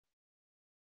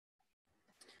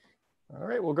All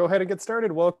right, we'll go ahead and get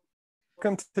started.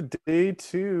 Welcome to day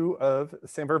 2 of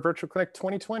Samvera Virtual Connect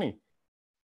 2020.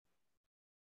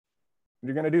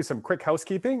 You're going to do some quick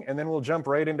housekeeping, and then we'll jump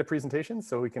right into presentations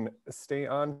so we can stay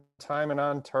on time and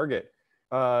on target.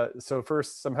 So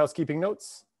first, some housekeeping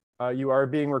notes. You are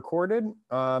being recorded,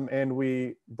 and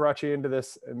we brought you into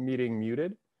this meeting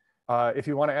muted. If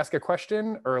you want to ask a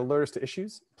question or alert us to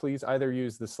issues, please either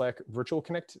use the Slack Virtual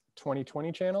Connect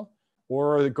 2020 channel,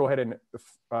 or go ahead and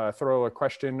throw a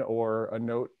question or a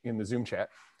note in the Zoom chat.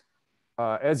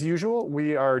 As usual,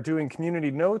 we are doing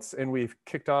community notes, and we've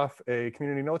kicked off a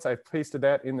community notes. I've pasted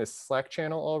that in the Slack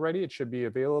channel already. It should be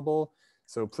available.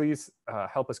 So please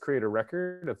help us create a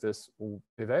record of this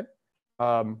event.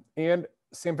 And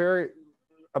Samvera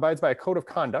abides by a code of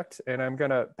conduct, and I'm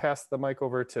going to pass the mic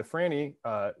over to Franny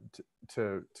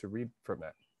to read from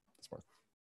that this morning.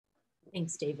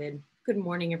 Thanks, David. Good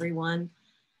morning, everyone.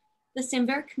 The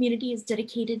Samvera community is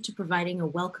dedicated to providing a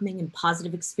welcoming and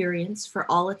positive experience for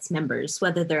all its members,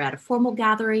 whether they're at a formal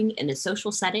gathering, in a social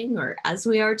setting, or as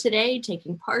we are today,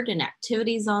 taking part in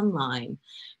activities online.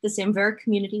 The Samvera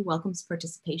community welcomes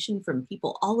participation from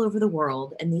people all over the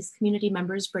world, and these community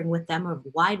members bring with them a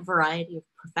wide variety of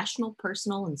professional,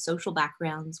 personal, and social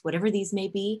backgrounds. Whatever these may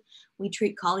be, we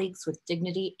treat colleagues with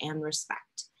dignity and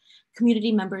respect.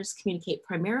 Community members communicate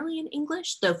primarily in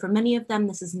English, though for many of them,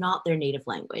 this is not their native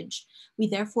language. We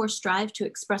therefore strive to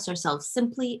express ourselves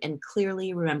simply and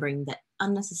clearly, remembering that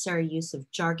unnecessary use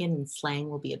of jargon and slang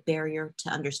will be a barrier to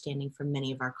understanding for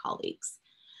many of our colleagues.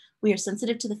 We are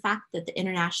sensitive to the fact that the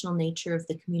international nature of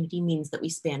the community means that we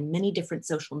span many different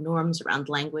social norms around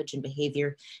language and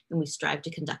behavior, and we strive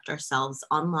to conduct ourselves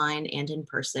online and in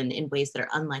person in ways that are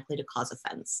unlikely to cause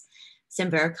offense.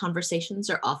 Samvera conversations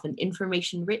are often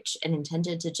information-rich and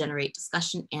intended to generate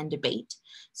discussion and debate,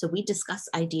 so we discuss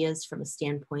ideas from a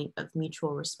standpoint of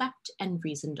mutual respect and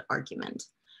reasoned argument.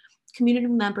 Community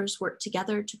members work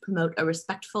together to promote a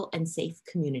respectful and safe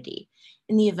community.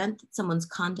 In the event that someone's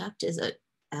conduct is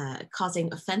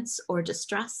causing offense or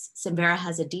distress, Samvera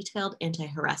has a detailed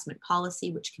anti-harassment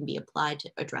policy which can be applied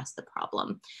to address the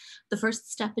problem. The first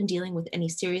step in dealing with any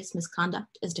serious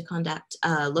misconduct is to contact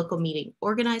a local meeting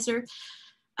organizer.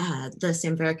 The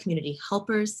Samvera community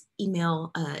helpers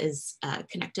email is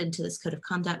connected to this code of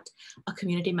conduct, a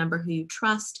community member who you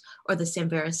trust, or the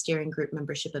Samvera steering group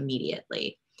membership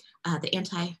immediately. The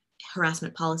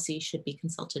anti-harassment policy should be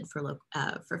consulted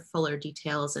for fuller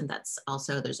details, and that's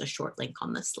also, there's a short link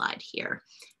on the slide here.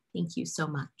 Thank you so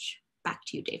much. Back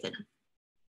to you, David.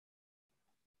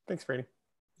 Thanks, Franny.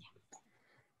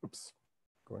 Oops,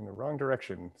 going the wrong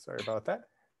direction. Sorry about that.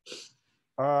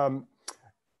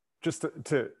 Just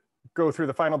to go through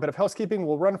the final bit of housekeeping,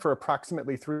 we'll run for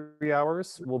approximately 3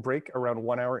 hours. We'll break around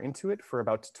 1 hour into it for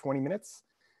about 20 minutes.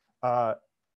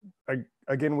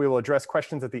 Again, we will address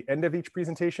questions at the end of each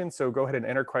presentation, so go ahead and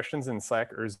enter questions in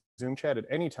Slack or Zoom chat at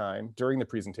any time during the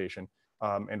presentation,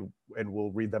 and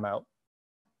we'll read them out.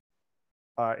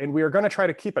 And we are going to try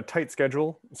to keep a tight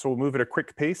schedule, so we'll move at a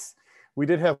quick pace. We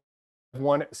did have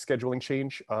one scheduling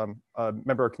change. A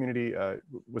member of our community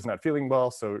was not feeling well,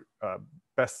 so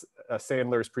Beth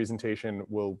Sandler's presentation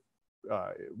will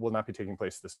not be taking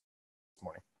place this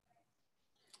morning.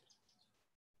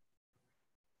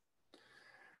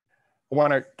 I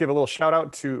want to give a little shout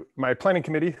out to my planning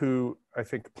committee, who I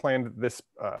think planned this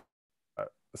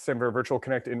Samvera Virtual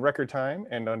Connect in record time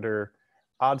and under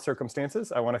odd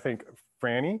circumstances. I want to thank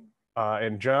Franny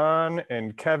and John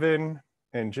and Kevin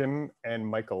and Jim and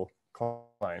Michael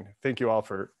Klein. Thank you all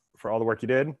for all the work you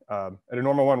did. At a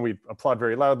normal one, we applaud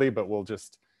very loudly, but we'll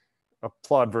just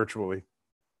applaud virtually.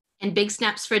 And big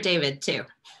snaps for David, too.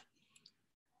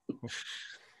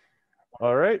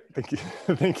 All right, thank you.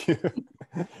 Thank you.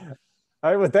 All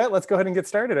right, with that, let's go ahead and get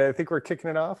started. I think we're kicking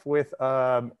it off with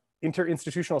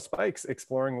interinstitutional spikes,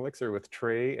 exploring Elixir with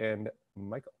Trey and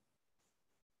Michael.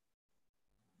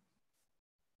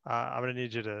 I'm gonna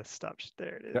need you to stop.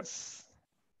 There it is.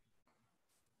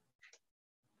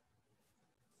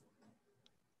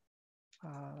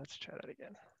 Yep. Let's try that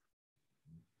again.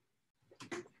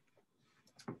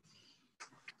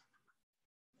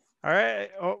 All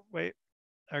right. Oh, wait.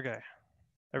 Okay.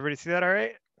 Everybody see that all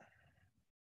right?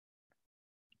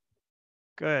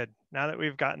 Good. Now that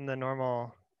we've gotten the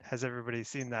normal, has everybody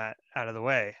seen that out of the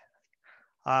way?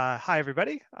 Hi,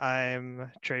 everybody.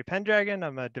 I'm Trey Pendragon.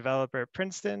 I'm a developer at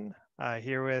Princeton,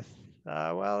 here with,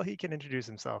 well, he can introduce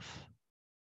himself.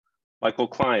 Michael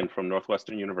Klein from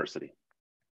Northwestern University.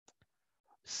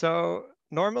 So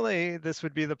normally this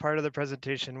would be the part of the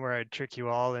presentation where I'd trick you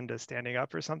all into standing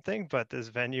up or something, but this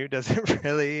venue doesn't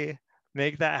really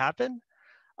make that happen.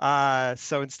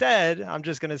 So instead, I'm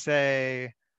just going to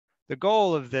say, the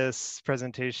goal of this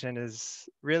presentation is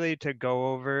really to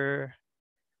go over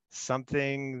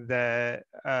something that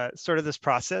sort of this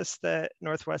process that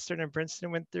Northwestern and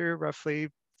Princeton went through roughly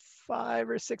 5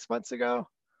 or 6 months ago,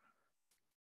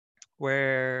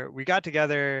 where we got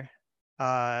together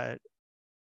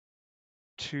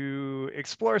to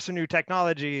explore some new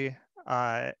technology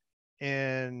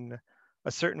in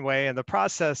a certain way. And the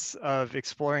process of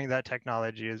exploring that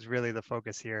technology is really the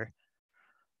focus here.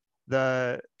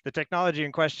 The technology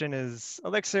in question is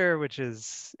Elixir, which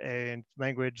is a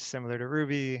language similar to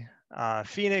Ruby,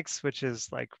 Phoenix, which is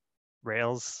like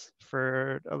Rails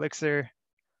for Elixir,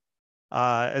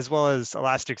 as well as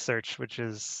Elasticsearch, which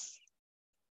is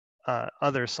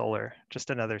other Solr, just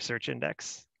another search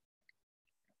index.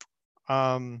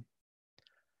 The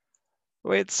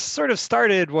way it sort of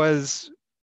started was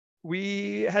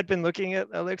we had been looking at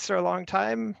Elixir a long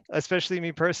time, especially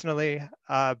me personally,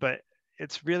 but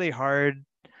it's really hard.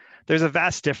 There's a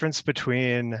vast difference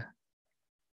between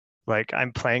like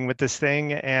I'm playing with this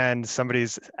thing and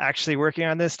somebody's actually working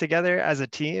on this together as a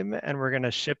team, and we're going to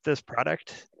ship this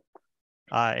product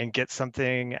and get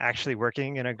something actually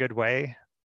working in a good way.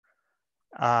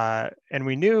 And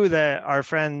we knew that our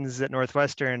friends at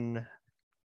Northwestern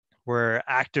were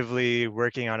actively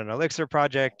working on an Elixir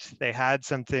project. They had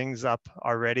some things up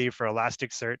already for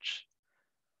Elasticsearch,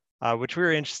 which we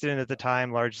were interested in at the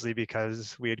time, largely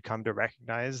because we had come to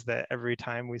recognize that every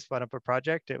time we spun up a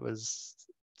project, it was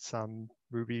some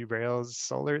Ruby Rails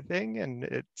Solr thing, and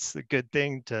it's a good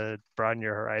thing to broaden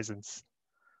your horizons.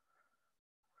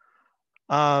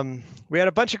 We had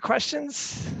a bunch of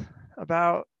questions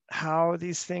about how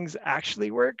these things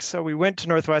actually work. So we went to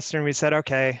Northwestern, we said,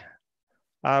 okay,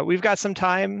 we've got some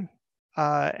time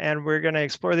and we're gonna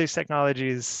explore these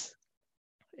technologies,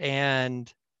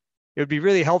 and it would be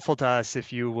really helpful to us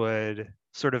if you would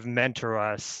sort of mentor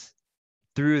us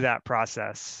through that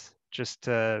process, just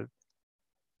to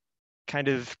kind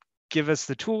of give us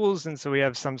the tools, and so we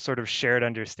have some sort of shared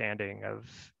understanding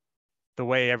of the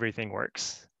way everything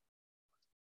works.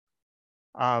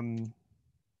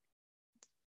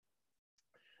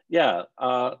 Yeah,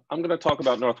 I'm going to talk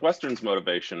about Northwestern's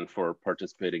motivation for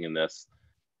participating in this.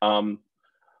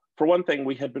 For one thing,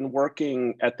 we had been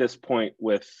working at this point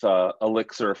with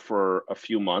Elixir for a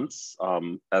few months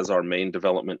as our main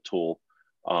development tool,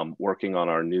 working on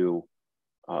our new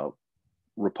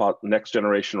next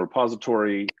generation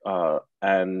repository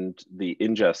and the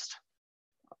ingest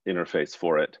interface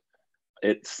for it.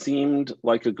 It seemed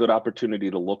like a good opportunity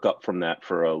to look up from that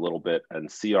for a little bit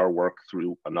and see our work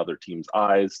through another team's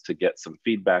eyes, to get some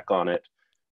feedback on it,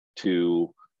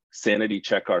 to sanity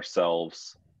check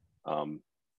ourselves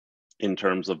in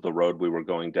terms of the road we were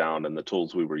going down and the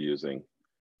tools we were using.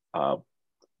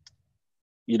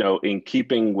 You know, in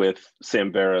keeping with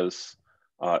Samvera's,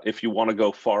 if you want to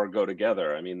go far, go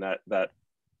together. I mean, that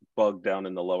bug down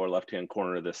in the lower left-hand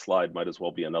corner of this slide might as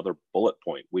well be another bullet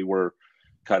point. We were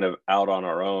kind of out on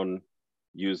our own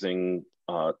using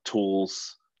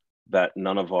tools that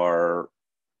none of our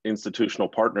institutional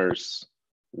partners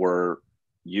were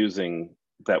using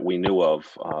that we knew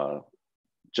of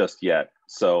just yet.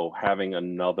 So having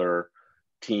another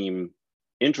team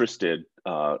interested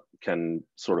can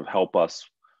sort of help us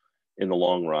in the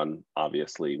long run,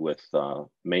 obviously, with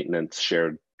maintenance,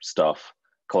 shared stuff.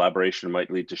 Collaboration might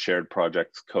lead to shared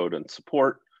projects, code and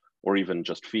support, or even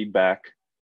just feedback.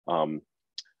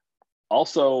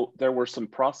 Also, there were some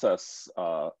process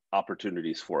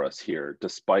opportunities for us here,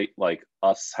 despite like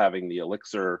us having the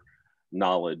Elixir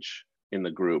knowledge in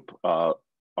the group.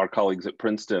 Our colleagues at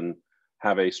Princeton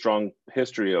have a strong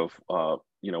history of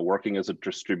you know, working as a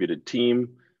distributed team.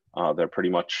 They're pretty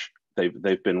much,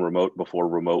 they've been remote before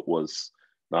remote was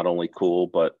not only cool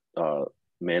but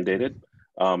mandated,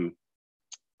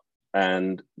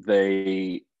 and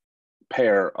they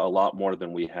pair a lot more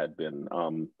than we had been.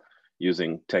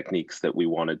 Using techniques that we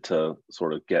wanted to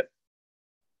sort of get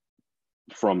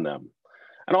from them.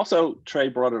 And also Trey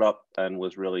brought it up and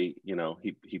was really, you know,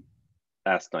 he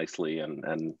asked nicely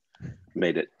and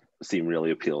made it seem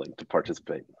really appealing to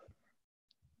participate.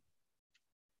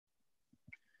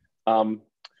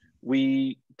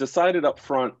 We decided up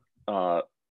front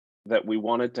that we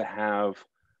wanted to have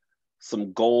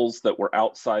some goals that were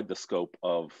outside the scope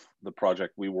of the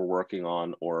project we were working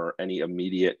on or any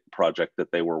immediate project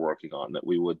that they were working on, that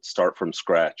we would start from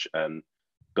scratch and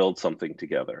build something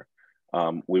together.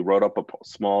 We wrote up a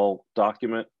small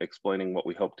document explaining what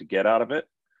we hoped to get out of it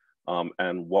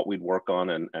and what we'd work on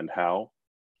and how.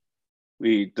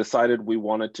 We decided we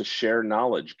wanted to share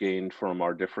knowledge gained from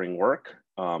our differing work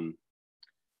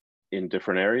in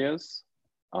different areas.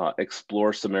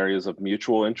 explore some areas of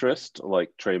mutual interest,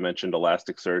 like Trey mentioned,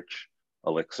 Elasticsearch,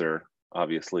 Elixir,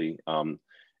 obviously.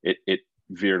 It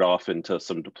veered off into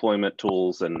some deployment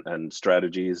tools and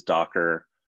strategies, Docker,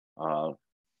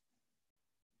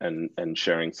 and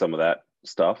sharing some of that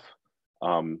stuff.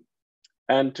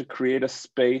 And to create a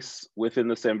space within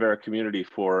the Samvera community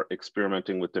for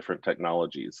experimenting with different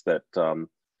technologies that,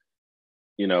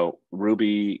 you know,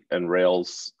 Ruby and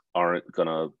Rails aren't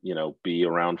gonna, you know, be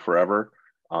around forever.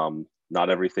 Not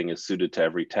everything is suited to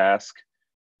every task.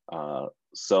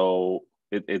 So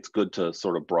it's good to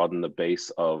sort of broaden the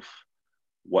base of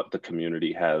what the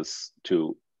community has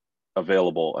to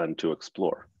available and to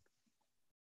explore.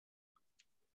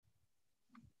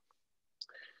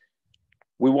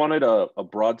 We wanted a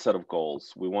broad set of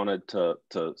goals. We wanted to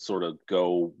sort of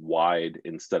go wide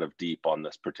instead of deep on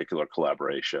this particular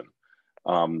collaboration.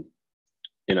 In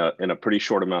a pretty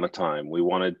short amount of time, we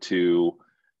wanted to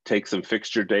take some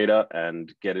fixture data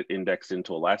and get it indexed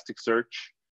into Elasticsearch.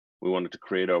 We wanted to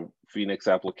create a Phoenix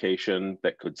application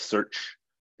that could search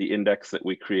the index that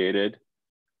we created.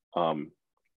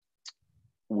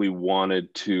 We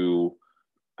wanted to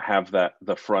have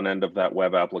the front end of that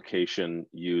web application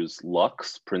use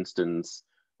Lux, Princeton's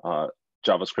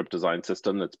JavaScript design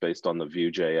system that's based on the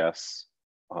Vue.js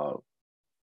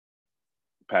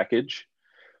package.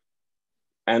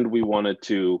 And we wanted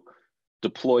to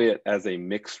deploy it as a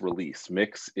mix release.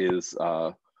 Mix is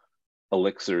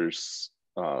Elixir's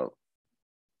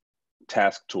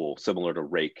task tool, similar to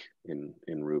Rake in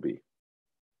Ruby.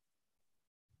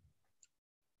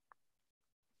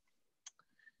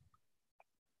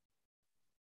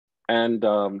 And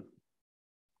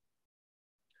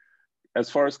as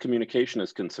far as communication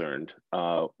is concerned,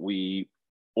 we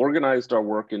organized our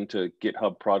work into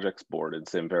GitHub projects board in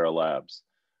Samvera Labs.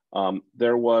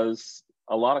 There was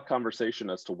a lot of conversation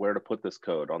as to where to put this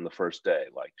code on the first day.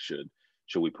 Like, should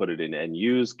we put it in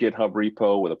NU's GitHub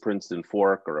repo with a Princeton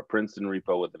fork, or a Princeton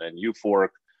repo with an NU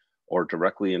fork, or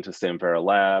directly into Samvera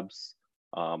Labs?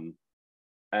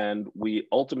 And we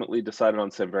ultimately decided on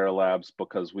Samvera Labs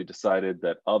because we decided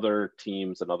that other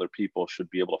teams and other people should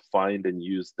be able to find and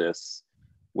use this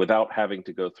without having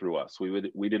to go through us.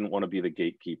 We didn't want to be the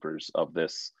gatekeepers of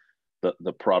this,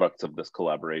 the products of this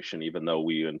collaboration, even though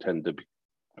we intend to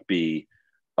be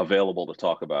available to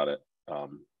talk about it.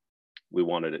 We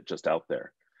wanted it just out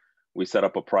there. We set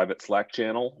up a private Slack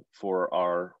channel for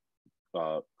our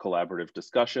collaborative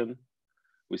discussion.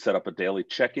 We set up a daily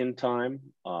check-in time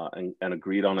and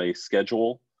agreed on a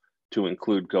schedule to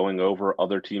include going over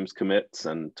other teams' commits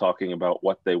and talking about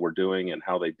what they were doing and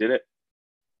how they did it.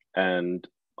 And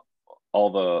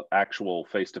all the actual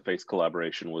face-to-face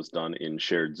collaboration was done in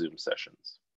shared Zoom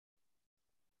sessions.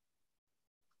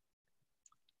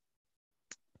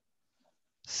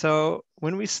 So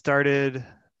when we started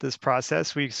this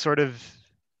process, we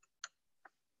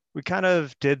kind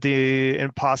of did the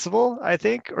impossible, I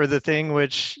think, or the thing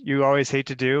which you always hate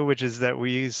to do, which is that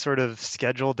we sort of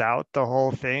scheduled out the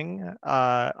whole thing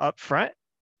up front.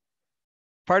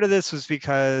 Part of this was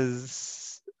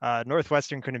because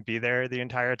Northwestern couldn't be there the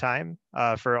entire time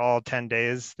for all 10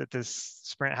 days that this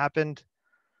sprint happened.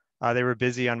 They were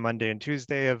busy on Monday and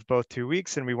Tuesday of both 2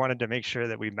 weeks, and we wanted to make sure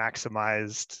that we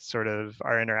maximized sort of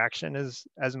our interaction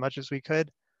as much as we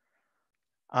could.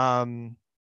 And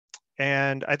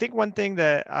I think one thing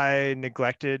that I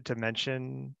neglected to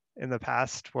mention in the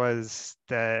past was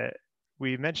that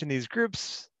we mentioned these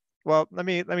groups. Well, let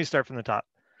me start from the top.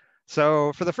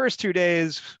 So for the first 2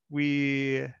 days,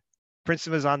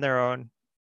 Princeton was on their own,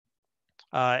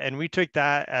 and we took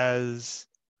that as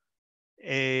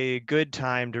a good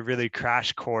time to really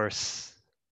crash course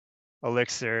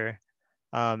Elixir,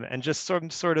 and just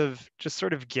sort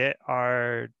of get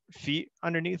our feet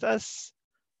underneath us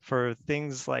for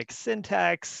things like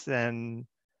syntax and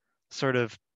sort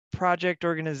of project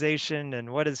organization, and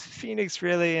what is Phoenix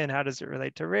really, and how does it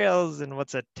relate to Rails, and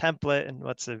what's a template, and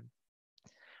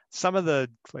some of the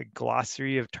like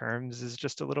glossary of terms is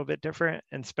just a little bit different.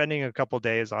 And spending a couple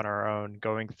days on our own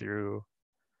going through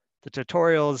the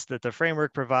tutorials that the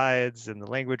framework provides and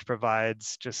the language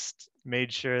provides just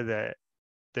made sure that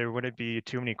there wouldn't be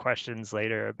too many questions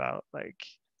later about like,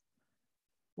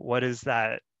 what is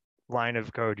that line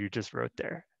of code you just wrote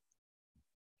there?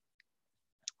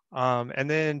 And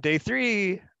then day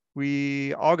 3,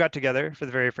 we all got together for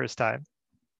the very first time.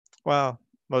 Well,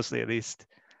 mostly at least.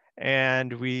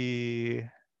 And we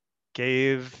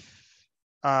gave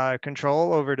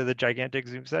control over to the gigantic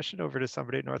Zoom session over to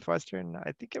somebody at Northwestern.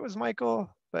 I think it was Michael,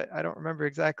 but I don't remember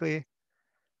exactly.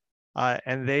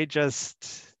 And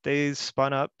they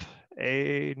spun up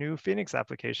a new Phoenix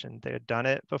application. They had done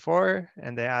it before,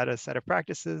 and they had a set of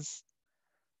practices.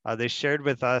 They shared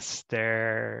with us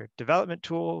their development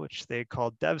tool, which they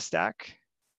called DevStack,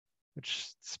 which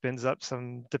spins up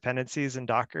some dependencies in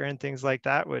Docker and things like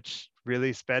that, which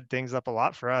really sped things up a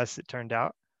lot for us, it turned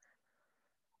out.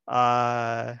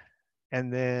 And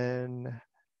then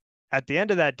at the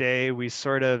end of that day, we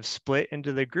sort of split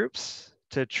into the groups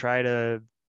to try to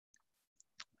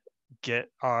get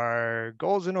our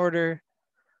goals in order.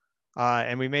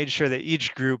 And we made sure that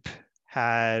each group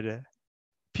had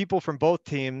people from both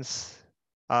teams,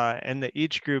 and that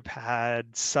each group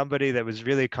had somebody that was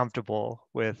really comfortable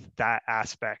with that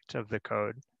aspect of the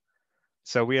code.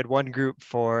 So we had one group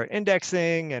for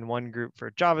indexing and one group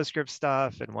for JavaScript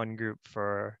stuff and one group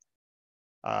for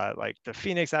like the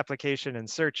Phoenix application and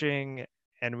searching.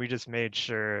 And we just made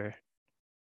sure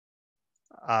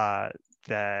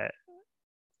that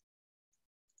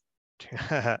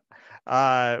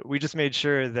we just made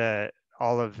sure that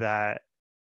all of that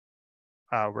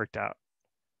worked out.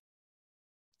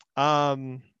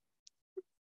 And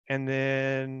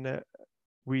then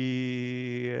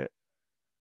we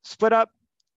split up,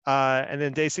 and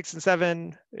then day 6 and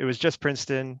 7, it was just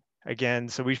Princeton again.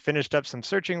 So we finished up some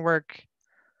searching work.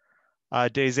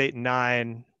 Days 8 and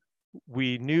 9,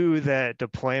 we knew that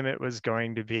deployment was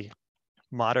going to be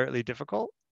moderately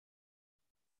difficult.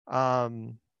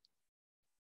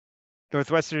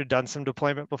 Northwestern had done some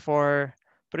deployment before,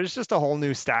 but it's just a whole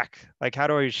new stack. Like, how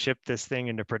do I ship this thing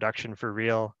into production for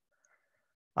real?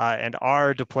 And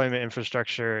our deployment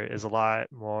infrastructure is a lot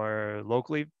more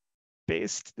locally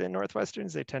based than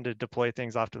Northwestern's. They tend to deploy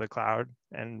things off to the cloud,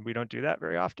 and we don't do that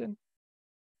very often.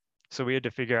 So we had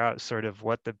to figure out sort of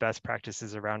what the best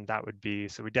practices around that would be.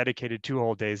 So we dedicated 2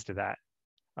 whole days to that,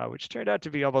 which turned out to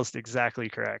be almost exactly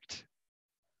correct.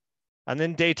 And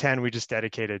then day 10, we just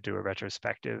dedicated to a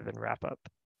retrospective and wrap up.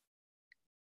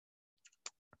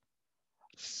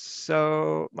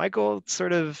 So Michael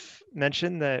sort of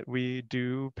mentioned that we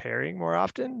do pairing more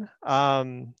often.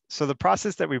 So the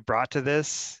process that we brought to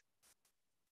this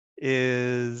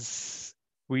is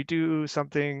we do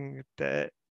something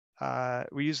that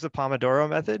we use the Pomodoro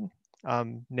method,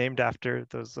 named after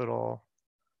those little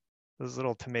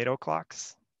tomato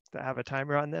clocks that have a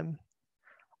timer on them.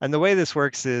 And the way this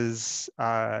works is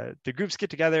the groups get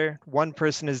together. One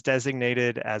person is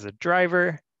designated as a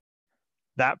driver.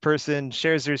 That person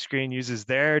shares their screen, uses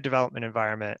their development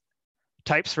environment,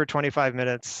 types for 25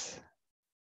 minutes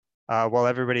while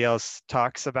everybody else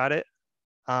talks about it,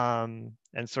 and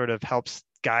sort of helps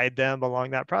guide them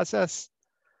along that process.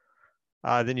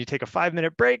 Then you take a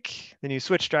 5-minute break, then you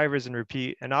switch drivers and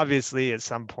repeat. And obviously at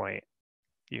some point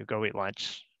you go eat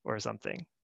lunch or something.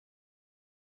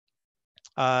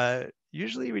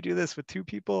 Usually we do this with 2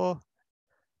 people,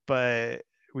 but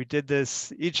we did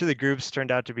this, each of the groups turned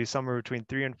out to be somewhere between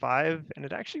 3 and 5, and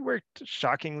it actually worked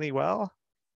shockingly well.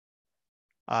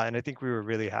 And I think we were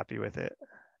really happy with it.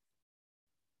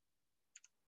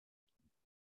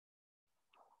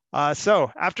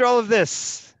 So after all of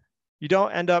this, you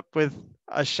don't end up with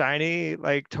a shiny,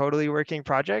 like totally working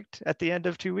project at the end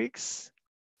of 2 weeks.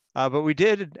 But we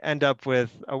did end up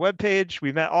with a web page.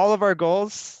 We met all of our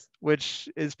goals, which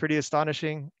is pretty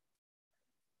astonishing.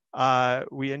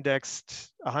 We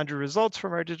indexed 100 results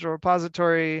from our digital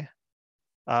repository.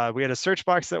 We had a search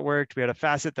box that worked. We had a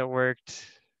facet that worked.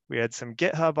 We had some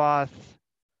GitHub auth.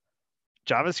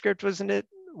 JavaScript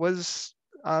was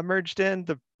merged in.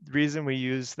 The reason we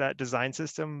used that design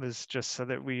system was just so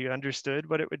that we understood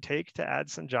what it would take to add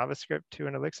some JavaScript to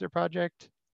an Elixir project.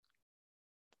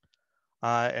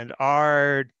 And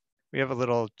we have a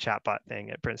little chatbot thing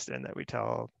at Princeton that we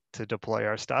tell to deploy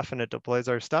our stuff, and it deploys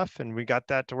our stuff, and we got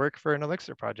that to work for an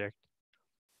Elixir project.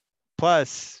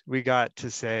 Plus, we got to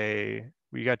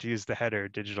use the header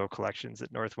digital collections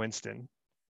at North Winston,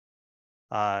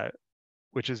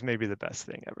 which is maybe the best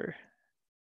thing ever.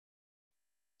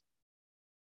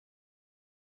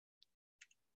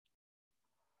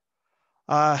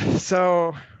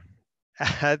 So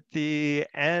at the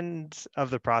end of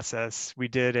the process, we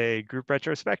did a group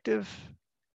retrospective.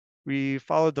 We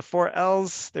followed the 4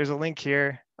 L's. There's a link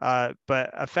here,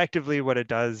 but effectively what it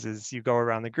does is you go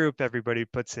around the group, everybody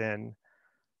puts in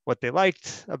what they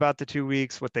liked about the 2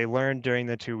 weeks, what they learned during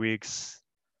the 2 weeks,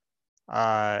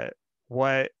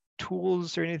 what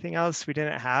tools or anything else we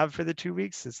didn't have for the 2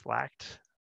 weeks is lacked.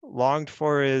 Longed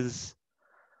for is,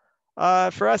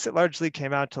 for us, it largely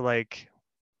came out to like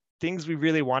things we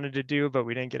really wanted to do, but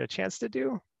we didn't get a chance to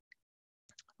do.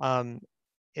 In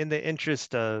the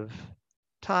interest of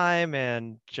time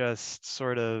and just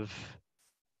sort of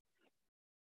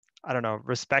I don't know,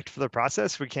 respect for the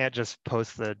process, we can't just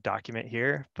post the document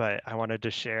here, but I wanted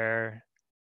to share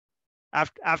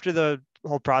after the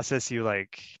whole process, you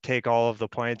like take all of the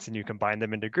points and you combine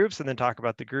them into groups and then talk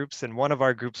about the groups. And one of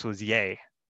our groups was yay,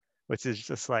 which is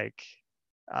just like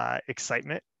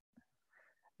excitement.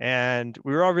 And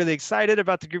we were all really excited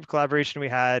about the group collaboration we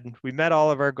had. We met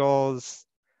all of our goals.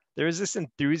 There was this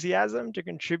enthusiasm to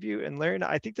contribute and learn.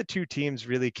 I think the two teams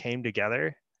really came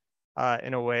together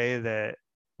in a way that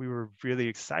we were really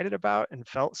excited about and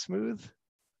felt smooth.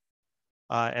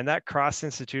 And that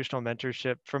cross-institutional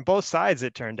mentorship from both sides,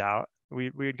 it turned out.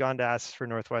 We had gone to ask for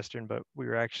Northwestern, but we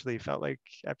were actually felt like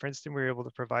at Princeton, we were able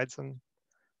to provide some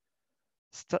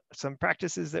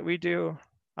practices that we do.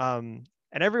 And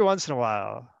every once in a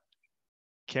while,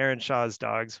 Karen Shaw's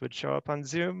dogs would show up on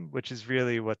Zoom, which is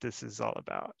really what this is all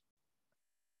about.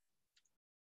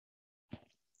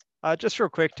 Just real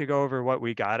quick to go over what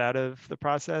we got out of the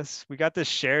process. We got this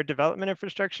shared development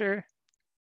infrastructure.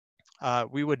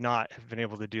 We would not have been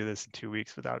able to do this in 2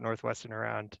 weeks without Northwestern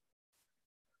around.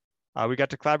 We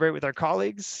got to collaborate with our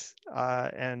colleagues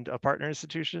and a partner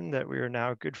institution that we are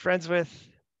now good friends with.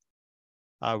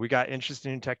 We got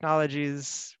interesting new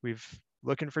technologies. We've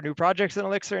looking for new projects in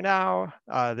Elixir now.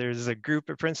 There's a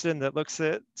group at Princeton that looks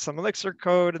at some Elixir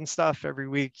code and stuff every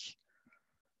week.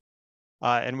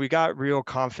 And we got real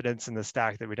confidence in the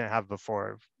stack that we didn't have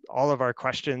before. All of our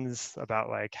questions about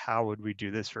like, how would we do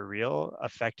this for real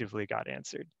effectively got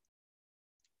answered.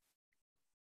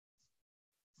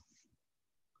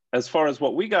 As far as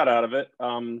what we got out of it,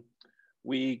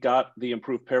 we got the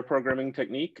improved pair programming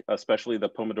technique, especially the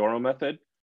Pomodoro method.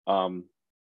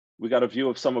 We got a view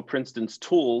of some of Princeton's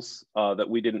tools that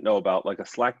we didn't know about, like a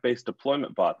Slack-based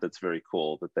deployment bot that's very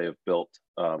cool that they have built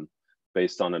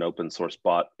based on an open source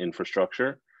bot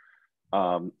infrastructure.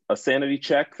 A sanity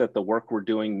check that the work we're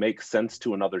doing makes sense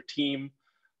to another team.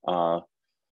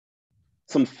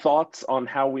 Some thoughts on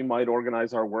how we might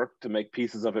organize our work to make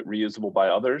pieces of it reusable by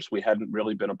others. We hadn't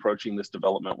really been approaching this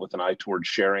development with an eye towards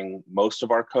sharing most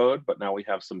of our code, but now we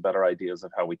have some better ideas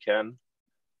of how we can.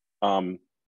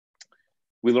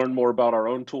 We learned more about our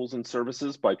own tools and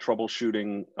services by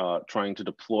troubleshooting, trying to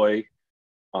deploy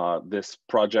this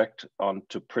project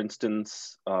onto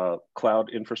Princeton's cloud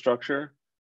infrastructure.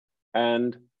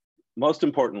 And most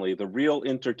importantly, the real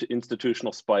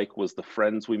institutional spike was the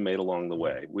friends we made along the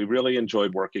way. We really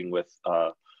enjoyed working with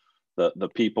the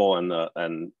people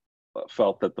and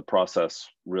felt that the process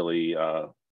really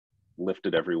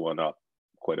lifted everyone up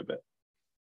quite a bit.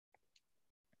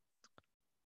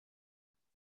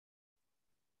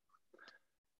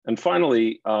 And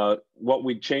finally, what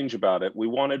we'd change about it, we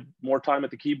wanted more time at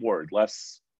the keyboard,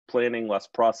 less planning, less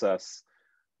process,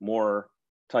 more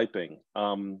typing.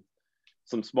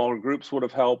 Some smaller groups would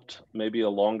have helped, maybe a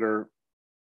longer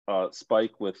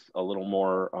spike with a little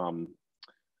more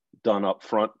done up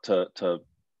front to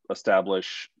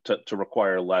establish, to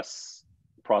require less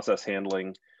process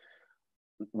handling.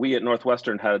 We at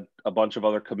Northwestern had a bunch of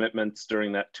other commitments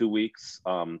during that 2 weeks,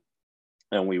 and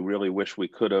we really wish we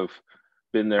could have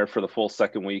been there for the full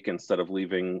second week instead of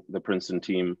leaving the Princeton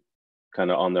team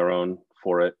kind of on their own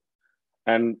for it.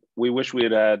 And we wish we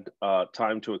had had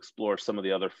time to explore some of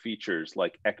the other features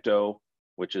like Ecto,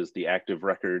 which is the active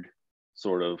record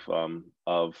sort of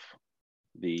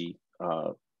the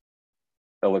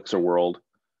Elixir world,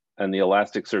 and the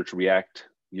Elasticsearch React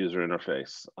user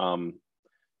interface.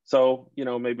 So, you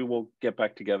know, maybe we'll get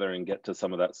back together and get to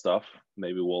some of that stuff.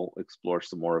 Maybe we'll explore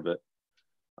some more of it.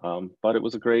 But it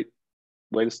was a great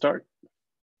way to start.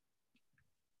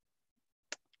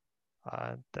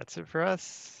 That's it for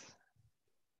us.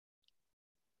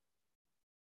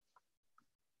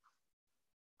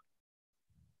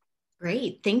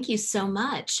 Great, thank you so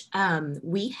much.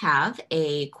 We have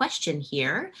a question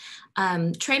here.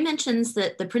 Trey mentions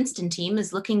that the Princeton team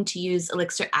is looking to use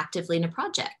Elixir actively in a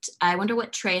project. I wonder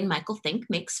what Trey and Michael think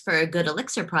makes for a good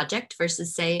Elixir project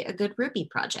versus, say, a good Ruby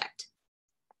project.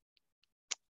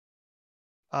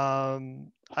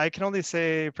 I can only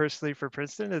say personally for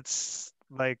Princeton, it's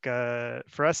like,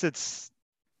 for us, it's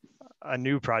a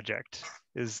new project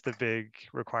is the big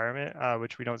requirement,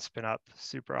 which we don't spin up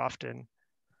super often.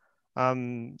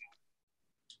 I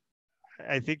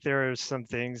think there are some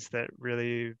things that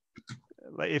really,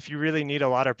 like if you really need a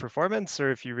lot of performance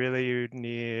or if you really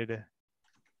need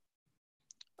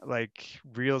like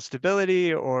real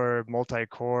stability or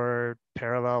multi-core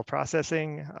parallel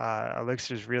processing,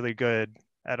 Elixir is really good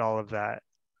at all of that.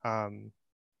 But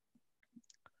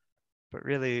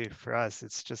really for us,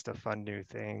 it's just a fun new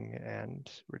thing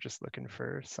and we're just looking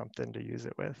for something to use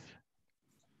it with.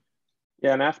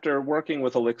 Yeah, and after working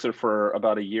with Elixir for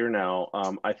about a year now,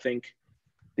 I think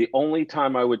The only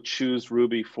time I would choose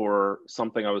Ruby for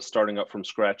something I was starting up from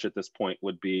scratch at this point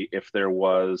would be if there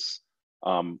was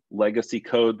legacy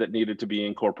code that needed to be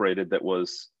incorporated that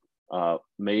was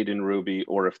made in Ruby,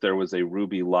 or if there was a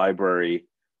Ruby library,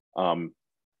 a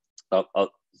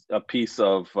piece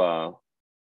of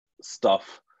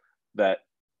stuff that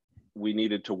we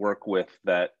needed to work with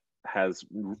that has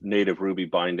native Ruby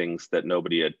bindings that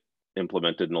nobody had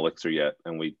implemented in Elixir yet,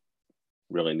 and we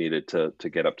really needed to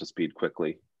get up to speed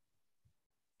quickly.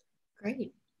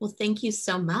 Great. Well, thank you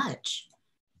so much.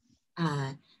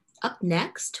 Up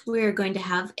next, we're going to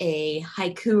have a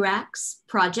Hykurax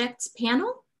projects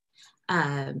panel,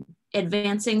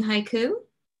 advancing Hyku,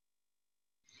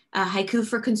 Hyku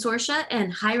for Consortia,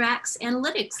 and Hyrax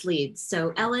analytics leads.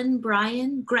 So Ellen,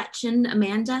 Brian, Gretchen,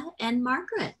 Amanda, and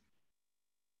Margaret.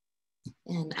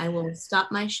 And I will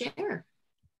stop my share.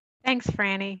 Thanks,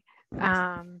 Franny.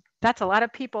 That's a lot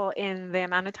of people in the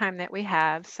amount of time that we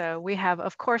have. So we have,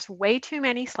 of course, way too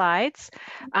many slides,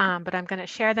 but I'm going to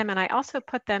share them. And I also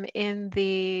put them in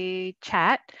the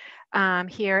chat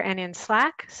here and in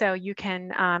Slack. So you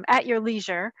can, at your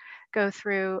leisure, go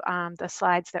through the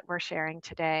slides that we're sharing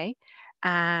today.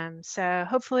 So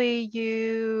hopefully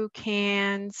you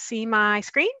can see my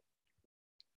screen.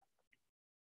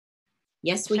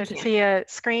 Yes, we can. See a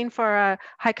screen for a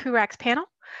Hykurax panel.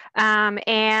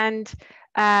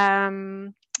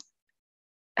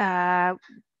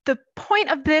 The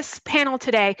point of this panel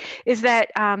today is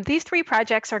that these three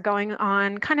projects are going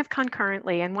on kind of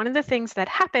concurrently. And one of the things that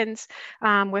happens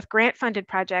with grant-funded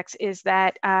projects is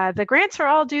that the grants are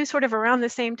all due sort of around the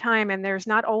same time, and there's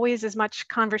not always as much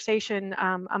conversation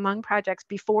among projects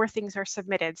before things are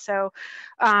submitted. So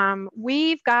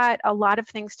we've got a lot of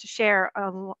things to share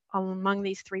among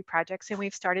these three projects, and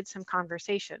we've started some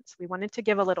conversations. We wanted to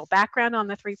give a little background on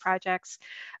the three projects,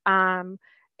 and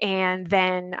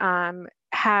then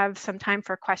have some time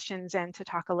for questions and to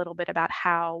talk a little bit about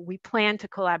how we plan to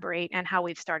collaborate and how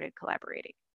we've started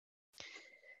collaborating.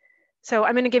 So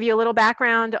I'm going to give you a little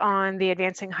background on the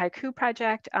Advancing Hyku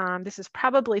project. This is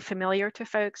probably familiar to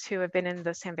folks who have been in the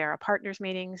Samvera partners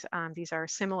meetings. These are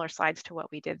similar slides to what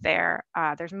we did there.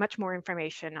 There's much more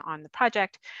information on the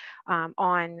project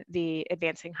on the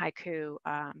Advancing Hyku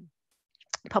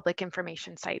public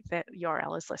information site. That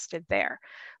URL is listed there.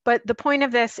 But the point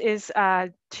of this is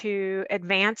to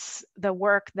advance the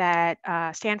work that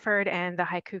Stanford and the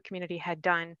Hyku community had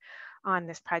done on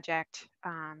this project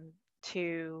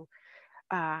to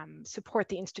support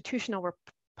the institutional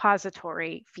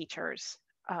repository features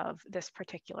of this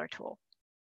particular tool.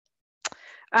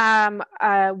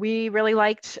 We really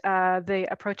liked the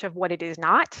approach of what it is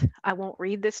not. I won't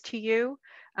read this to you,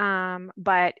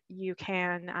 but you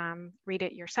can read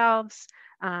it yourselves.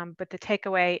 But the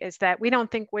takeaway is that we don't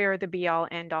think we're the be-all,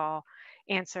 end-all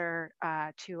answer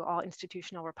to all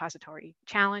institutional repository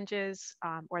challenges,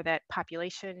 or that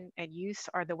population and use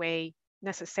are the way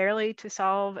necessarily to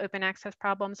solve open access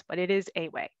problems, but it is a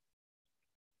way.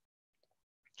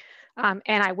 And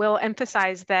I will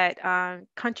emphasize that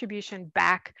contribution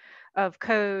back of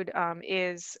code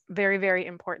is very, very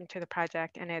important to the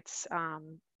project, and it's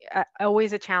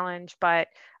always a challenge, but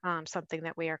something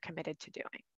that we are committed to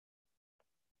doing.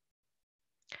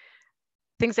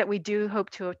 Things that we do hope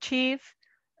to achieve.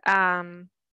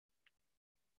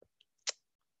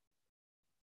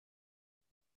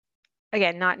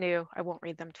 Again, not new, I won't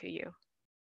read them to you.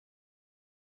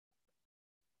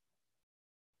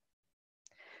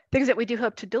 Things that we do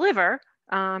hope to deliver,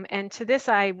 and to this,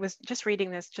 I was just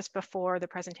reading this just before the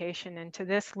presentation, and to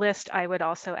this list, I would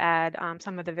also add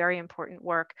some of the very important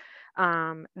work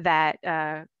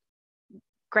that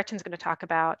Gretchen's going to talk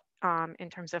about in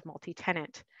terms of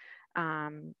multi-tenant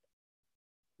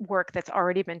work that's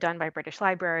already been done by British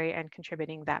Library and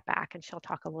contributing that back, and she'll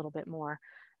talk a little bit more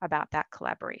about that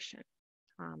collaboration.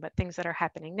 But things that are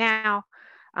happening now,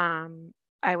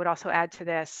 I would also add to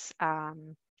this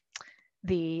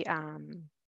the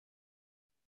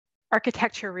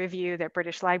architecture review that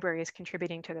British Library is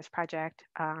contributing to this project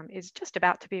is just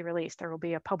about to be released. There will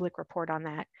be a public report on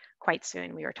that quite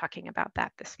soon. We were talking about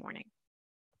that this morning.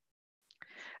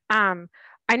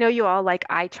 I know you all like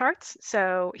eye charts,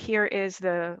 so here is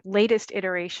the latest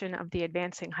iteration of the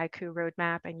Advancing Hyku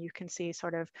roadmap, and you can see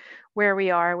sort of where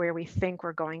we are, where we think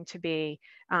we're going to be.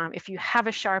 If you have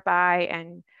a sharp eye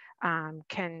and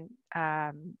can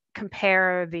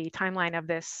compare the timeline of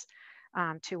this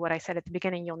to what I said at the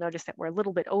beginning, you'll notice that we're a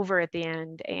little bit over at the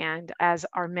end, and as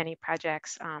are many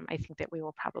projects, I think that we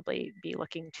will probably be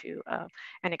looking to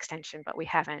an extension, but we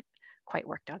haven't quite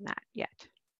worked on that yet.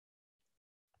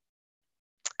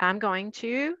 I'm going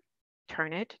to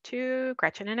turn it to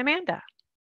Gretchen and Amanda.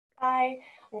 Hi,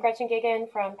 I'm Gretchen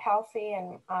Gigan from PALC,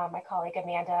 and my colleague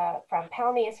Amanda from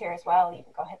PALME is here as well. You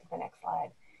can go ahead to the next slide.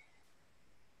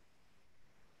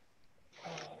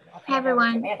 Hi,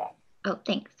 everyone. Oh,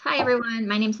 thanks. Hi, everyone.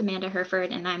 My name's Amanda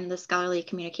Herford, and I'm the Scholarly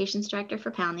Communications Director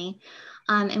for PALME.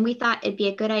 And we thought it'd be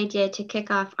a good idea to kick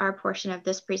off our portion of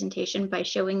this presentation by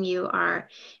showing you our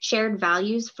shared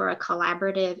values for a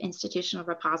collaborative institutional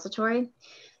repository.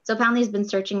 So PALME has been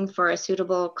searching for a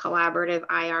suitable collaborative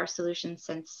IR solution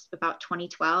since about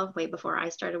 2012, way before I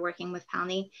started working with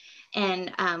PALME.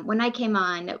 And when I came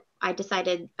on, I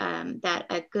decided that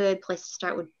a good place to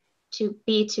start would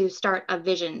to start a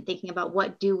vision, thinking about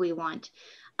what do we want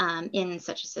in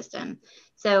such a system.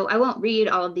 So I won't read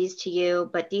all of these to you,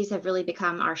 but these have really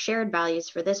become our shared values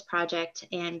for this project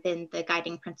and been the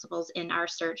guiding principles in our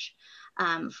search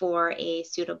for a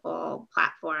suitable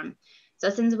platform. So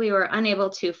since we were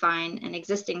unable to find an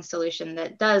existing solution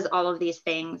that does all of these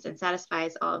things and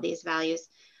satisfies all of these values,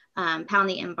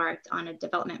 PALME embarked on a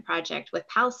development project with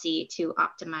PALC to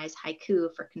optimize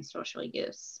Hyku for consortial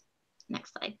use.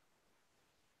 Next slide.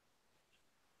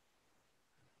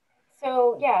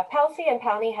 So yeah, PALC and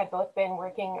PALME have both been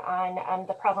working on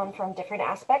the problem from different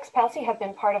aspects. PALC have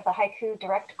been part of the Hyku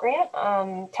Direct Grant,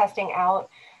 testing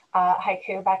out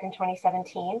Hyku back in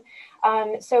 2017.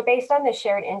 So based on the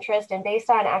shared interest and based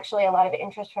on actually a lot of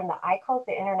interest from the ICOLT,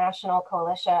 the International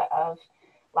Coalition of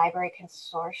Library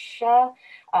Consortia,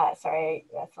 sorry,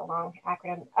 that's a long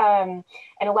acronym,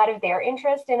 and a lot of their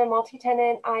interest in a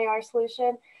multi-tenant IR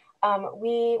solution,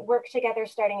 we worked together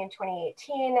starting in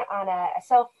 2018 on a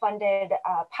self-funded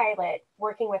pilot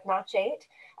working with Notch 8.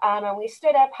 And we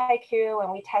stood up Hyku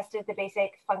and we tested the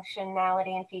basic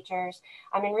functionality and features.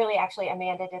 And really, actually,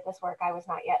 Amanda did this work. I was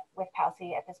not yet with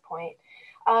PALC at this point.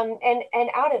 And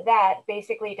out of that,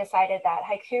 basically decided that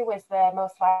Hyku was the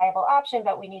most viable option,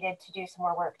 but we needed to do some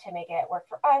more work to make it work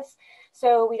for us.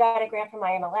 So we got a grant from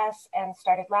IMLS and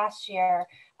started last year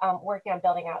working on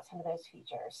building out some of those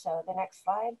features. So the next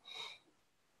slide.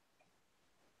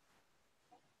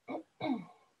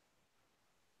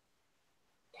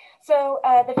 So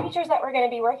the features that we're going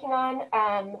to be working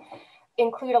on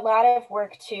include a lot of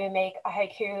work to make a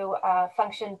Hyku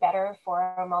function better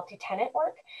for multi-tenant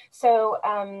work. So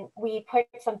we put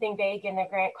something big in the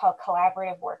grant called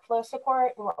collaborative workflow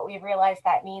support. And what we realized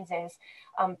that means is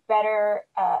better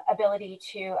ability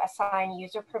to assign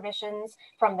user permissions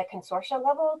from the consortia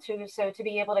level to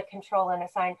be able to control and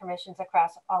assign permissions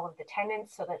across all of the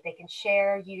tenants so that they can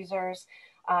share users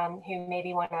who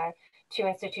maybe two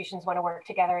institutions want to work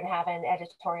together and have an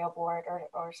editorial board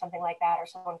or something like that, or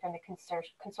someone from the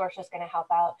consortia is going to help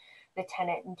out the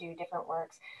tenant and do different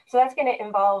works. So that's going to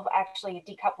involve actually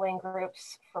decoupling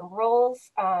groups from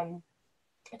roles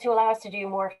to allow us to do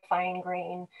more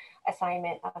fine-grained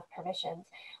assignment of permissions.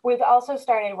 We've also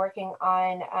started working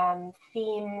on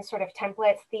theme sort of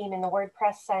templates, theme in the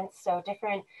WordPress sense, so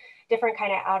different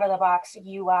kind of out-of-the-box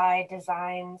UI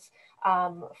designs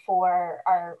for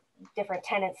our different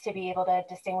tenants to be able to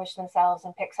distinguish themselves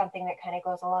and pick something that kind of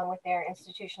goes along with their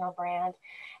institutional brand.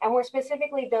 And we're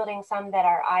specifically building some that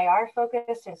are IR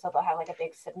focused, and so they'll have like a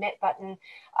big submit button,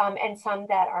 and some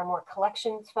that are more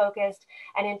collections focused,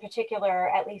 and in particular,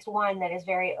 at least one that is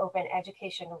very open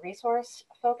education resource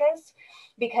focused,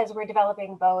 because we're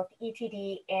developing both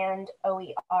ETD and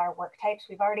OER work types.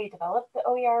 We've already developed the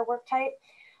OER work type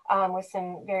with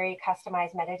some very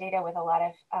customized metadata with a lot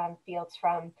of fields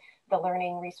from the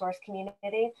learning resource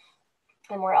community.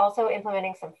 And we're also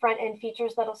implementing some front-end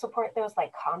features that'll support those,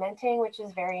 like commenting, which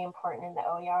is very important in the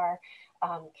OER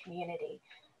community.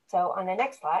 So on the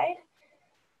next slide,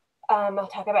 I'll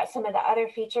talk about some of the other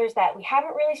features that we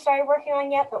haven't really started working on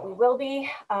yet, but we will be.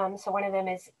 So one of them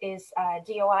is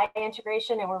DOI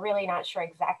integration, and we're really not sure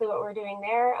exactly what we're doing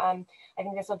there. I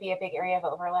think this will be a big area of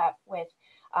overlap with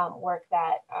work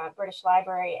that British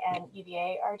Library and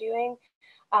UVA are doing.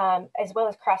 As well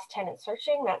as cross-tenant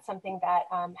searching. That's something that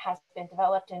has been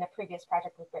developed in a previous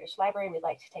project with British Library. We'd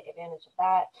like to take advantage of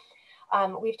that.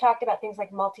 We've talked about things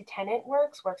like multi-tenant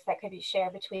works that could be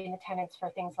shared between the tenants for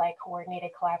things like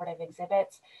coordinated collaborative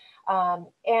exhibits.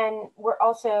 And we're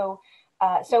also,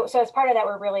 so as part of that,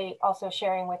 we're really also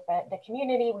sharing with the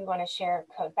community. We want to share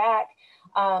code back.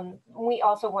 We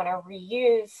also want to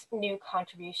reuse new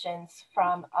contributions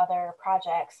from other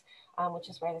projects, which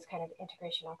is where this kind of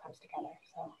integration all comes together.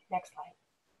 So next slide.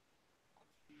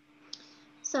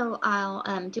 So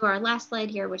I'll do our last slide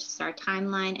here, which is our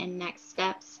timeline and next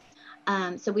steps.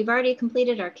 So we've already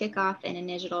completed our kickoff and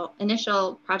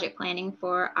initial project planning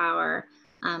for our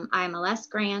IMLS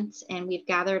grants, and we've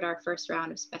gathered our first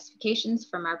round of specifications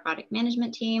from our product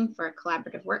management team for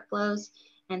collaborative workflows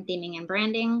and theming and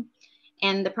branding.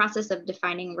 And the process of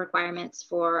defining requirements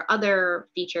for other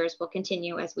features will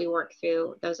continue as we work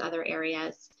through those other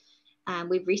areas.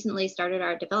 We've recently started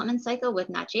our development cycle with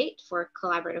Notch 8 for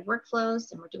collaborative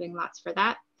workflows, and we're doing lots for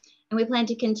that. And we plan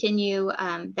to continue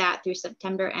that through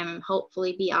September and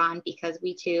hopefully beyond, because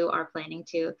we too are planning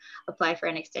to apply for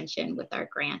an extension with our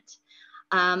grant.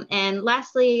 And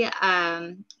lastly,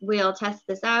 we'll test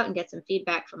this out and get some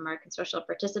feedback from our consortial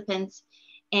participants,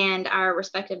 and our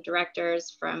respective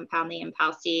directors from PALNI and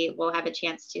PALC will have a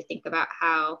chance to think about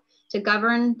how to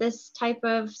govern this type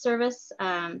of service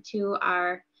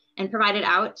and provide it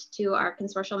out to our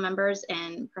consortial members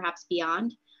and perhaps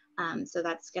beyond. So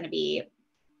that's going to be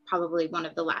probably one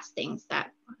of the last things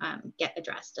that get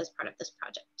addressed as part of this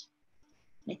project.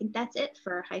 And I think that's it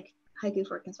for Hyku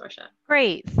for Consortia.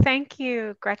 Great, thank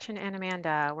you, Gretchen and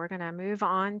Amanda. We're gonna move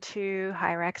on to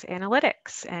Hyrax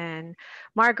Analytics. And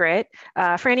Margaret,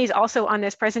 Franny's also on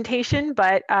this presentation,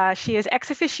 but she is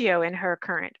ex officio in her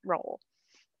current role.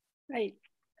 Right.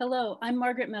 Hello, I'm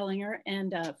Margaret Mellinger,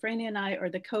 and Franny and I are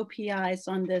the co-PIs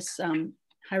on this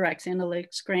Hyrax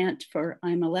Analytics grant for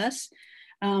IMLS.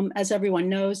 As everyone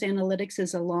knows, analytics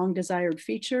is a long desired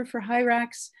feature for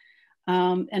Hyrax,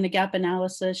 and a gap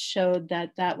analysis showed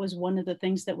that that was one of the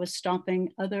things that was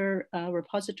stopping other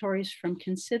repositories from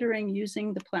considering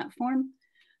using the platform.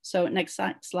 So next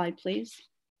slide, please.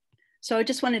 So I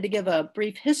just wanted to give a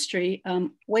brief history.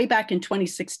 Way back in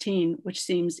 2016, which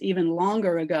seems even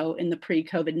longer ago in the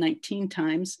pre-COVID-19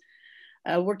 times,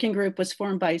 a working group was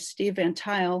formed by Steve Van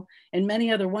Tile and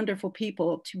many other wonderful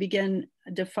people to begin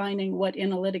defining what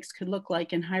analytics could look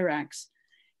like in Hyrax.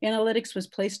 Analytics was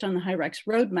placed on the Hyrax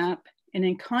roadmap, and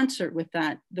in concert with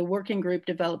that, the working group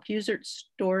developed user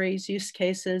stories, use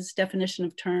cases, definition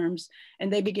of terms,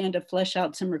 and they began to flesh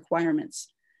out some requirements.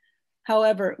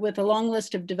 However, with a long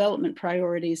list of development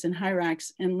priorities in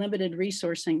Hyrax and limited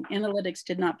resourcing, analytics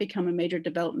did not become a major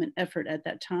development effort at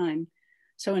that time.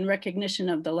 So in recognition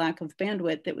of the lack of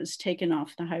bandwidth, it was taken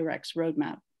off the Hyrax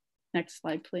roadmap. Next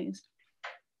slide, please.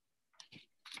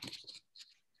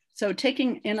 So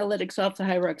taking analytics off the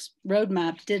Hyrax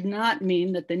roadmap did not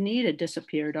mean that the need had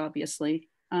disappeared, obviously.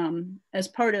 As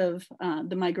part of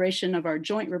the migration of our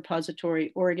joint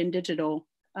repository, Oregon Digital,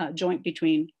 joint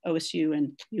between OSU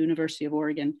and University of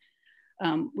Oregon,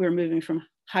 we're moving from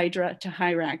Hydra to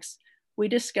Hyrax. We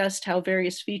discussed how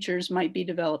various features might be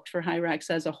developed for Hyrax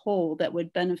as a whole that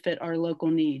would benefit our local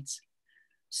needs.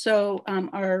 So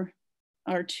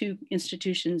our two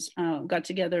institutions got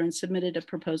together and submitted a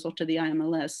proposal to the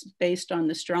IMLS based on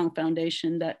the strong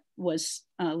foundation that was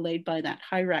laid by that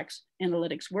Hyrax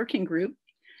Analytics Working Group.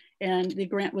 And the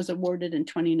grant was awarded in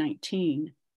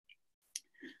 2019.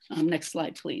 Next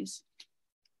slide, please.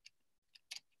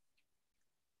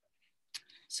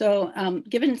 So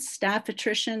given staff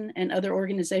attrition and other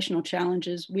organizational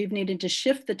challenges, we've needed to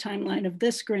shift the timeline of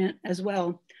this grant as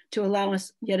well to allow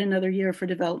us yet another year for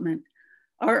development.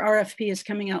 Our RFP is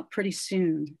coming out pretty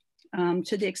soon.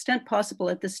 To the extent possible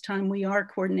at this time, we are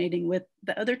coordinating with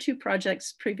the other two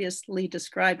projects previously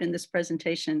described in this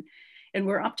presentation, and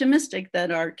we're optimistic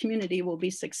that our community will be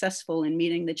successful in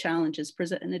meeting the challenges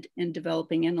presented in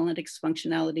developing analytics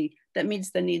functionality that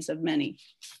meets the needs of many.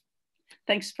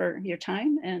 Thanks for your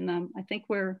time, and I think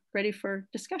we're ready for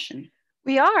discussion.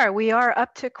 We are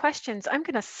up to questions. I'm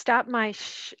gonna stop my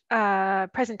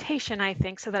presentation, I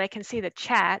think, so that I can see the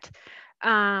chat.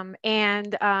 One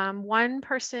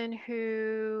person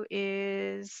who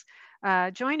is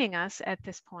joining us at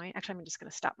this point, actually, I'm just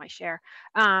going to stop my share,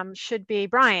 should be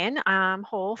Brian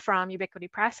Hole from Ubiquity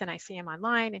Press, and I see him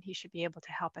online, and he should be able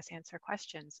to help us answer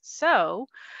questions. So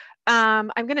I'm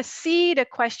going to seed a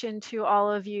question to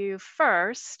all of you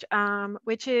first,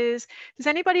 which is, does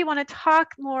anybody want to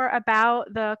talk more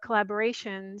about the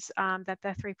collaborations that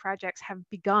the three projects have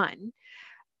begun?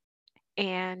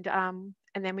 And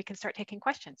then we can start taking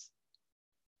questions.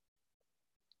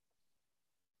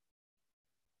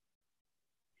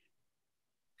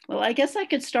 Well, I guess I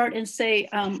could start and say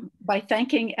by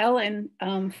thanking Ellen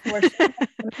for the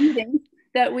meeting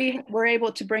that we were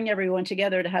able to bring everyone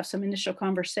together to have some initial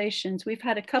conversations. We've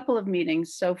had a couple of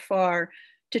meetings so far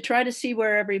to try to see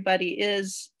where everybody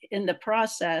is in the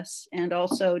process, and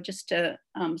also just to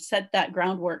set that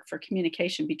groundwork for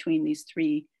communication between these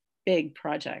three big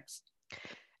projects.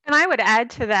 And I would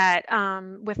add to that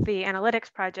with the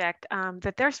analytics project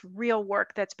that there's real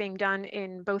work that's being done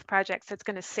in both projects that's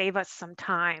going to save us some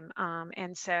time.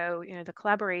 And so, you know, the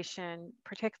collaboration,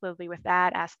 particularly with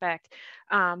that aspect,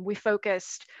 we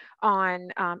focused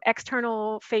on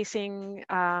external facing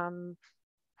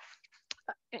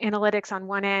analytics on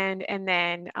one end, and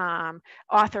then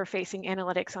author facing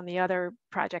analytics on the other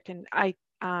project. And I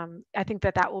I think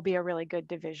that that will be a really good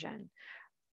division.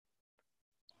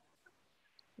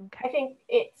 Okay. I think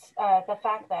it's the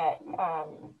fact that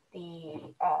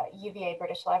the UVA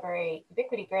British Library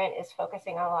Ubiquity Grant is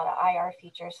focusing on a lot of IR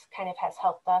features kind of has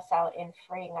helped us out in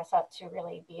freeing us up to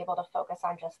really be able to focus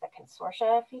on just the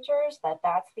Consortia features,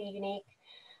 that's the unique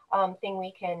thing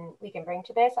we can bring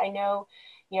to this. I know,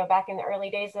 back in the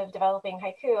early days of developing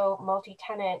Hyku,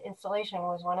 multi-tenant installation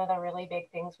was one of the really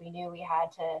big things we knew we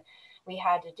had to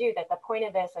do. That the point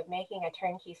of this, of making a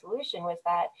turnkey solution, was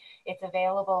that it's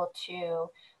available to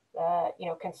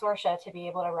the Consortia to be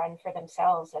able to run for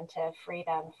themselves and to free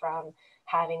them from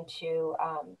having to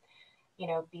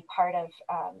be part of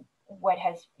what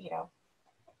has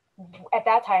at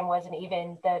that time wasn't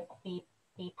even the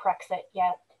Brexit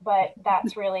yet, but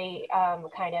that's really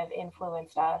kind of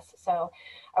influenced us. So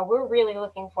we're really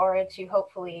looking forward to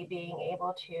hopefully being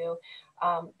able to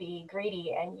be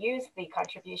greedy and use the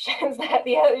contributions that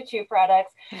the other two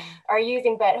products are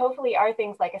using, but hopefully our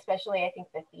things, like especially I think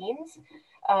the themes,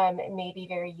 may be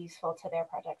very useful to their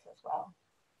projects as well.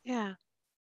 Yeah.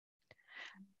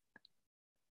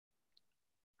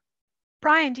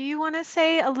 Brian, do you want to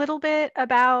say a little bit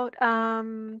about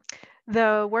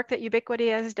the work that Ubiquity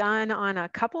has done on a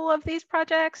couple of these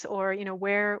projects, or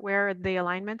where the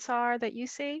alignments are that you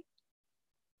see?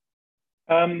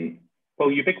 Well,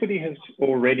 Ubiquity has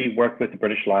already worked with the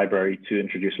British Library to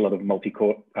introduce a lot of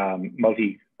multi-tenant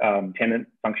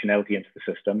functionality into the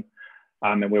system,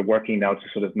 and we're working now to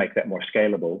sort of make that more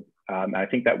scalable. I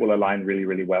think that will align really,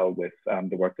 really well with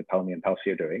the work that Palmi and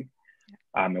Palsi are doing.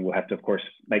 And we'll have to, of course,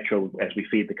 make sure as we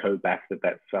feed the code back that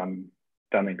that's done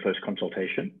in close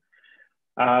consultation.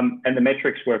 And the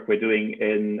metrics work we're doing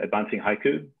in advancing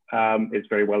Hyku is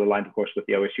very well aligned, of course, with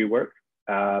the OSU work.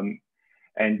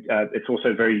 And it's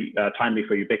also very timely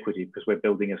for Ubiquity, because we're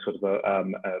building a sort of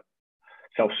a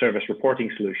self-service reporting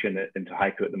solution into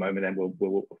Hyku at the moment, and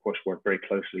we'll of course work very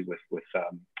closely with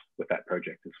that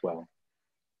project as well.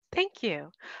 Thank you.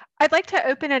 I'd like to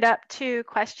open it up to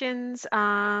questions,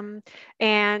 and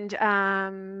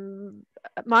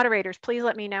moderators, please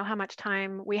let me know how much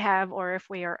time we have or if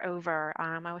we are over.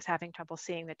 I was having trouble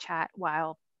seeing the chat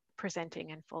while presenting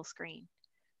in full screen.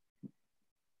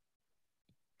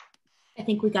 I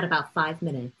think we got about 5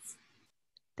 minutes.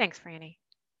 Thanks, Franny.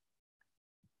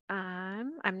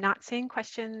 I'm not seeing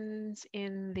questions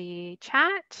in the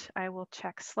chat. I will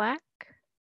check Slack.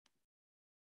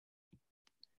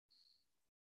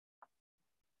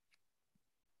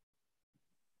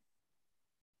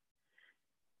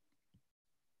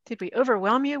 Did we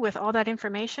overwhelm you with all that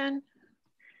information?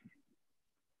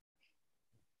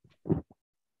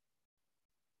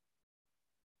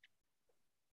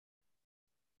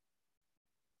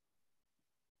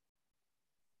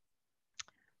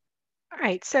 All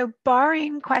right, so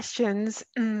barring questions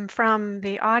from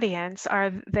the audience,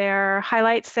 are there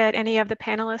highlights that any of the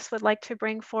panelists would like to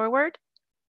bring forward?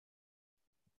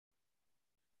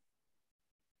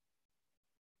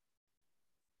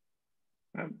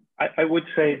 I would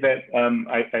say that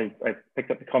I picked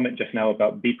up the comment just now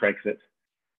about Brexit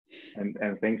and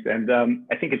things, and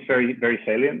I think it's very, very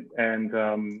salient. And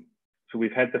so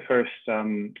we've had the first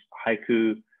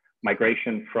Hyku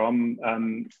migration from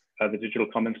the Digital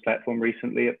Commons platform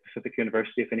recently at Pacific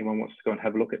University. If anyone wants to go and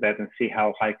have a look at that and see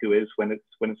how Hyku is when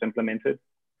it's implemented.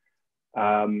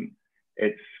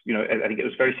 It's, I think it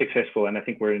was very successful, and I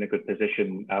think we're in a good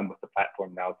position with the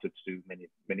platform now to do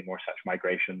many more such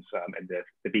migrations in the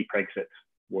Brexit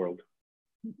world.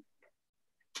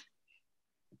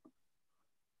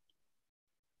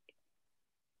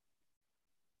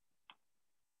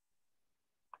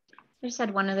 I just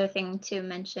had one other thing to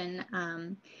mention.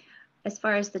 As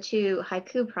far as the two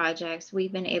Hyku projects,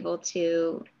 we've been able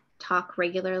to talk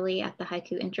regularly at the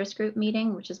Hyku interest group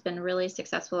meeting, which has been really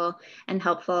successful and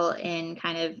helpful in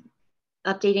kind of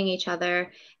updating each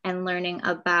other and learning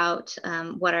about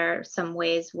what are some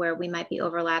ways where we might be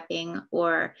overlapping,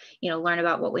 or learn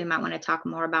about what we might want to talk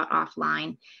more about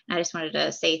offline. And I just wanted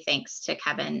to say thanks to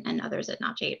Kevin and others at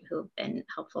Not8 who've been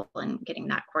helpful in getting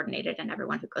that coordinated, and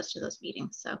everyone who goes to those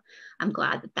meetings. So I'm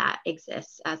glad that that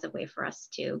exists as a way for us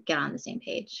to get on the same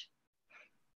page.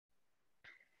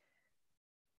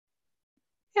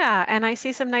 Yeah, and I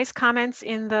see some nice comments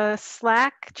in the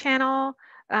Slack channel.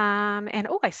 And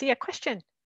oh, I see a question.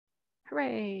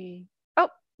 Hooray. Oh,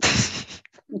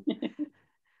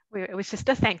 it was just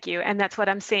a thank you. And that's what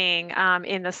I'm seeing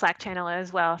in the Slack channel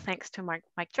as well. Thanks to Mike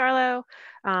Jarlow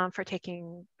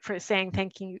for saying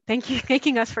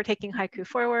thanking us for taking Hyku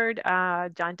forward.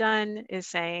 John Dunn is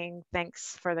saying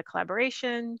thanks for the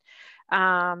collaboration.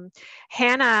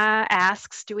 Hannah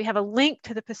asks, do we have a link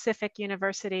to the Pacific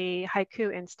University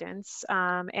Hyku instance?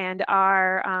 And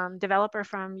our developer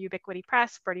from Ubiquity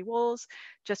Press, Bertie Wools,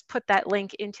 just put that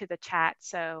link into the chat.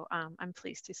 So I'm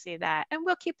pleased to see that. And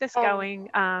we'll keep this going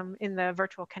in the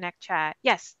Virtual Connect chat.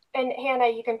 Yes. And Hannah,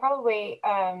 you can probably,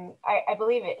 I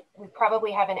believe we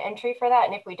probably have an entry for that.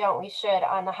 And if we don't, we should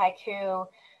on the Hyku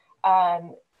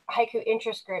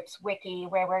interest groups wiki,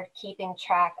 where we're keeping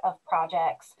track of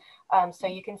projects. So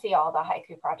you can see all the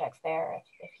Hyku projects there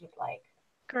if you'd like.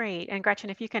 Great. And Gretchen,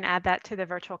 if you can add that to the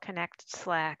Virtual Connect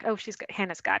Slack. Oh,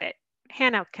 Hannah's got it.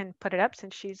 Hannah can put it up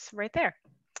since she's right there.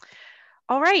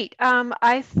 All right.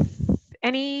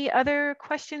 Any other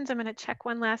questions? I'm going to check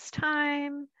one last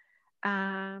time.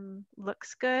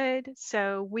 Looks good.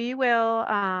 So we will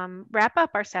wrap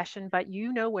up our session, but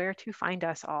you know where to find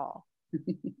us all.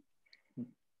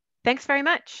 Thanks very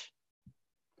much.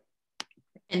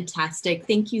 Fantastic.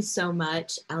 Thank you so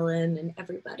much, Ellen and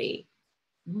everybody.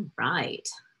 All right.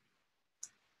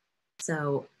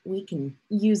 So we can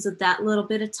use that little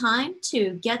bit of time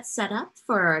to get set up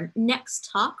for our next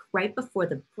talk right before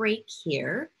the break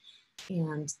here.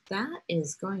 And that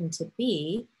is going to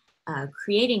be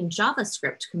creating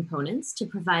JavaScript components to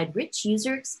provide rich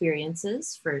user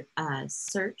experiences for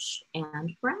search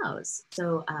and browse.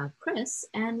 So Chris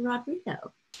and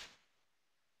Rodrigo.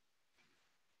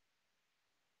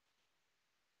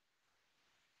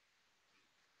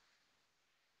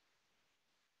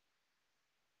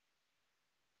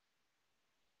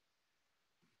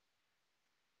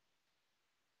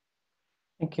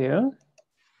 Thank you.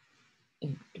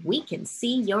 And we can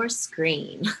see your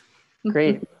screen.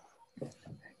 Great.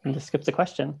 And just skip the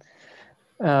question.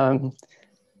 Hello,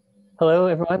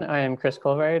 everyone. I am Chris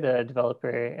Colvard, a developer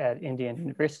at Indiana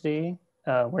University,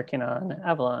 working on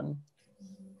Avalon.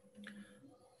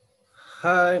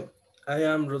 Hi, I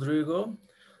am Rodrigo.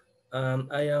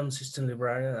 I am system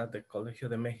librarian at the Colegio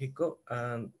de Mexico,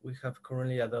 and we have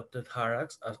currently adopted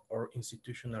Hyrax as our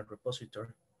institutional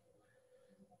repository.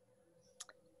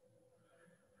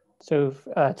 So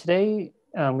today,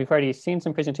 we've already seen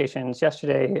some presentations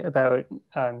yesterday about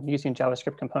using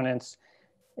JavaScript components.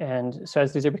 And so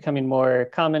as these are becoming more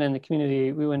common in the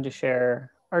community, we wanted to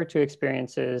share our two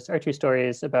experiences, our two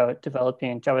stories about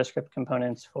developing JavaScript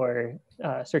components for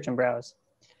search and browse.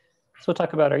 So we'll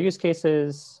talk about our use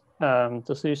cases, the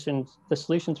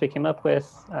solutions we came up with,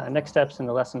 next steps, and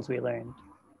the lessons we learned.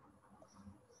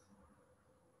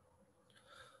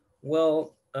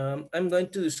 Well, I'm going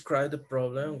to describe the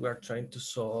problem we're trying to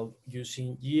solve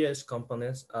using JS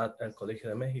components at El Colegio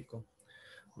de Mexico.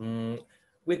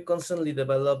 We constantly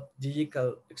develop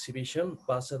digital exhibition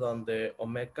based on the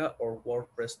Omeka or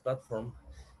WordPress platform.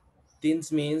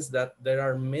 This means that there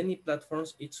are many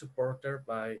platforms each supported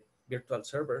by virtual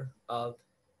server.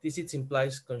 This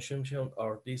implies consumption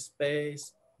of disk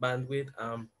space, bandwidth,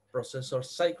 and processor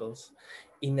cycles,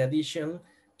 in addition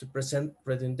to present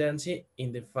redundancy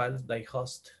in the files they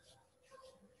host.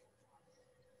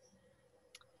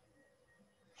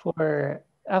 For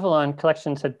Avalon,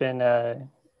 collections had been a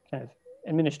kind of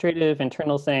administrative,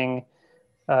 internal thing,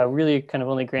 really kind of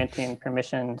only granting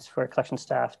permissions for collection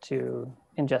staff to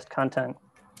ingest content.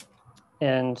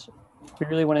 And we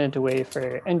really wanted a way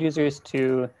for end users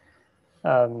to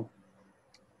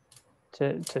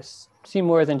see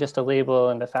more than just a label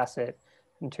and a facet,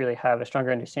 and to really have a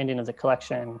stronger understanding of the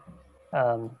collection,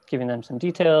 giving them some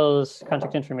details,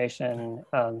 contact information,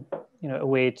 a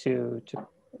way to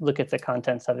look at the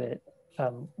contents of it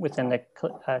within the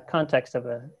context of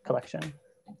a collection.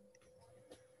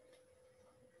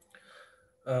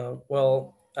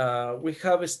 We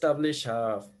have established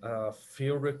a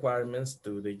few requirements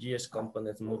to the JS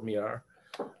components MoveMeR.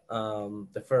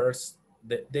 The first,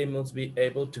 they must be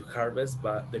able to harvest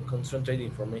the concentrated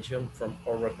information from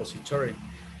our repository.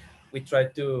 We try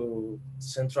to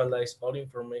centralize all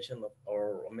information of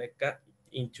our Omeka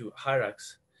into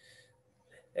Hyrax.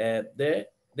 The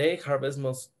harvest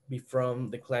must be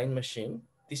from the client machine.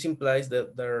 This implies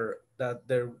that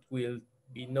there will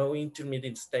be no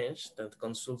intermediate stage that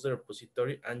consults the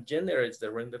repository and generates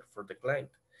the render for the client.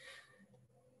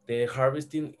 The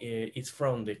harvesting is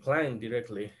from the client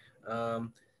directly.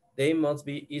 They must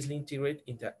be easily integrated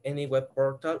into any web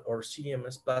portal or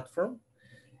CMS platform.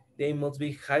 They must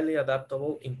be highly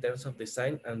adaptable in terms of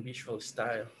design and visual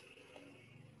style.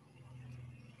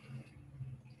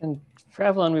 And for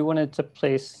Avalon, we wanted to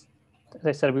place, as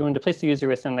I said, we wanted to place the user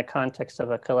within the context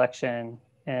of a collection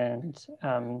and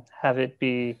have it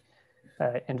be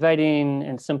inviting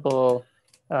and simple,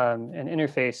 an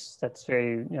interface that's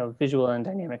very visual and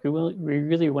dynamic. We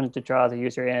really wanted to draw the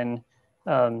user in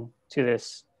to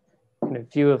this kind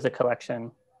of view of the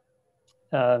collection.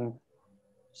 So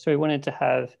we wanted to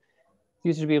have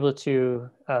users be able to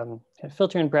kind of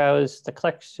filter and browse the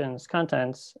collection's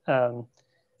contents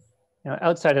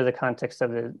outside of the context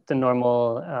of the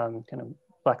normal kind of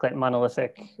blacklight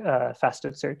monolithic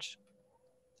faceted search.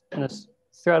 And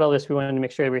throughout all this, we wanted to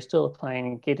make sure we're still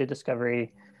applying gated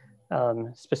discovery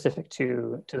specific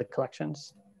to the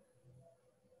collections.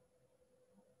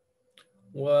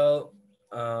 Well,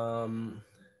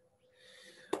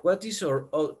 what is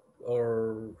our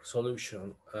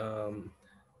solution?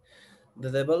 The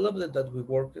developer that we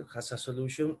work with has a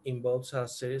solution involves a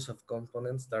series of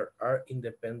components that are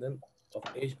independent of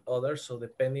each other. So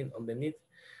depending on the need,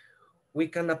 we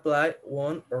can apply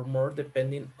one or more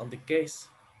depending on the case.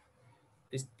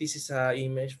 This is an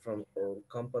image from our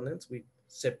components. We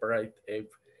separate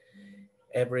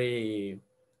every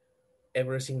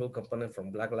single component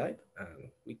from blacklight, and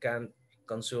we can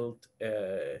consult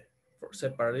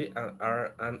separately and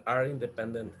are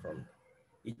independent from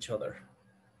each other.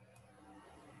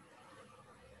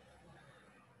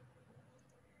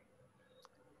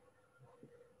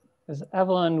 As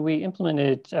Avalon, we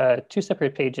implemented 2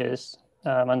 separate pages.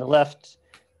 On the left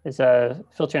is a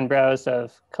filter and browse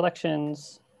of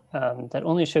collections that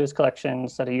only shows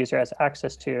collections that a user has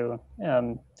access to.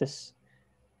 This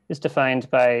is defined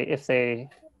by if the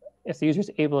user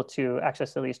is able to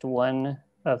access at least one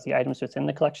of the items within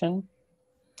the collection.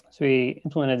 So we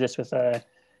implemented this with a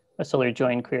Solr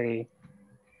join query.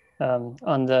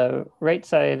 On the right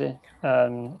side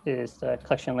is the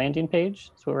collection landing page.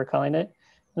 That's what we're calling it.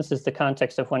 This is the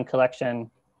context of one collection.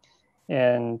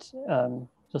 And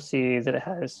you'll see that it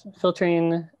has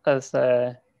filtering of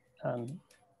the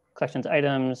collection's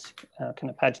items, kind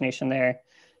of pagination there.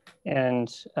 And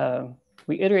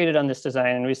we iterated on this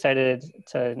design, and we decided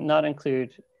to not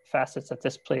include facets at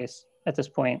this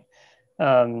point,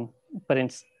 but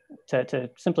to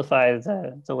simplify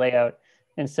the layout.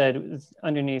 Instead,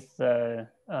 underneath the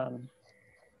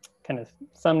kind of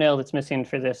thumbnail that's missing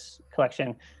for this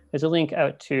collection, there's a link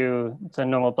out to the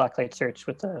normal blacklight search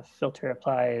with the filter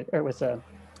applied, or with a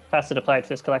facet applied to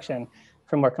this collection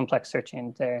for more complex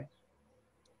searching there.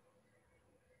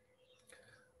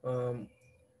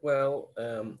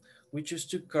 We choose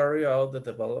to carry out the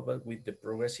development with the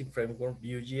progressive framework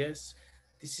Vue.js.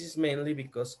 This is mainly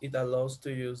because it allows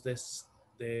to use the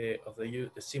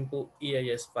simple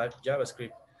EAS5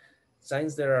 JavaScript.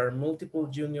 Since there are multiple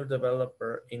junior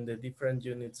developers in the different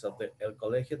units of the El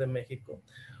Colegio de Mexico,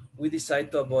 we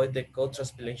decide to avoid the code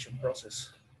transpilation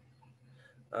process.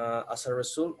 As a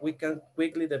result, we can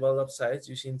quickly develop sites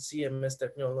using CMS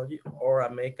technology or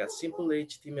make a simple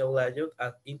HTML layout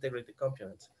and integrate the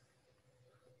components.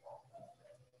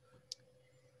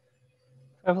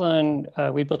 Avalon,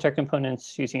 we built our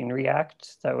components using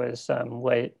React. That was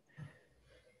what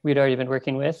we'd already been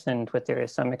working with and what there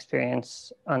is some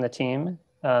experience on the team.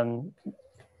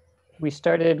 We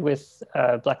started with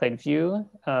Blacklight Vue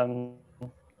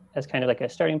as kind of like a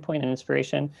starting point and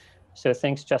inspiration. So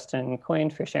thanks, Justin Coyne,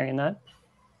 for sharing that.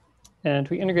 And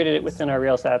we integrated it within our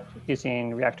Rails app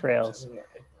using React Rails.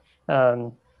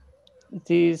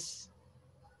 These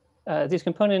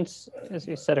components, as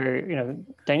you said, are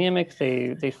dynamic.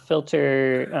 They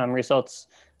filter results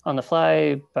on the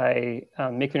fly by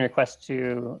making requests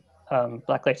to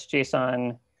Blacklight's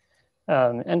JSON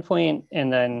endpoint,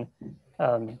 and then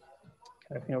kind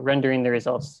of, rendering the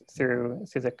results through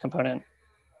the component.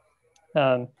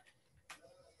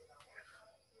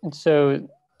 And so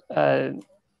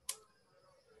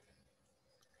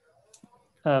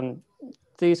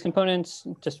these components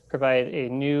just provide a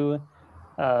new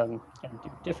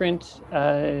different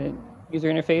user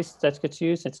interface that gets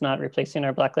used. It's not replacing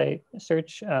our Blacklight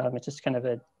search. It's just kind of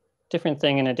a different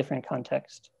thing in a different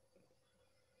context.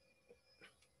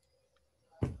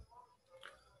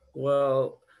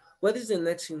 Well, what is the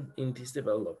next in this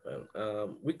development?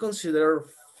 We consider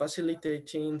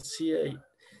facilitating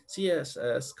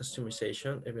CSS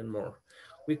customization even more.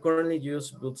 We currently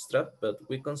use Bootstrap, but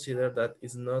we consider that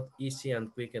it's not easy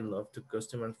and quick enough to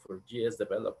customize for JS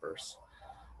developers.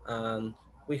 And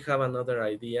we have another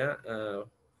idea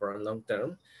for a long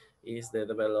term is to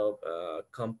develop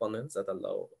components that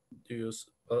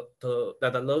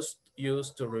allows use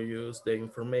to reuse the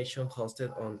information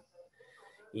hosted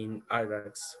in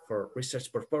Hyrax for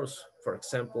research purpose. For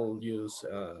example, use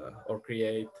or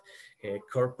create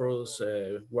corpus,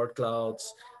 word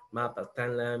clouds, map and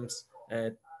timelines,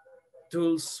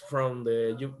 tools from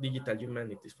the digital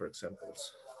humanities, for example.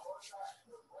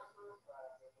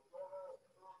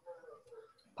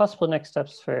 Possible next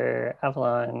steps for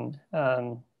Avalon.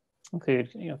 include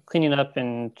cleaning up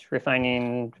and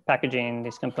refining, packaging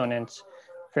these components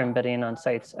for embedding on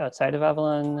sites outside of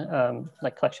Avalon,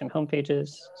 like collection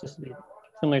homepages, just to be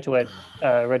similar to what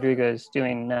Rodrigo is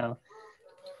doing now.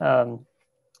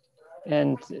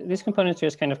 And these components are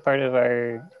just kind of part of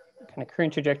our kind of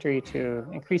current trajectory to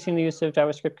increasing the use of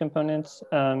JavaScript components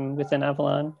within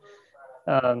Avalon.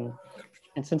 And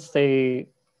since they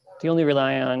only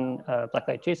rely on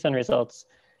blacklight JSON results,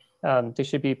 they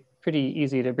should be pretty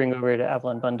easy to bring over to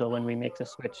Avalon Bundle when we make the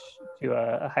switch to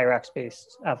a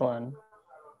Hyrax-based Avalon.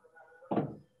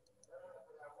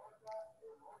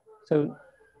 So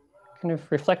kind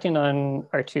of reflecting on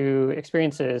our two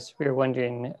experiences, we were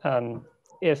wondering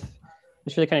if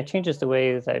this really kind of changes the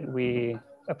way that we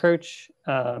approach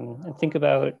and think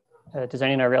about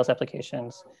designing our Rails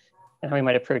applications and how we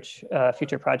might approach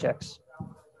future projects.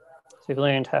 So we've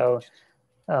learned how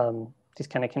these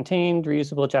kind of contained,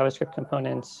 reusable JavaScript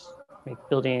components make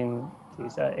building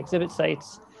these exhibit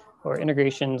sites or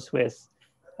integrations with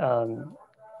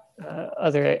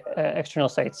other external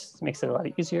sites makes it a lot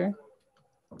easier,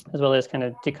 as well as kind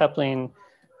of decoupling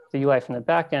the UI from the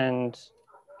back end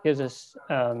gives us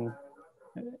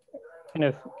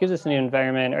gives us an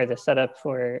environment or the setup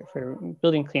for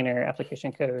building cleaner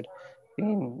application code,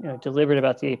 being deliberate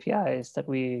about the APIs that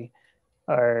we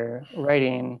are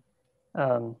writing,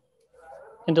 and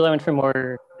allowing for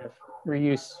more kind of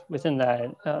reuse within that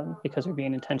because we're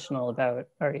being intentional about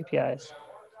our APIs.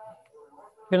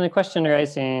 And the question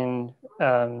arising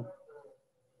that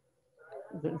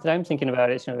I'm thinking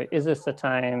about is this the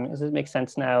time, does it make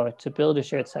sense now to build a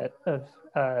shared set of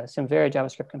Samvera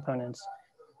JavaScript components?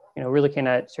 We're looking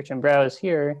at search and browse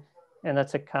here, and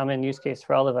that's a common use case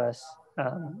for all of us.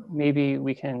 Maybe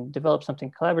we can develop something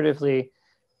collaboratively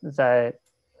that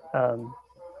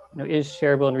is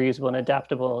shareable and reusable and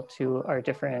adaptable to our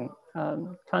different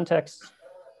contexts,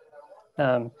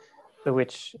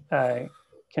 which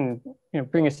can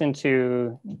bring us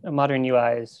into modern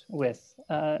UIs with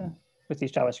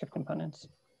these JavaScript components.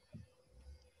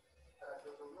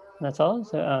 And that's all.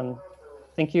 So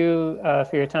thank you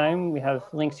for your time. We have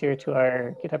links here to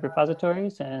our GitHub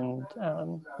repositories and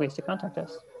ways to contact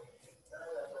us.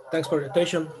 Thanks for your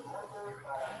attention.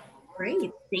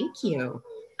 Great, thank you.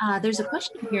 There's a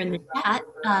question here in the chat.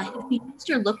 Have you used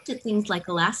or looked at things like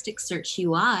Elasticsearch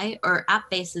UI or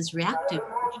AppBase's reactive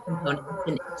search components?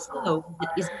 And if so, is it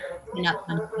easy to spin up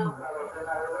on your own?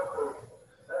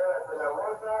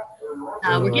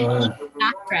 We're getting a little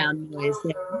background noise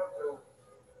there.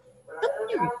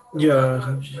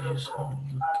 Yeah.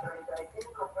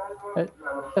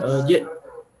 Yeah.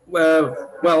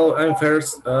 Well, I'm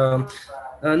first.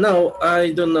 No,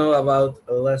 I don't know about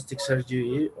Elasticsearch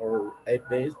UI or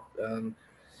AppBase.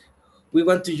 We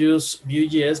want to use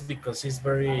Vue.js because it's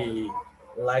very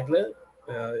lively.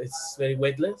 It's very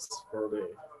weightless for the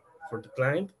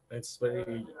client. It's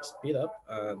very speed up.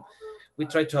 We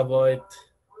try to avoid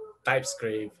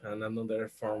TypeScript and another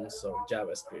forms of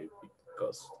JavaScript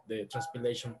because the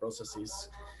transpilation process is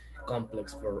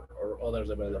complex for our other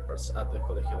developers at the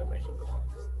Colegio de México.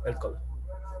 El Cole.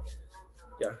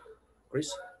 Yeah,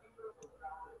 Chris?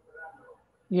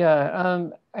 Yeah,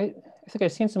 I think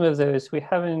I've seen some of those. We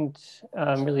haven't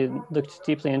really looked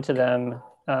deeply into them.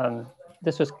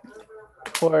 This was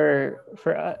for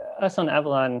us on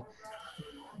Avalon.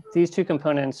 These two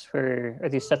components or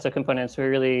these sets of components were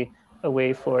really a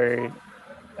way for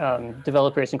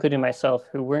developers, including myself,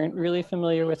 who weren't really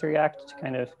familiar with React to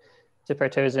kind of dip our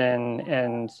toes in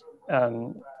and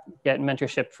get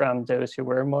mentorship from those who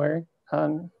were more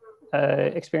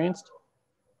experienced.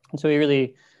 And so we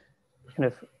really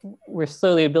we're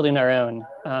slowly building our own.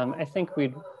 I think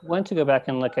we'd want to go back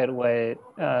and look at what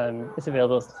is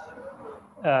available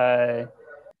as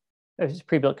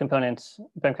pre-built components,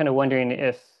 but I'm kind of wondering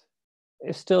if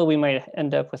still we might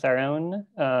end up with our own.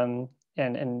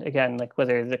 And again, like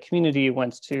whether the community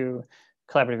wants to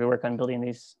collaboratively work on building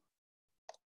these.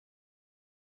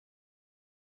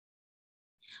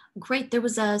 Great. There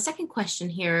was a second question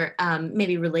here,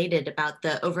 maybe related about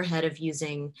the overhead of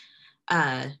using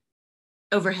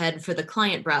overhead for the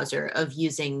client browser of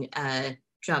using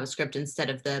JavaScript instead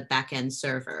of the backend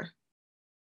server.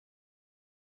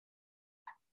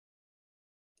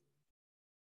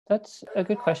 That's a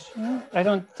good question. I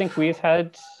don't think we've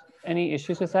had any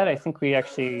issues with that. I think we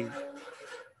actually,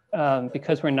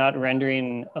 because we're not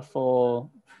rendering a full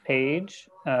page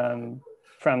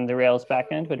from the Rails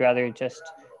backend, would rather just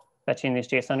fetching these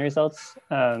JSON results.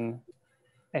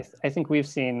 I think we've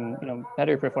seen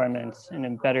better performance and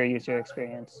a better user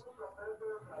experience.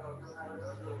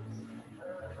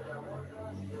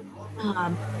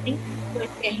 I think there's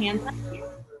a hand up here.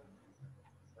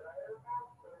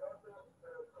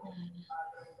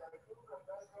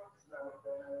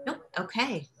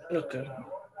 Okay. Okay.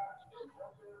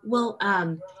 Well,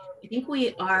 I think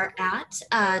we are at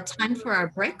time for our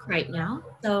break right now.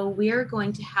 So we are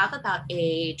going to have about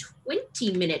a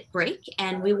 20-minute break,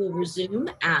 and we will resume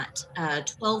at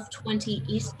 12:20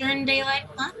 Eastern Daylight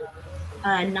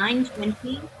Time,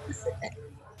 9:20 Pacific.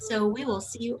 So we will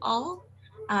see you all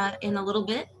in a little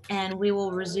bit, and we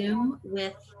will resume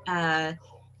with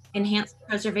enhanced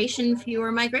preservation,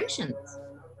 fewer migrations.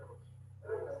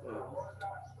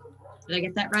 Did I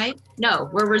get that right? No,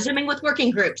 we're resuming with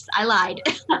working groups. I lied.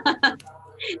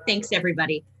 Thanks,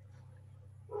 everybody.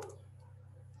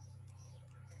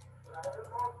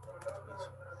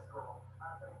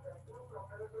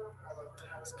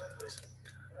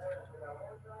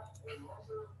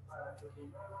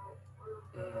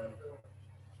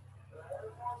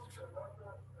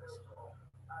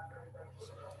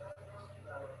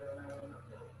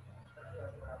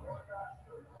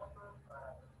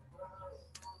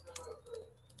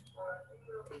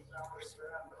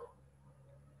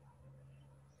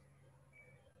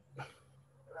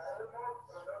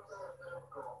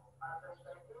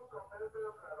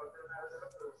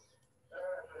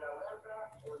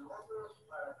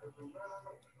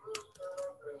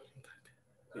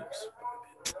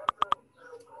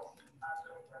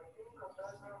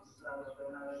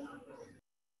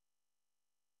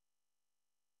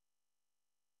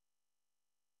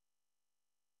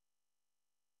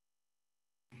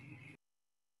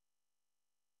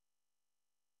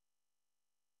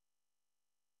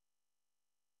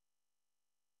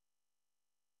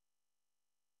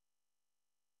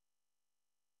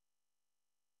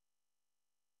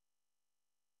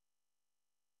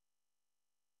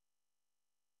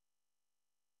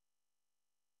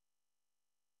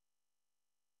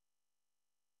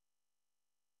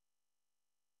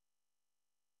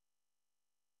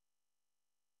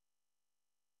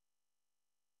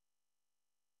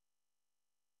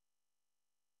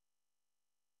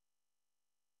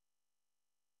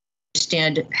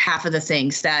 Understand half of the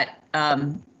things that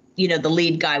the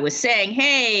lead guy was saying.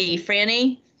 Hey,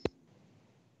 Franny.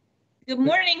 Good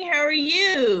morning. How are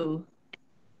you?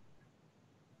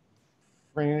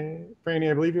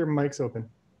 Franny, I believe your mic's open.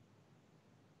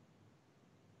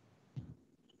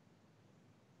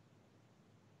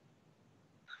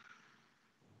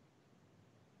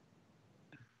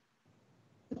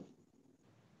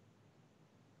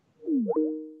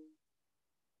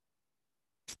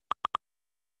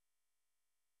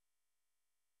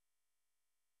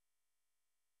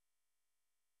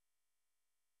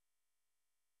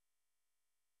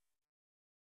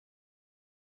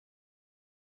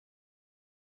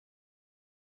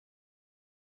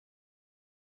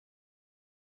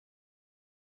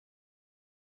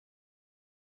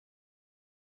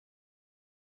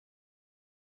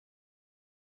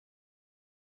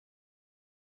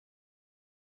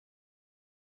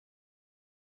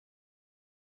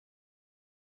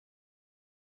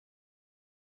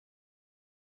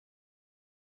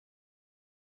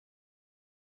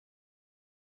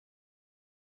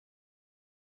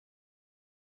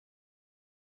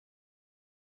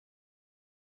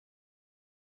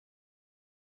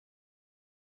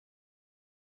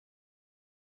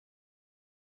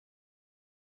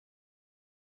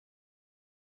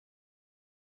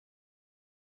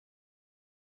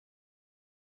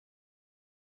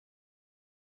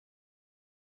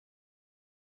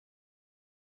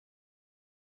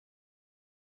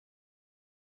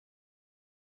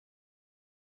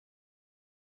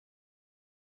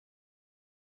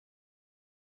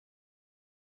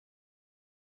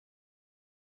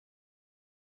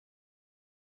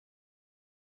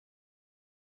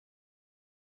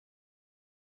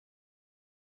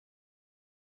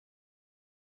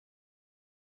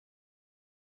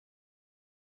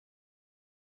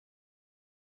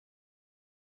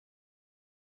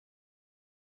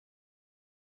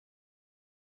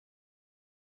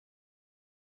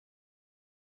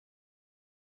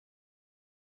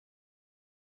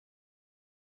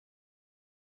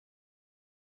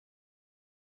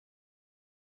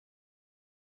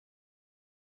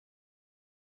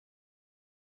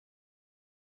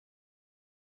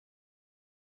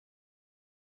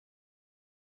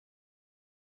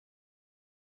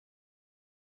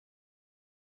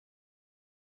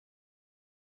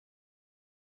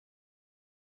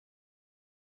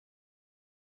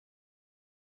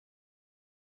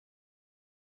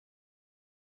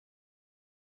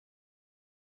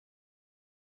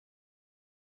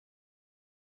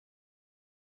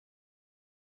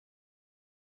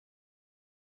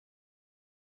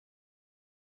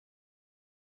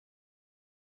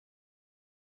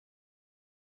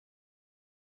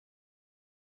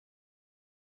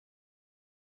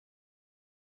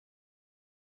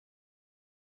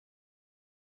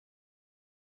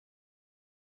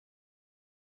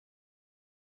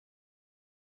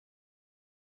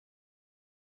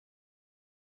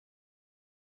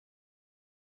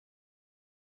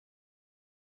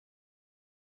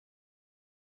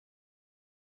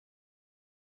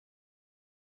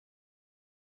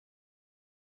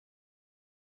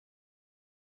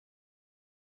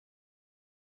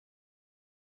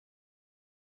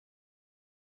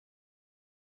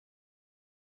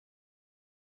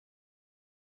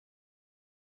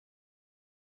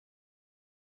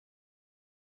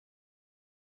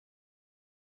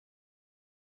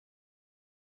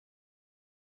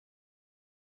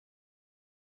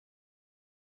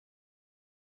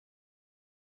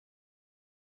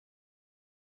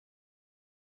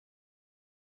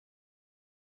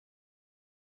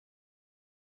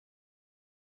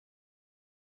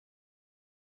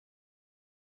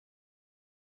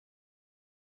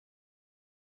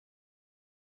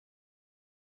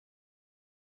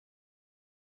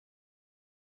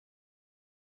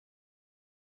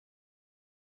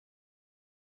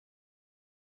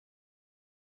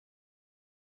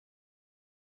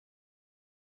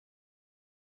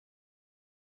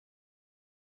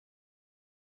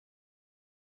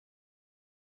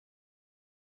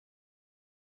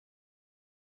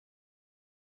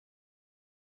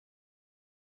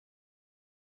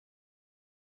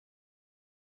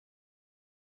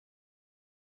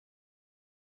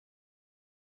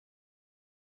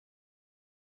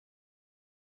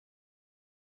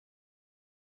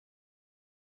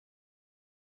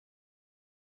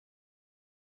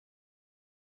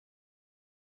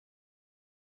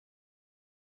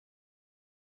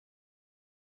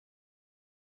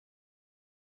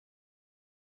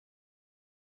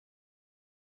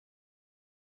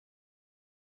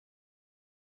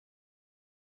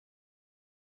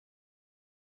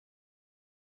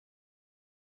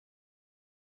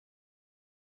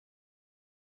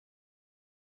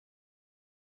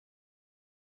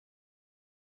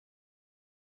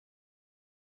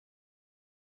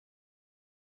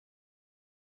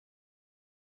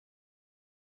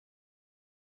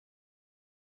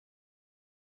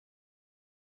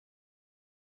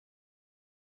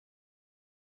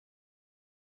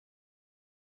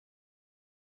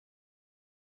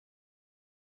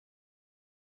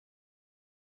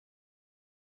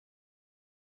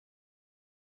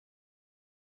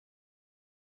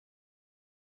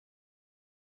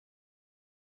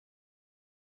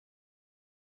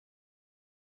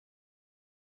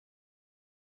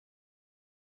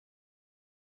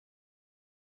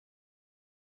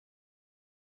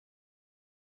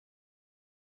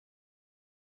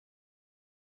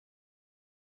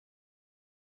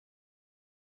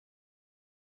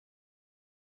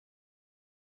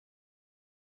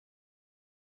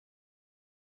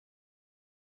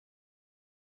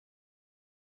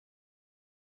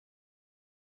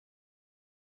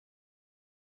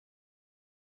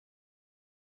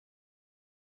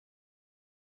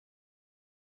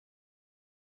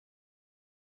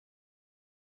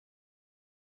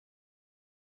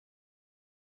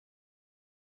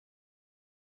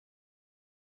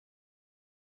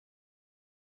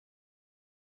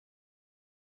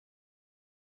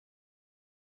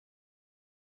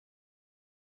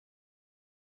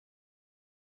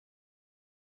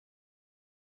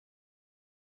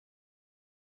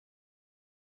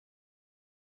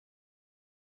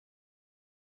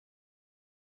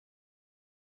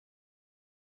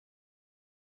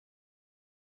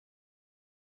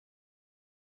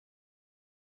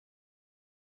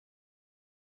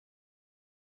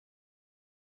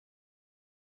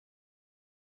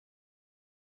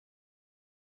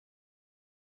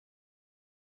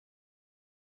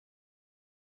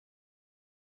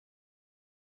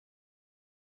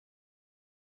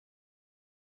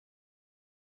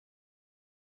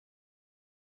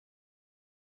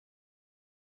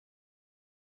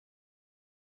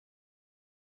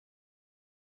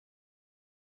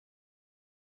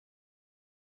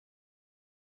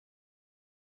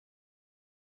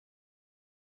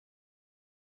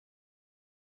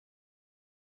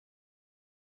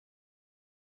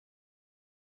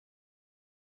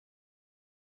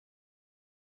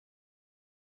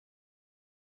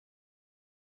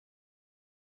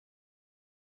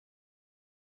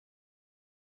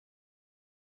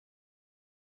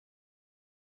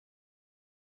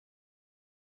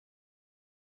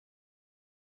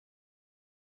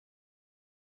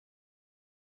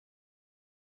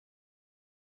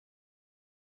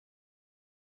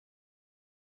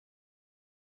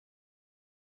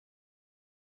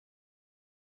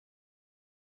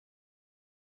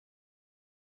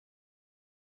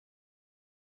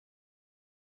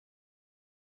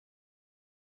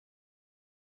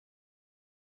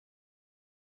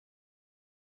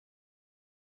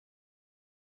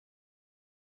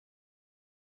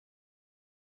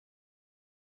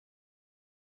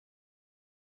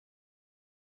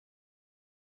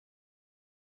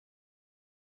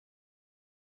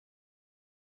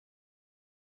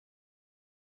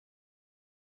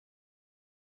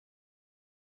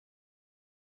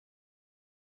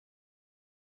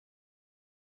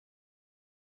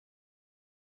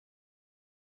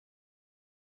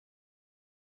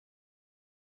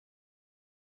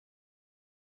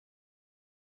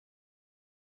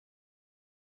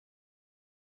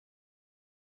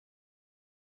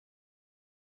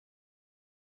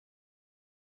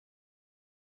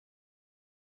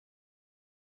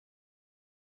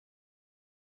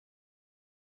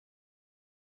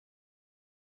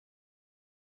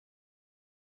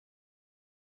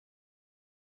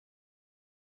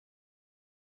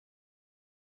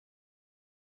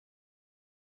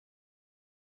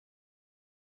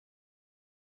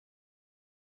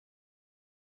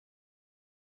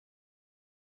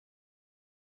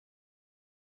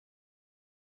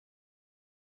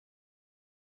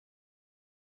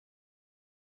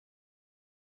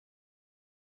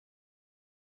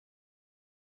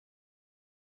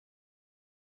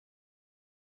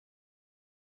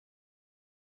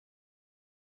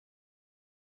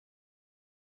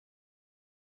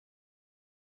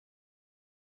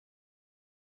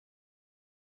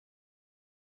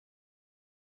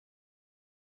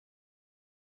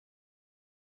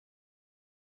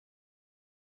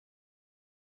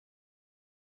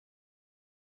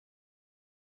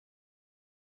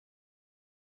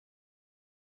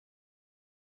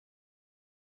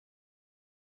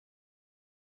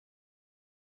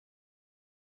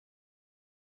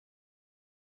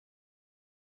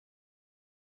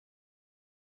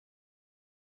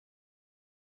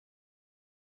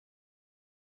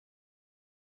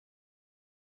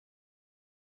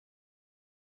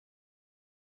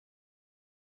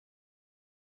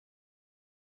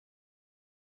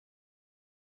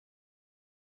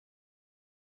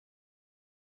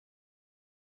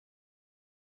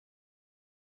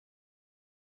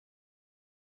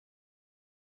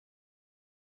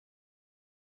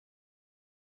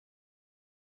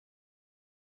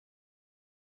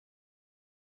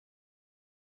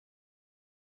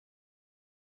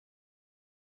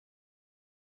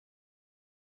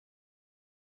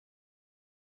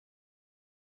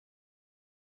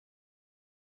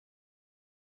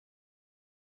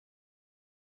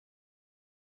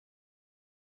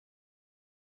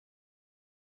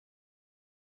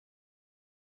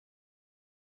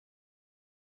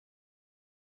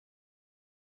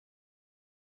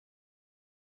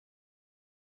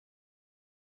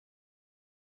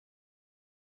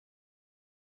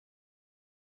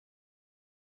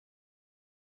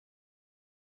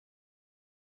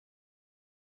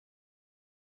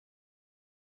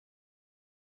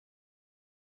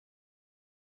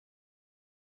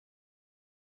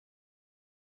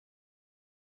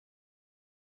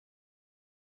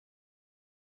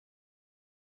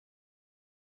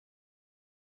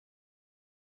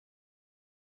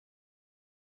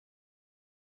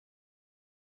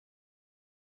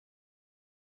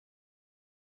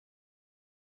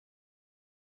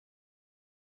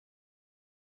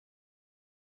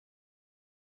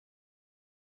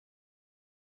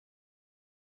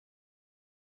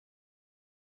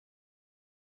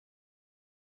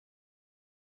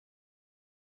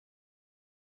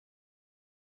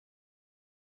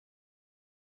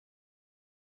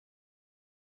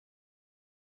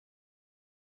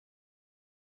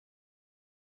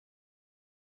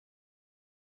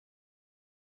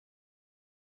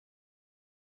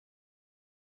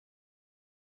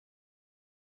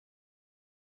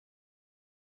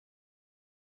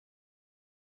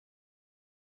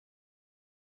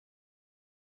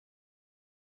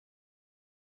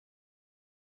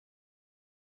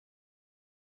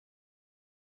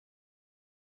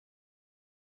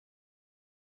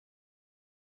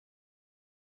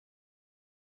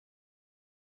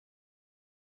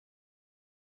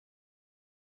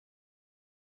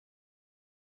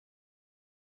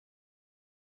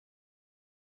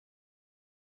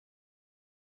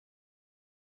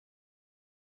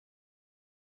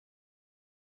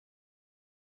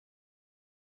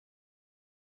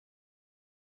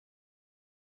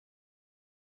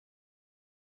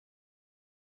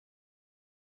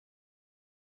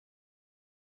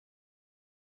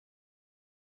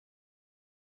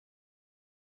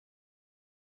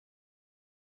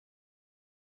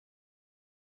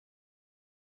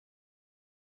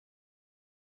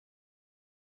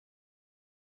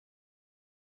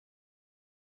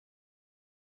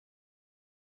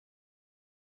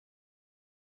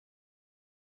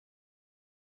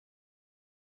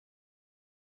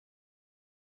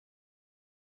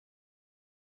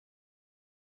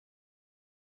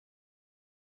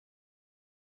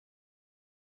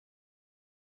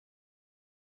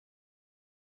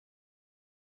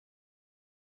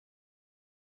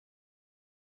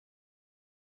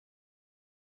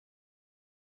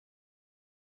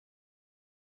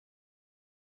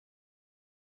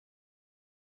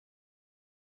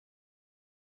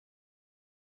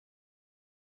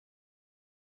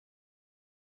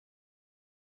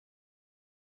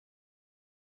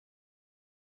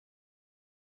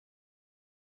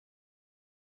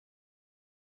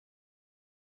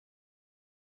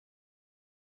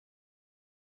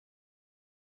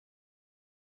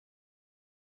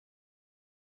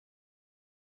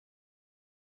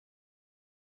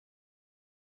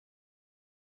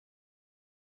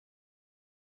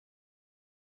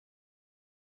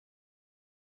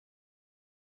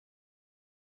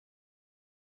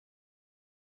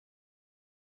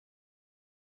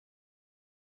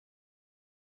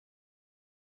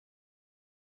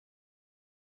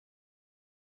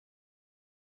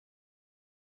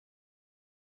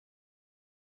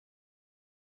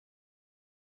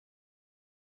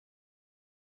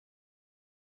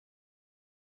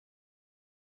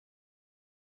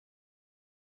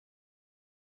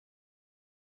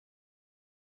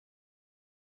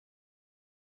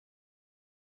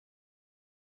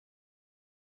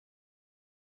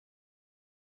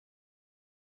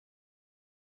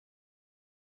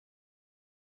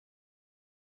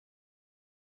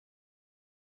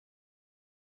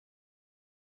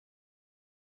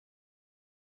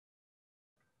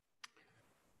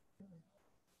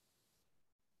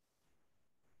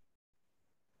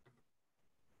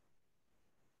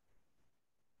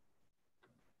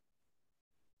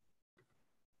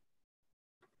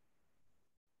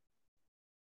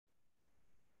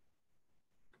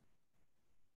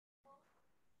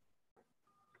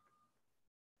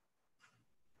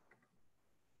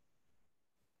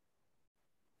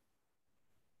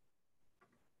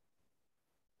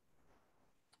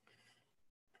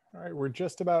 All right, we're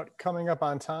just about coming up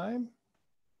on time.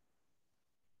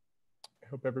 I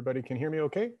hope everybody can hear me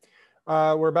okay.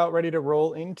 We're about ready to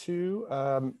roll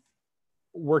into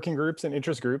working groups and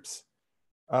interest groups.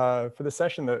 For the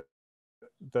session,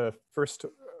 the first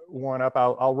one up,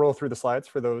 I'll roll through the slides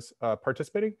for those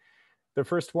participating. The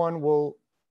first one we'll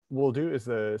do is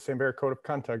the Samvera Code of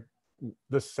Conduct,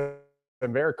 the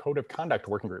Samvera Code of Conduct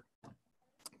working group. I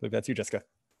believe that's you, Jessica.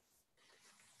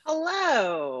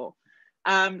 Hello.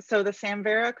 So the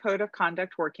Samvera Code of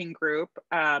Conduct Working Group,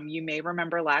 you may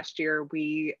remember last year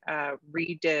we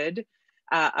redid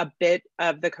a bit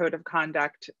of the Code of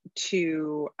Conduct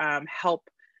to help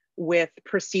with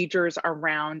procedures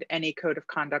around any Code of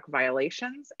Conduct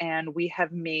violations. And we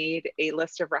have made a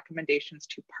list of recommendations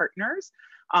to partners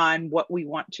on what we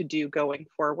want to do going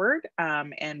forward.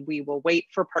 And we will wait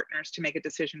for partners to make a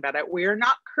decision about it. We are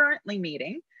not currently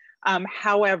meeting.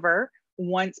 However,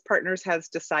 once partners has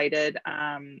decided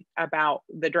about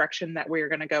the direction that we're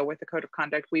going to go with the Code of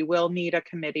Conduct, we will need a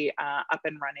committee up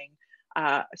and running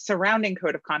surrounding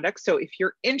Code of Conduct. So if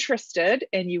you're interested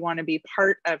and you want to be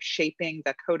part of shaping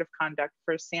the Code of Conduct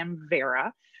for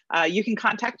Samvera, you can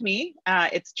contact me.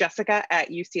 It's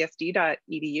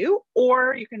jessica@ucsd.edu,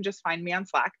 or you can just find me on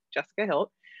Slack, Jessica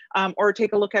Hilt, or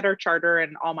take a look at our charter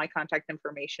and all my contact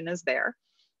information is there.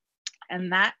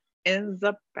 And that is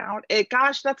about it.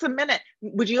 Gosh, that's a minute.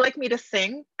 Would you like me to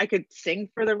sing? I could sing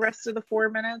for the rest of the 4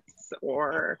 minutes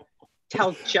or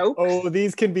tell jokes. Oh,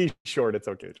 these can be short. It's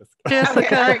okay, Jessica.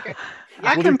 Jessica, Okay,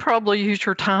 I can probably use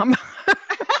your time.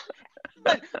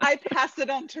 I pass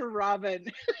it on to Robin.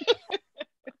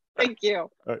 Thank you.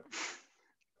 Right.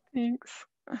 Thanks.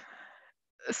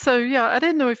 So yeah, I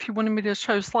didn't know if you wanted me to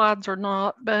show slides or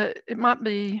not, but it might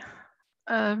be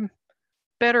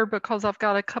better because I've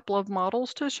got a couple of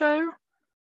models to show.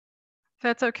 If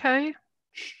that's okay?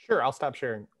 Sure, I'll stop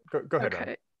sharing. Go ahead. Okay,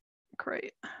 Robin.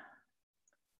 great.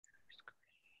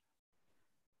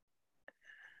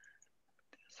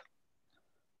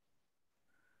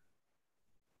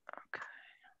 Okay.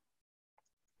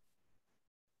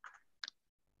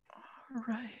 All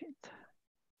right.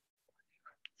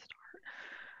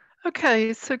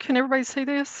 Okay, so can everybody see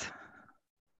this?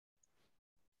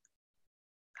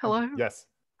 Hello? Yes.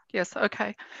 Yes,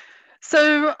 okay.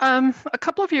 So a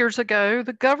couple of years ago,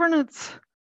 the governance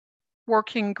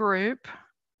working group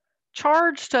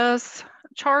charged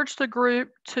the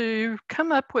group to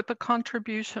come up with a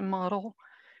contribution model.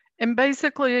 And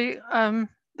basically, the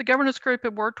governance group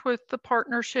had worked with the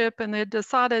partnership and they had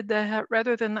decided that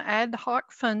rather than the ad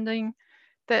hoc funding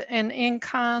that an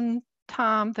in-kind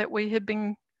time that we had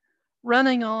been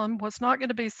running on was not going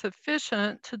to be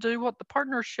sufficient to do what the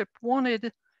partnership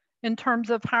wanted in terms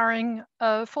of hiring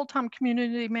a full-time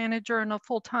community manager and a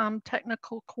full-time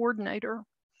technical coordinator.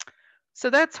 So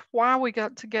that's why we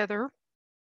got together.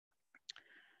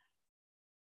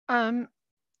 The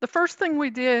first thing we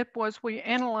did was we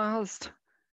analyzed,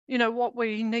 what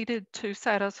we needed to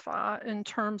satisfy in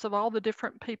terms of all the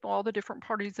different people, all the different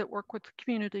parties that work with the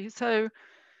community. So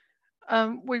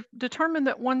we've determined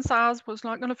that one size was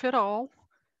not going to fit all.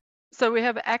 So we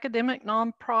have academic,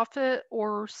 nonprofit,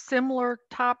 or similar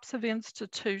types of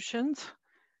institutions,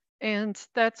 and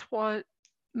that's what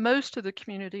most of the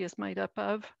community is made up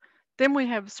of. Then we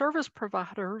have service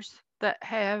providers that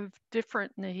have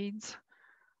different needs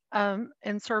and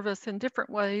service in different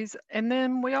ways. And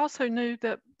then we also knew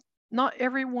that not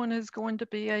everyone is going to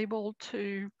be able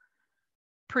to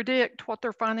predict what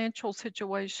their financial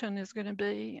situation is going to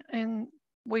be. And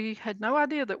we had no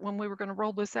idea that when we were going to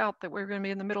roll this out that we were going to be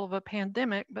in the middle of a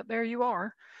pandemic, but there you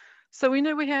are. So we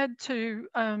knew we had to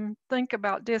think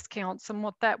about discounts and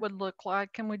what that would look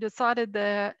like. And we decided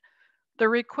that the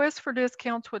request for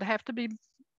discounts would have to be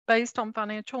based on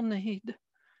financial need.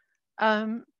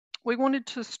 We wanted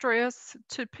to stress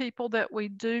to people that we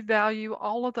do value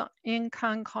all of the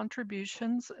in-kind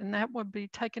contributions, and that would be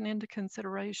taken into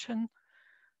consideration.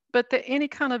 But that any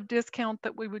kind of discount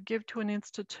that we would give to an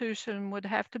institution would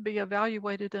have to be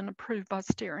evaluated and approved by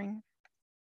steering.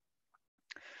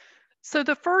 So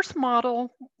the first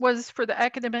model was for the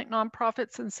academic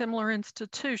nonprofits and similar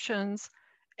institutions.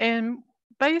 And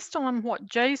based on what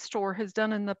JSTOR has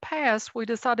done in the past, we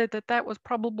decided that that was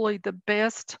probably the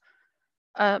best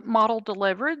model to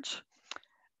leverage.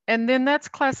 And then that's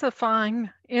classifying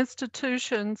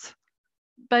institutions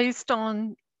based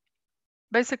on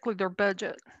basically their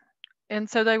budget. And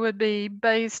so they would be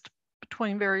based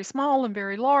between very small and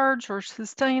very large or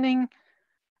sustaining.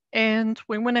 And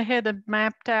we went ahead and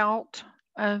mapped out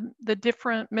the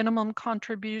different minimum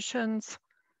contributions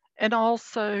and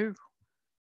also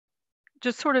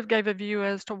just sort of gave a view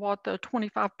as to what the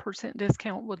 25%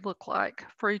 discount would look like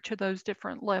for each of those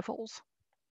different levels.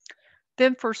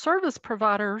 Then for service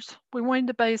providers, we wanted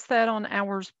to base that on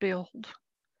hours billed.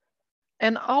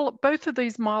 And both of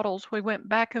these models, we went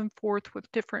back and forth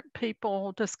with different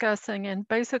people discussing, and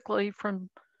basically from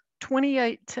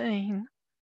 2018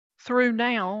 through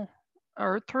now,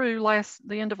 or through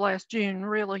the end of last June,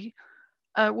 really,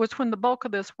 was when the bulk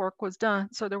of this work was done.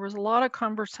 So there was a lot of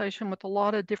conversation with a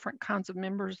lot of different kinds of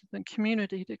members of the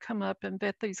community to come up and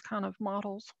vet these kind of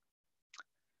models.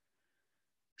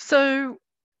 So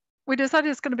we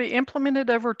decided it's going to be implemented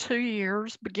over 2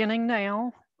 years, beginning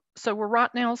now. So we're right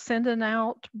now sending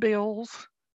out bills,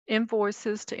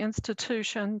 invoices to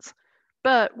institutions,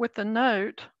 but with the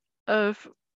note of,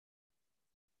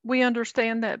 we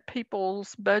understand that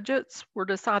people's budgets were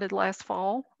decided last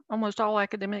fall. Almost all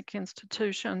academic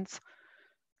institutions,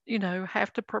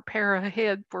 have to prepare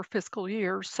ahead for fiscal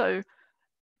years. So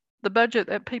the budget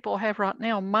that people have right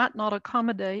now might not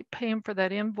accommodate paying for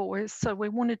that invoice. So we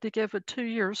wanted to give a 2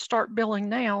 years start billing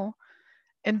now.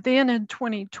 And then in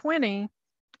 2020,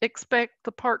 expect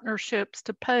the partnerships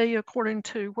to pay according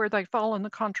to where they fall in the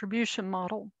contribution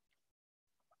model.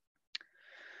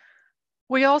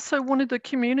 We also wanted the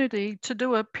community to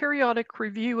do a periodic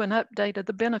review and update of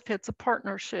the benefits of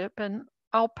partnership. And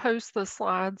I'll post the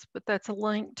slides, but that's a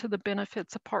link to the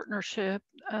benefits of partnership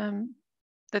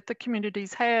that the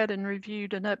community's had and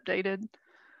reviewed and updated.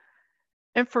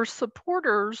 And for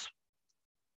supporters,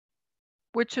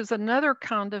 which is another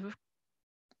kind of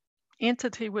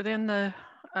entity within the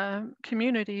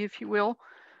community, if you will,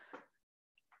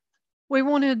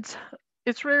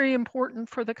 it's very important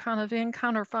for the kind of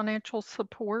in-kind or financial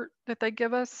support that they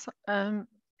give us. And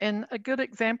a good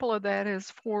example of that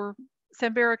is for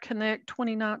Samvera Connect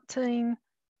 2019.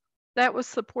 That was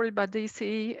supported by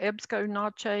DCE, EBSCO,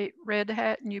 Notch8, Red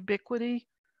Hat, and Ubiquity.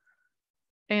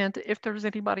 And if there's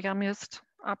anybody I missed,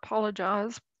 I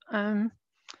apologize.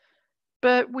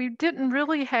 But we didn't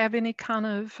really have any kind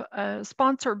of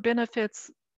sponsor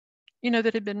benefits,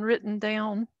 that had been written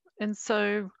down. And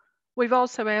so we've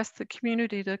also asked the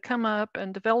community to come up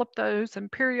and develop those and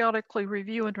periodically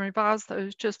review and revise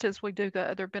those, just as we do the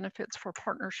other benefits for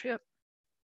partnership.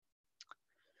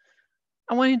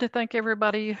 I wanted to thank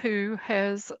everybody who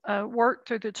has worked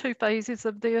through the 2 phases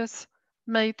of this,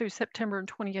 May through September in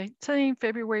 2018,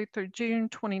 February through June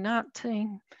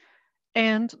 2019.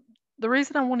 And the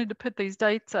reason I wanted to put these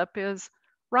dates up is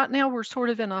right now we're sort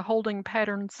of in a holding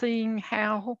pattern, seeing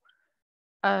how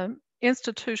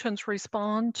institutions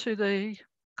respond to the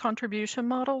contribution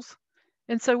models.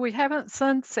 And so we haven't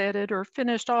sunsetted or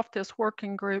finished off this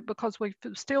working group because we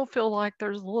still feel like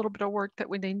there's a little bit of work that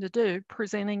we need to do,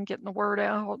 presenting, getting the word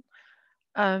out,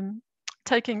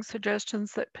 taking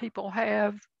suggestions that people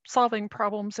have, solving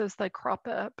problems as they crop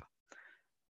up.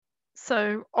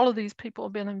 So all of these people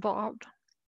have been involved.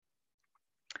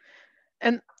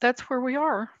 And that's where we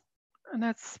are. And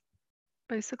that's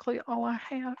basically all I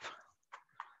have.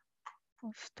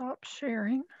 I'll stop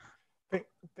sharing.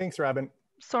 Thanks, Robin.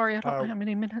 Sorry, I don't know how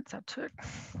many minutes I took.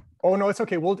 Oh, no, it's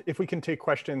okay. If we can take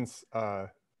questions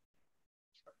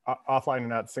offline and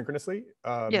not synchronously,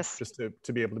 yes, just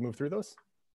to be able to move through those.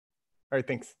 All right,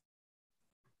 thanks.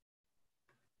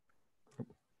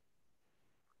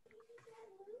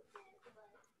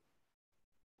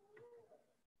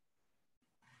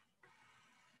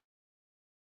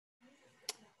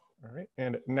 All right,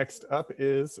 and next up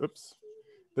is,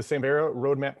 the Samvera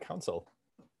Roadmap Council.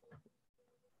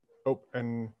 Oh,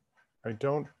 and I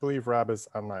don't believe Rob is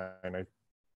online. I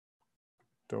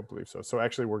don't believe so. So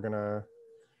actually, we're gonna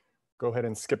go ahead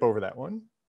and skip over that one.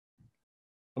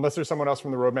 Unless there's someone else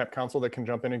from the Roadmap Council that can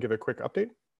jump in and give a quick update.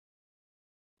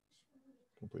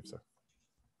 Don't believe so.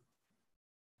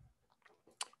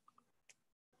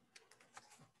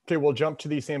 Okay, we'll jump to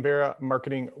the Samvera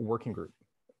Marketing Working Group.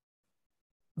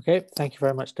 Okay, thank you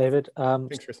very much, David.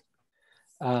 Thanks, Chris.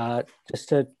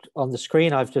 On the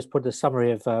screen, I've just put a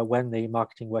summary of when the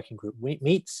Marketing Working Group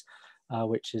meets,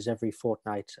 which is every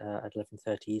fortnight at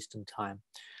 11:30 Eastern Time.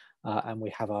 And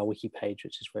we have our wiki page,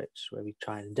 which is where we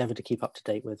try and endeavor to keep up to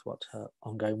date with what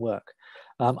ongoing work.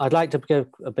 I'd like to give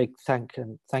a big thank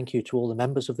you to all the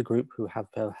members of the group who have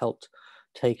helped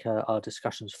take our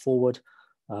discussions forward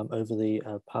over the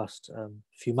past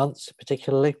few months,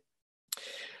 particularly.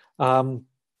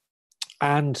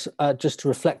 And just to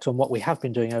reflect on what we have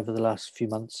been doing over the last few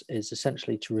months is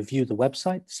essentially to review the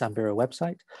website, the Samvera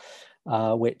website,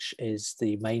 which is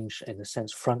the main, in a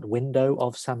sense, front window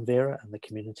of Samvera and the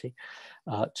community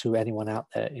to anyone out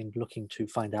there in looking to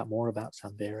find out more about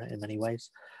Samvera in many ways.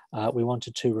 We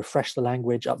wanted to refresh the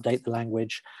language, update the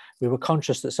language. We were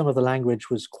conscious that some of the language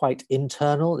was quite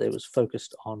internal. It was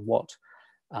focused on what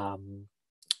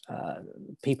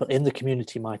people in the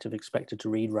community might have expected to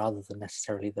read rather than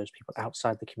necessarily those people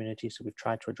outside the community. So we've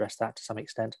tried to address that to some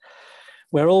extent.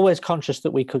 We're always conscious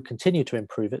that we could continue to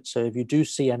improve it. So if you do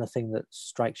see anything that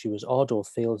strikes you as odd or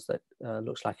feels that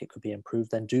looks like it could be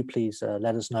improved, then do please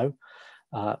let us know,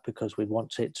 because we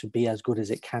want it to be as good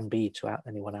as it can be to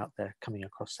anyone out there coming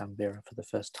across Samvera for the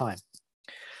first time.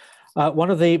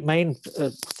 One of the main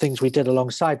things we did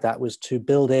alongside that was to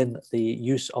build in the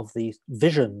use of the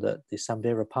vision that the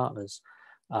Samvera partners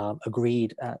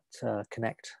agreed at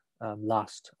Connect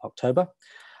last October.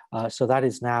 So that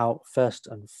is now first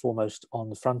and foremost on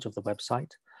the front of the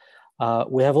website.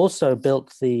 We have also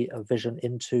built the vision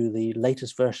into the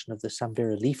latest version of the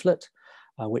Samvera leaflet,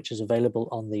 which is available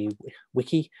on the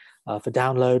wiki for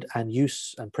download and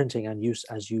use and printing and use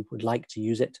as you would like to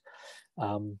use it.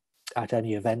 At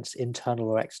any events, internal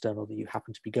or external, that you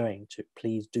happen to be going to,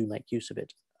 please do make use of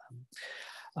it.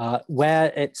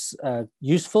 Where it's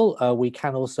useful, we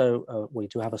can also, we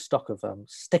do have a stock of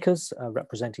stickers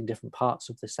representing different parts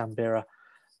of the Samvera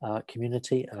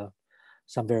community,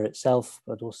 Samvera itself,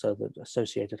 but also the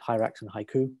associated Hyrax and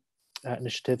Hyku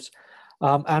initiatives.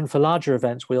 And for larger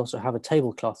events, we also have a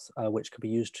tablecloth which could be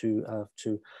used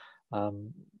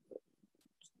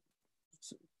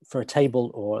for a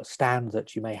table or stand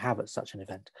that you may have at such an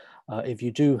event. If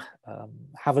you do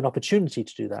have an opportunity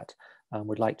to do that,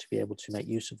 would like to be able to make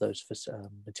use of those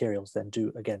materials, then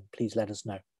do, again, please let us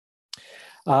know.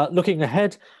 Looking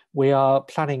ahead, we are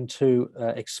planning to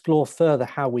explore further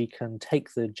how we can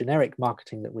take the generic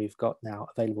marketing that we've got now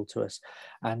available to us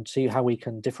and see how we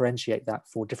can differentiate that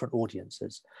for different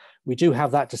audiences. We do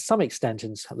have that to some extent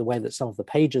in the way that some of the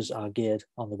pages are geared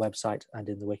on the website and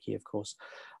in the wiki, of course,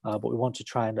 but we want to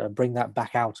try and bring that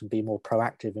back out and be more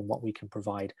proactive in what we can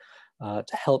provide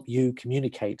to help you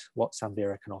communicate what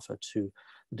Samvera can offer to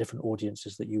the different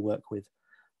audiences that you work with,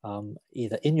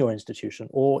 either in your institution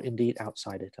or indeed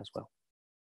outside it as well.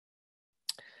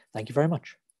 Thank you very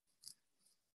much.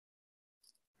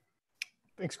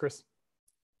 Thanks, Chris.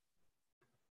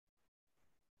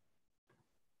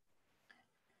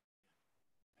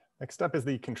 Next up is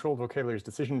the Controlled Vocabularies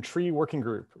Decision Tree Working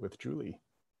Group with Julie.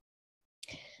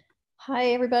 Hi,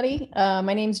 everybody.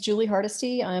 My name is Julie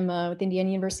Hardesty. I'm with Indiana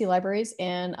University Libraries,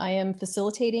 and I am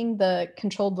facilitating the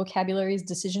Controlled Vocabularies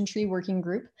Decision Tree Working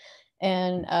Group.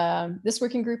 And this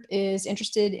working group is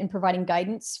interested in providing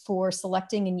guidance for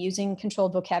selecting and using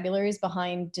controlled vocabularies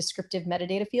behind descriptive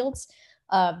metadata fields.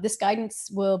 This guidance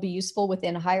will be useful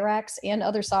within Hyrax and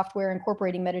other software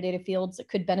incorporating metadata fields that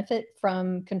could benefit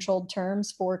from controlled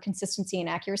terms for consistency and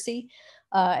accuracy.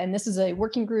 And this is a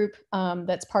working group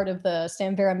that's part of the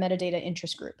Samvera Metadata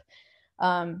Interest Group.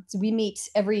 So we meet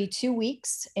every 2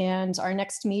 weeks, and our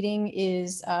next meeting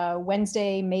is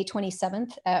Wednesday, May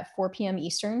 27th at 4 p.m.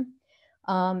 Eastern.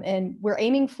 And we're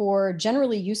aiming for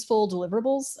generally useful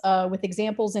deliverables with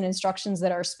examples and instructions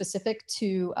that are specific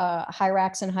to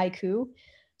Hyrax and Hyku.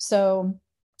 So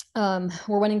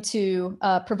we're wanting to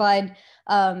provide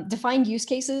defined use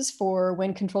cases for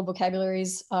when controlled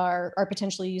vocabularies are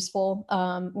potentially useful.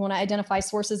 We want to identify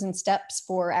sources and steps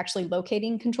for actually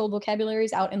locating controlled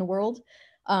vocabularies out in the world,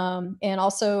 and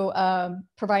also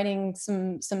providing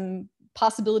some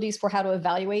possibilities for how to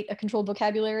evaluate a controlled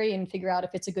vocabulary and figure out if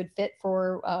it's a good fit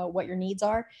for what your needs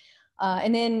are.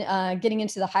 And then getting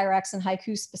into the Hyrax and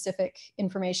Hyku specific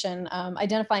information,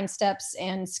 identifying steps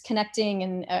and connecting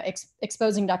and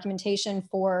exposing documentation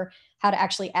for how to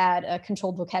actually add a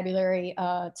controlled vocabulary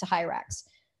to Hyrax.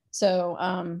 So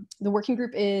the working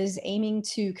group is aiming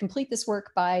to complete this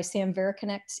work by Samvera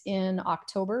Connect in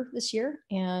October this year.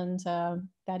 And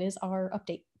that is our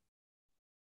update.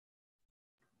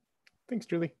 Thanks,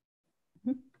 Julie.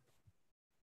 Mm-hmm.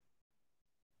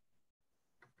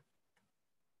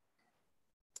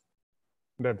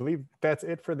 And I believe that's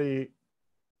it for the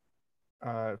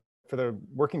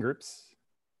working groups.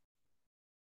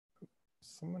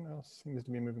 Someone else seems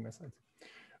to be moving my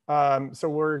slides. So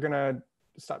we're gonna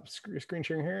stop screen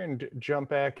sharing here and jump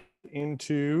back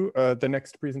into the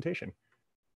next presentation,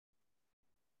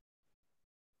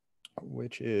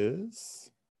 which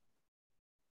is,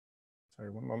 sorry,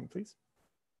 one moment, please.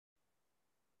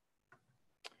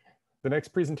 The next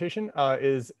presentation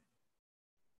is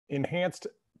Enhanced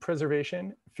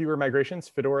Preservation, Fewer Migrations,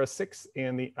 Fedora 6,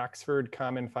 and the Oxford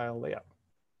Common File Layout.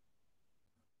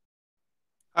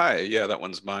 Hi, yeah, that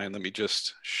one's mine. Let me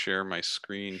just share my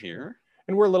screen here.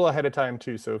 And we're a little ahead of time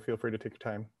too, so feel free to take your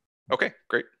time. Okay,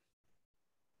 great.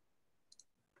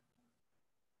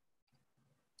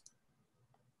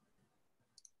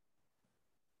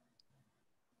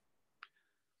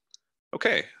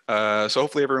 Okay, so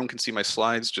hopefully everyone can see my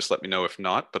slides. Just let me know if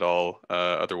not, but I'll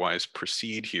otherwise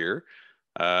proceed here.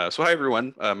 So hi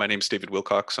everyone, my name is David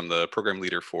Wilcox. I'm the program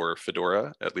leader for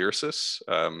Fedora at Lyrasis.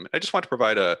 I just want to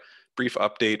provide a brief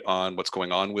update on what's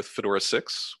going on with Fedora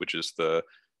 6, which is the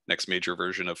next major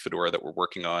version of Fedora that we're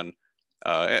working on.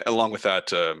 Along with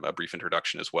that, a brief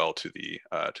introduction as well to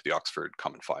the Oxford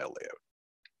common file layout.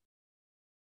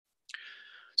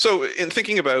 So in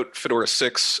thinking about Fedora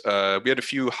 6, we had a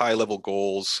few high-level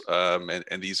goals, and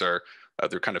these are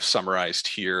they're kind of summarized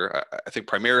here. I think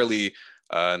primarily,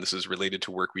 and this is related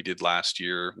to work we did last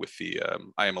year with the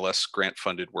IMLS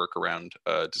grant-funded work around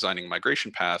designing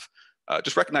migration path.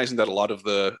 Just recognizing that a lot of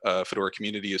the Fedora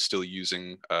community is still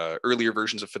using earlier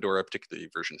versions of Fedora, particularly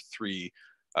version 3,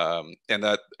 and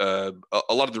that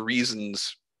a lot of the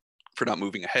reasons for not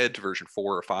moving ahead to version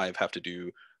 4 or 5 have to do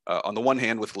on the one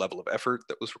hand with the level of effort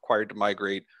that was required to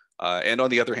migrate, and on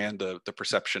the other hand, the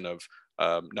perception of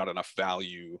not enough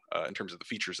value in terms of the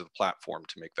features of the platform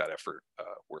to make that effort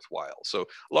worthwhile. So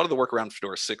a lot of the work around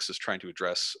Fedora 6 is trying to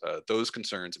address those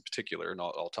concerns in particular, and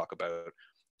I'll talk about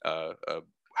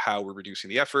how we're reducing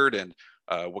the effort and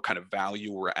what kind of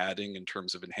value we're adding in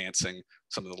terms of enhancing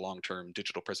some of the long-term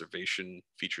digital preservation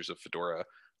features of Fedora.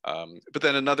 But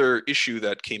then another issue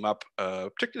that came up,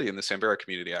 particularly in the Samvera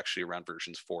community, actually around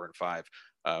versions 4 and 5,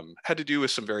 had to do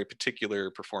with some very particular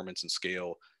performance and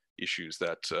scale issues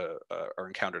that are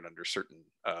encountered under certain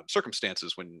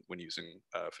circumstances when using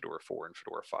Fedora 4 and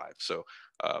Fedora 5. So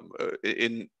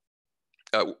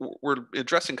we're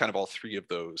addressing kind of all three of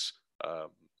those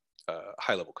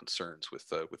high-level concerns with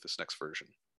this next version.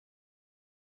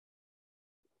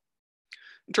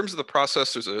 In terms of the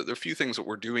process, there are a few things that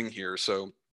we're doing here.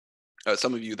 So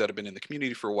some of you that have been in the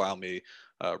community for a while may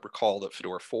recall that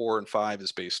Fedora 4 and 5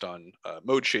 is based on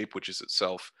ModeShape, which is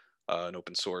itself an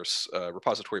open source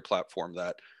repository platform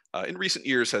that in recent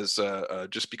years has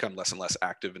just become less and less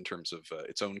active in terms of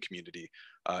its own community,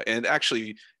 and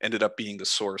actually ended up being the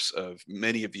source of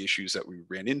many of the issues that we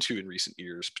ran into in recent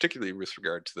years, particularly with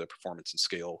regard to the performance and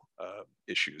scale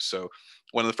issues. So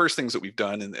one of the first things that we've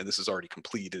done, and this is already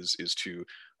complete, is to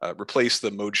replace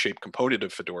the ModeShape component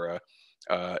of Fedora,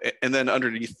 and then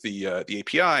underneath the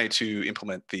API to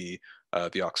implement the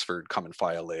Oxford common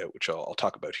file layout, which I'll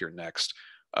talk about here next.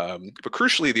 But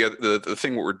crucially, the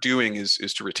thing what we're doing is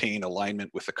to retain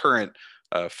alignment with the current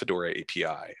Fedora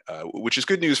API, which is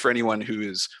good news for anyone who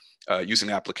is using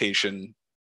an application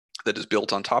that is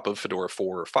built on top of Fedora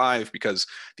 4 or 5, because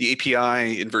the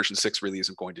API in version 6 really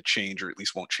isn't going to change, or at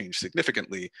least won't change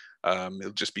significantly.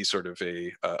 It'll just be sort of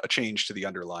a change to the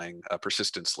underlying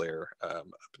persistence layer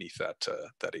beneath that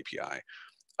API.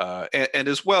 And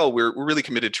as well, we're really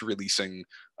committed to releasing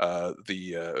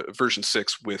the version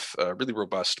 6 with really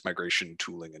robust migration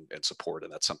tooling and support,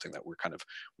 and that's something that we're kind of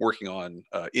working on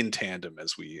in tandem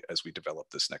as we develop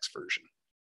this next version.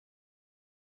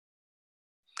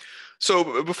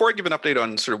 So before I give an update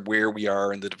on sort of where we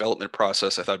are in the development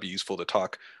process, I thought it'd be useful to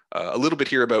talk a little bit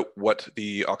here about what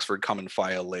the Oxford common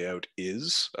file layout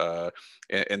is,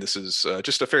 and this is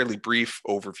just a fairly brief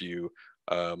overview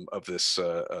of this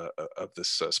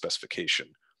specification.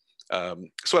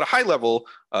 So at a high level,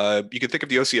 you can think of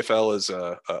the OCFL as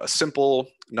a simple,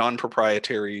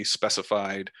 non-proprietary,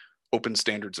 specified, open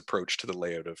standards approach to the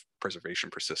layout of preservation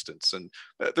persistence. And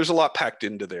there's a lot packed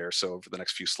into there. So over the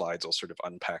next few slides, I'll sort of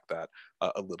unpack that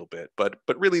a little bit. But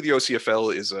really, the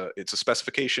OCFL is it's a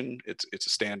specification. It's a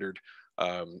standard.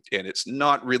 And it's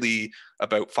not really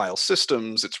about file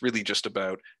systems. It's really just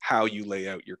about how you lay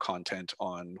out your content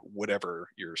on whatever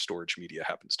your storage media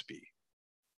happens to be.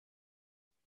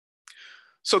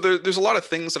 So there's a lot of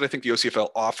things that I think the OCFL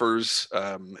offers.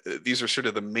 These are sort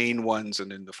of the main ones,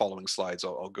 and in the following slides,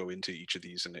 I'll go into each of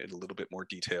these in a little bit more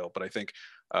detail. But I think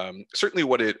certainly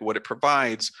what it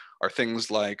provides are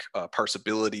things like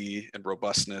parsability and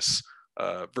robustness,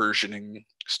 versioning,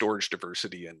 storage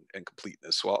diversity, and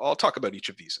completeness. So I'll talk about each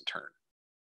of these in turn.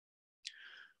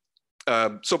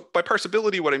 So by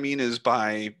parsability, what I mean is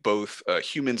by both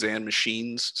humans and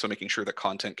machines, so making sure that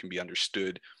content can be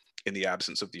understood in the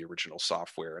absence of the original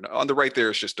software. And on the right there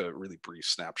is just a really brief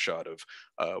snapshot of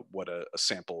what a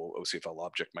sample OCFL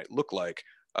object might look like.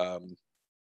 But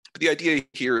the idea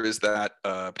here is that,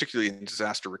 particularly in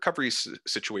disaster recovery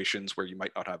situations where you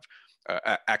might not have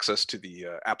access to the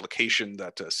application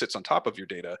that sits on top of your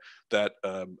data, that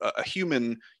a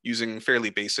human using fairly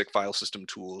basic file system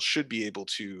tools should be able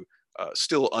to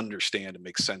still understand and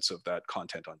make sense of that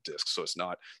content on disk. So it's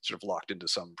not sort of locked into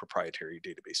some proprietary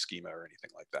database schema or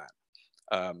anything like that.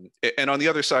 And on the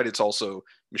other side, it's also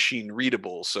machine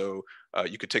readable. So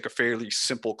you could take a fairly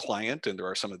simple client, and there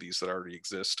are some of these that already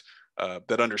exist,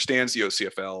 that understands the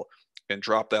OCFL and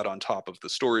drop that on top of the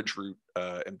storage root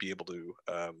and be able to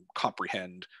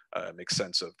comprehend, make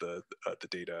sense of the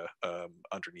data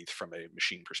underneath from a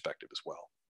machine perspective as well.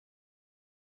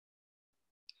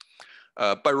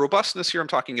 By robustness here, I'm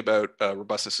talking about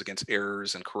robustness against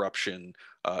errors and corruption,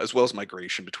 as well as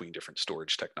migration between different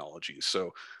storage technologies.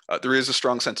 So there is a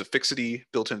strong sense of fixity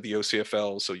built into the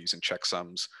OCFL, so using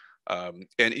checksums.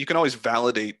 And you can always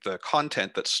validate the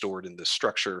content that's stored in this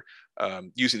structure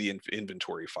using the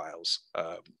inventory files.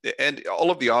 And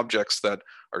all of the objects that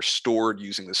are stored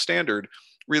using the standard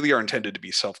really are intended to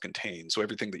be self-contained. So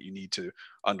everything that you need to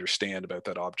understand about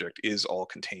that object is all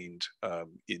contained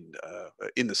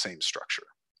in the same structure.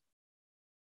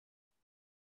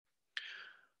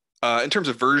 In terms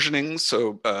of versioning,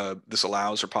 so this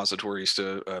allows repositories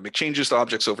to make changes to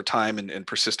objects over time and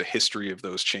persist a history of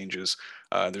those changes.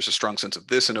 There's a strong sense of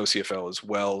this in OCFL as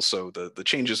well. So the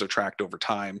changes are tracked over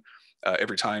time.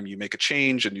 Every time you make a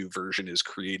change, a new version is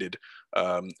created.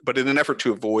 But in an effort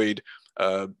to avoid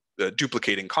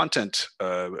duplicating content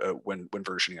when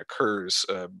versioning occurs,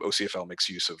 OCFL makes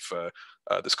use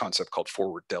of this concept called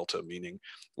forward delta, meaning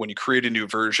when you create a new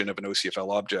version of an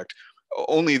OCFL object,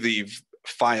 only the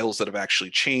files that have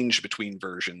actually changed between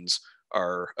versions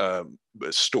are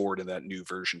stored in that new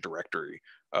version directory.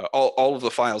 All of the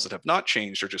files that have not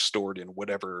changed are just stored in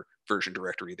whatever version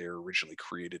directory they were originally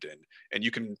created in. And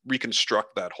you can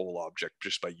reconstruct that whole object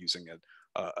just by using it,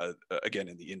 again,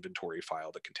 in the inventory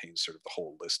file that contains sort of the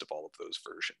whole list of all of those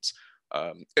versions.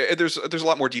 And there's a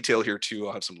lot more detail here too.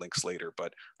 I'll have some links later,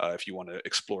 but if you want to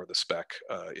explore the spec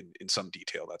in some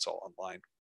detail, that's all online.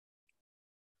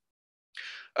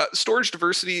 Storage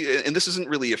diversity, and this isn't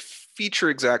really a feature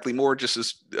exactly, more just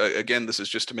as, again, this is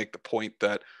just to make the point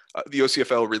that the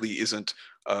OCFL really isn't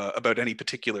about any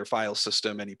particular file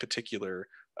system, any particular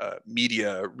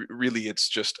media. Really, it's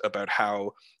just about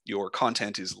how your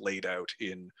content is laid out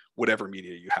in whatever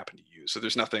media you happen to use. So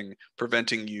there's nothing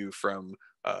preventing you from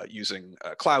using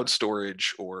cloud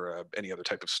storage or any other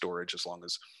type of storage, as long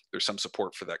as there's some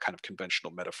support for that kind of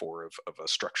conventional metaphor of a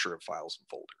structure of files and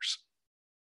folders.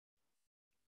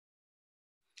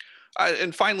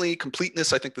 And finally,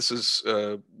 completeness. I think this is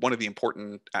one of the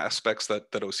important aspects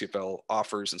that OCFL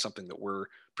offers, and something that we're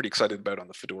pretty excited about on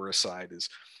the Fedora side, is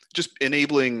just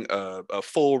enabling a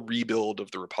full rebuild of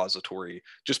the repository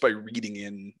just by reading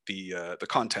in the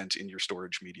content in your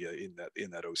storage media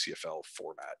in that OCFL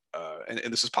format.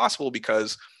 And this is possible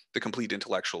because the complete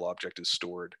intellectual object is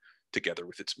stored together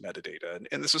with its metadata.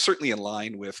 And this is certainly in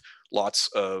line with lots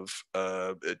of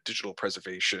digital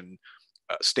preservation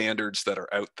standards that are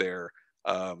out there.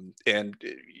 And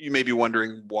you may be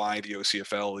wondering why the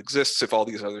OCFL exists if all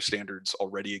these other standards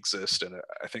already exist. And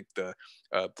I think the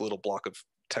little block of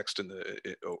text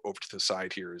over to the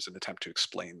side here is an attempt to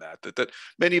explain that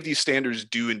many of these standards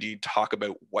do indeed talk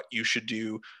about what you should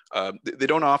do. They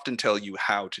don't often tell you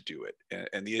how to do it.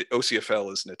 And the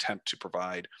OCFL is an attempt to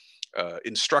provide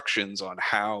instructions on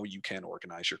how you can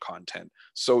organize your content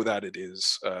so that it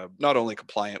is not only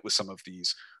compliant with some of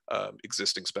these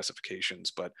existing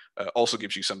specifications, but also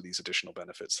gives you some of these additional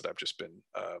benefits that I've just been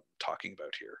talking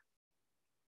about here.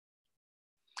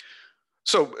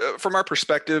 So from our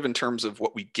perspective, in terms of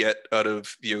what we get out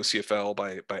of the OCFL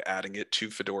by adding it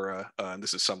to Fedora, and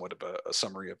this is somewhat of a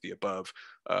summary of the above,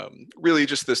 really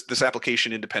just this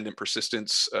application independent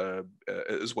persistence,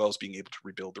 as well as being able to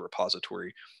rebuild the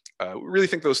repository. We really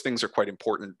think those things are quite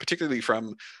important, particularly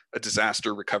from a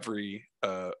disaster recovery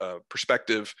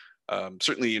perspective.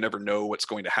 Certainly you never know what's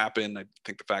going to happen. I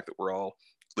think the fact that we're all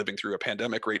living through a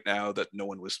pandemic right now that no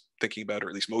one was thinking about, or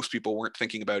at least most people weren't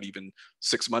thinking about even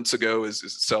 6 months ago, is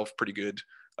itself pretty good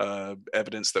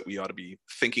evidence that we ought to be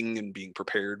thinking and being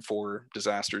prepared for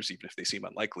disasters, even if they seem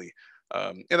unlikely.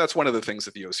 And that's one of the things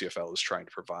that the OCFL is trying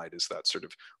to provide, is that sort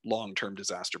of long-term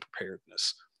disaster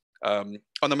preparedness.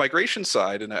 On the migration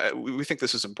side, and we think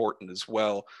this is important as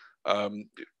well,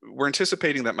 we're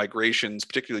anticipating that migrations,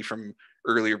 particularly from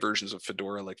earlier versions of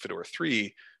Fedora like Fedora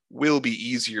 3, will be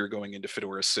easier going into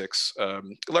Fedora 6,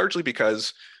 largely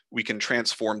because we can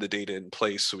transform the data in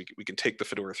place. So we can take the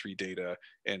Fedora 3 data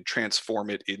and transform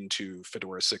it into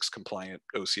Fedora 6 compliant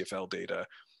OCFL data.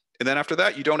 And then after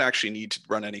that, you don't actually need to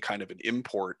run any kind of an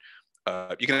import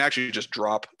you can actually just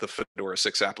drop the Fedora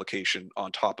 6 application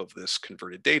on top of this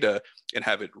converted data and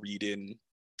have it read in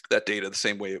that data the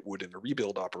same way it would in a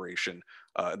rebuild operation,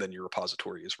 and then your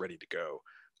repository is ready to go.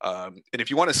 And if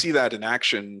you want to see that in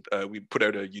action, we put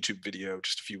out a YouTube video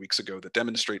just a few weeks ago that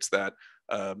demonstrates that.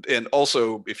 And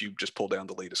also, if you just pull down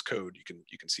the latest code,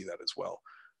 you can see that as well.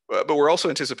 But we're also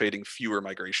anticipating fewer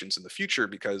migrations in the future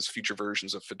because future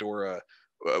versions of Fedora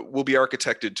will be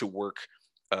architected to work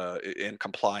and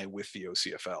comply with the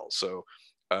OCFL. So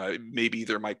maybe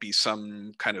there might be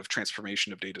some kind of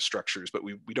transformation of data structures, but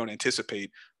we don't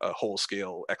anticipate a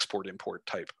whole-scale export-import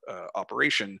type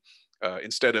operation.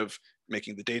 Instead of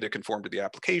making the data conform to the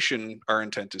application, our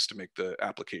intent is to make the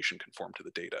application conform to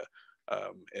the data.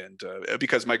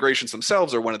 Because migrations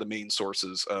themselves are one of the main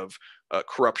sources of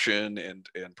corruption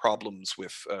and problems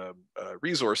with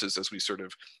resources as we sort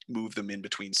of move them in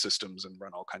between systems and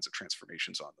run all kinds of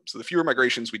transformations on them. So the fewer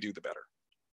migrations we do, the better.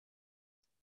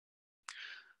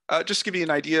 Just to give you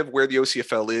an idea of where the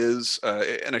OCFL is,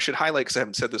 and I should highlight, because I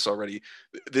haven't said this already,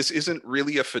 this isn't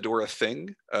really a Fedora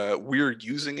thing. We're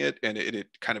using it, and it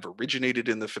kind of originated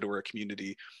in the Fedora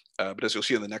community. But as you'll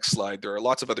see on the next slide, there are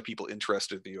lots of other people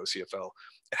interested in the OCFL.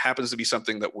 It happens to be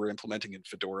something that we're implementing in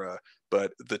Fedora,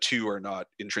 but the two are not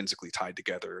intrinsically tied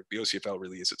together. The OCFL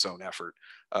really is its own effort.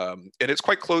 And it's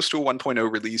quite close to a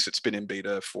 1.0 release. It's been in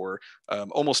beta for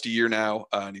almost a year now.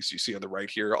 And as you see on the right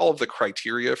here, all of the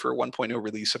criteria for a 1.0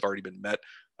 release have already been met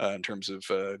in terms of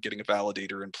getting a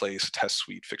validator in place, test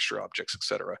suite, fixture objects, et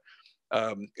cetera.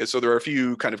 And so there are a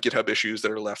few kind of GitHub issues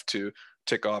that are left to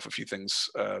tick off, a few things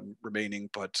remaining,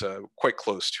 but quite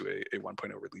close to a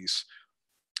 1.0 release.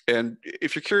 And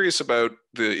if you're curious about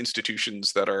the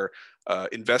institutions that are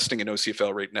investing in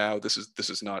OCFL right now, this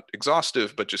is not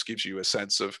exhaustive, but just gives you a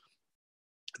sense of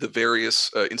the various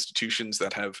institutions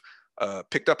that have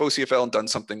picked up OCFL and done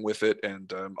something with it.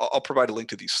 And I'll provide a link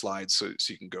to these slides so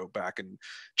you can go back and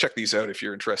check these out if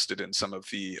you're interested in some of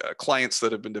the clients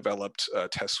that have been developed,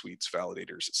 test suites,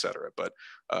 validators, et cetera. But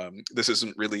this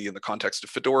isn't really in the context of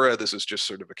Fedora. This is just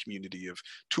sort of a community of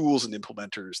tools and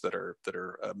implementers that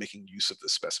are making use of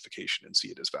this specification and see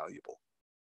it as valuable.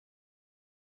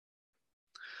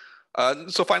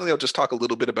 So finally, I'll just talk a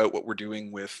little bit about what we're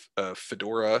doing with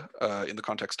Fedora in the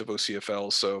context of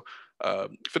OCFL. So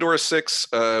Fedora 6,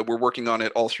 we're working on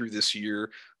it all through this year.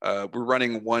 We're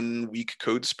running 1-week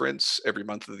code sprints every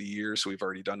month of the year. So we've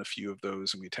already done a few of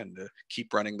those, and we tend to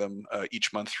keep running them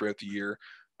each month throughout the year.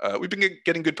 We've been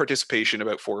getting good participation,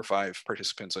 about 4 or 5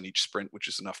 participants on each sprint, which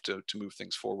is enough to move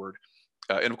things forward.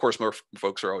 And of course, more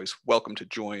folks are always welcome to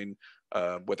join,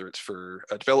 whether it's for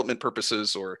development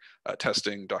purposes or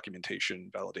testing,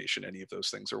 documentation, validation, any of those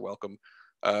things are welcome.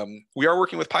 We are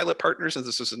working with pilot partners, and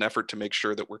this is an effort to make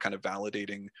sure that we're kind of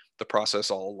validating the process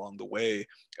all along the way.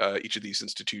 Each of these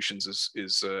institutions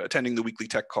is attending the weekly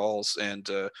tech calls, and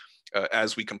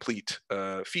as we complete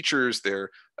features, they're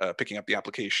picking up the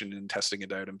application and testing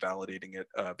it out and validating it.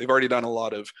 They've already done a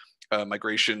lot of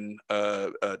migration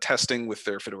testing with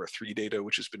their Fedora 3 data,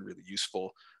 which has been really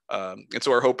useful. And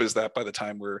so our hope is that by the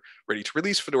time we're ready to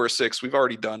release Fedora 6, we've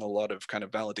already done a lot of kind of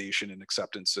validation and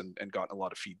acceptance and gotten a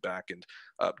lot of feedback and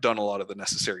done a lot of the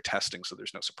necessary testing, so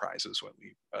there's no surprises when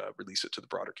we release it to the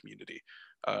broader community.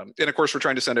 And of course, we're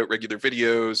trying to send out regular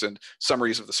videos and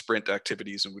summaries of the sprint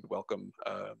activities, and would welcome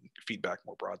feedback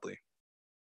more broadly.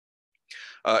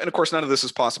 And of course, none of this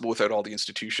is possible without all the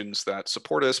institutions that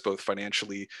support us, both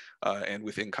financially and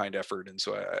with in-kind effort. And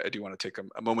so I do want to take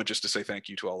a moment just to say thank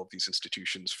you to all of these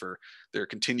institutions for their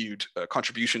continued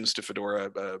contributions to Fedora.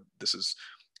 This is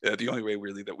the only way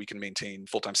really that we can maintain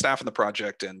full-time staff in the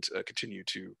project and continue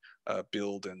to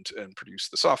build and produce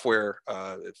the software,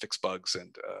 fix bugs,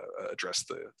 and address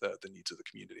the needs of the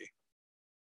community.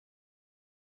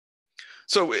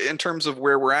 So in terms of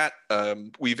where we're at,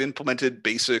 we've implemented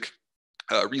basic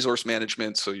resource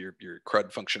management, so your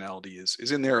CRUD functionality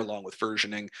is in there along with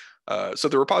versioning. So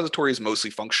the repository is mostly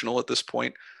functional at this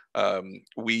point.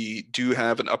 We do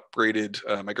have an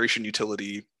upgraded migration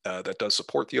utility that does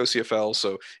support the OCFL.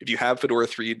 So if you have Fedora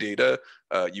 3 data,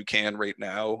 you can right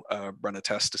now run a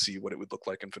test to see what it would look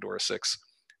like in Fedora 6.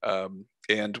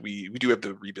 And we do have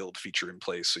the rebuild feature in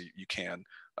place, so you can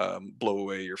blow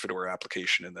away your Fedora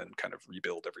application and then kind of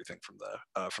rebuild everything from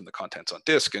the contents on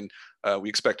disk. And we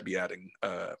expect to be adding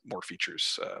more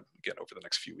features again over the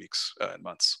next few weeks and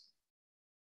months.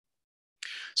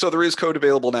 So there is code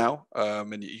available now,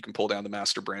 and you can pull down the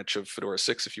master branch of Fedora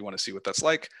 6 if you want to see what that's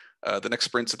like. The next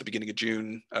sprint's at the beginning of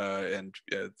June, and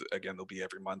again, they'll be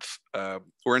every month.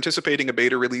 We're anticipating a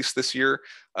beta release this year,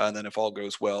 and then if all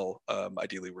goes well,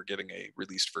 ideally we're getting a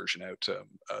released version out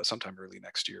sometime early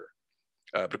next year.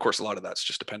 But of course, a lot of that's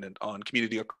just dependent on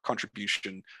community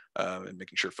contribution and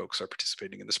making sure folks are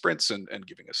participating in the sprints and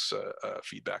giving us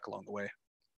feedback along the way.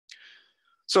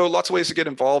 So lots of ways to get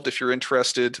involved if you're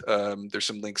interested. There's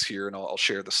some links here, and I'll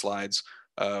share the slides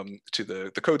to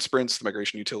the code sprints, the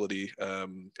migration utility.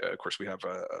 Of course, we have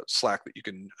a Slack that you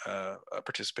can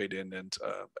participate in and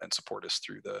support us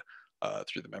through the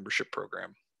membership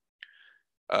program.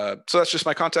 So that's just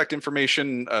my contact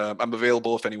information. I'm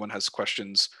available if anyone has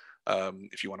questions,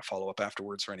 if you want to follow up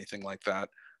afterwards or anything like that.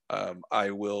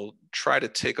 I will try to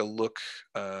take a look.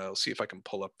 I'll see if I can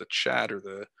pull up the chat or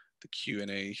the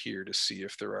Q&A here to see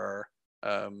if there are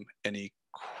any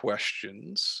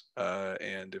questions.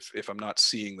 And if I'm not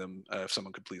seeing them, if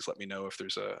someone could please let me know if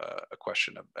there's a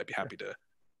question, I'd be happy to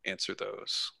answer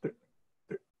those.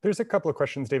 There's a couple of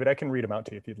questions, David. I can read them out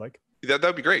to you if you'd like.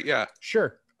 That'd be great, yeah.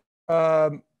 Sure.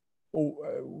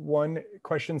 One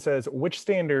question says, which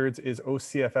standards is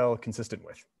OCFL consistent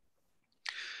with?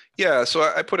 Yeah,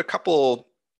 so I put a couple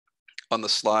on the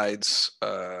slides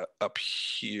up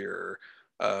here.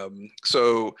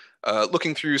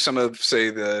 Looking through some of, say,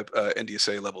 the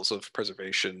NDSA levels of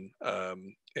preservation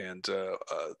and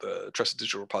the Trusted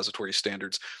Digital Repository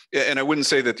standards, and I wouldn't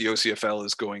say that the OCFL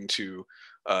is going to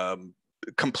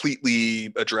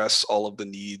completely address all of the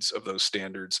needs of those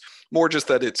standards, more just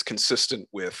that it's consistent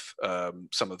with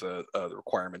some of the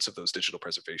requirements of those digital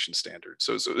preservation standards.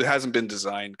 So it hasn't been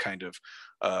designed kind of,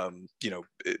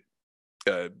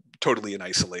 totally in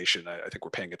isolation. I think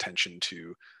we're paying attention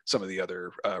to some of the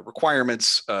other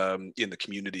requirements in the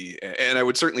community. And I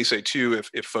would certainly say too,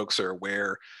 if folks are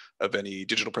aware of any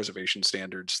digital preservation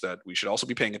standards that we should also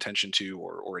be paying attention to,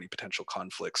 or any potential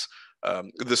conflicts.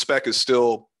 The spec is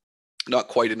still not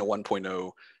quite in a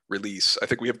 1.0 release. I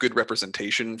think we have good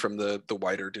representation from the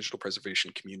wider digital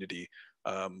preservation community.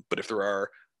 But if there are,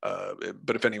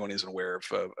 but if anyone isn't aware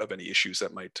of any issues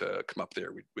that might come up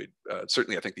there, we'd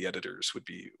certainly, I think the editors would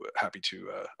be happy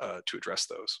to address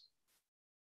those.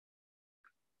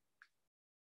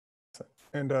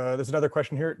 And there's another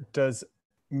question here. Does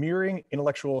mirroring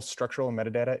intellectual structural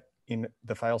metadata in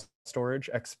the file storage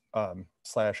 /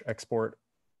 export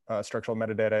structural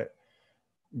metadata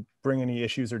bring any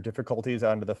issues or difficulties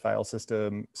onto the file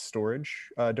system storage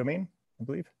domain, I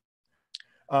believe?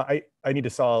 I need to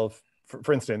solve,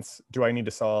 for instance, do I need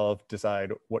to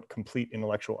decide what complete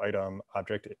intellectual item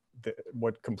object, the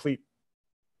complete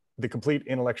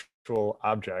intellectual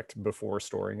object before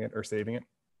storing it or saving it?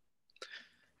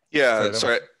 Yeah,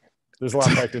 sorry. There's a lot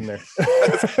packed in there.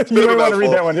 You might want to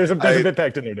read that one. There's a bit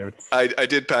packed in there, David. I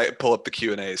did pull up the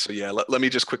Q&A. So yeah, let me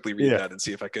just quickly read that and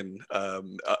see if I can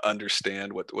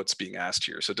understand what's being asked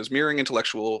here. So does mirroring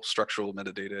intellectual structural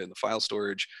metadata in the file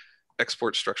storage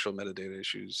export structural metadata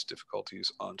issues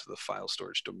difficulties onto the file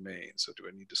storage domain? So do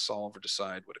I need to solve or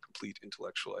decide what a complete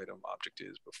intellectual item object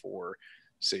is before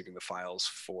saving the files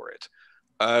for it?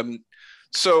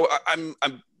 So I'm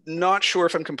not sure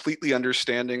if I'm completely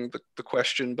understanding the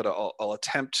question, but I'll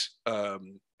attempt a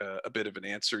bit of an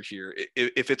answer here.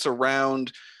 If it's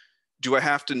around, do I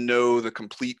have to know the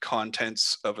complete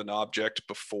contents of an object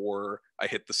before I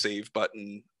hit the save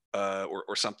button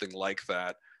or something like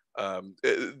that?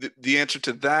 The answer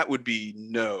to that would be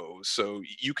no. So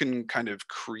you can kind of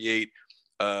create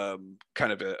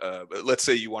let's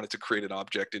say you wanted to create an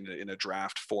object in a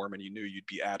draft form and you knew you'd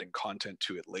be adding content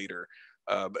to it later.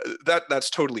 That's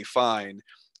totally fine.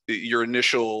 The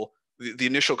initial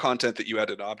content that you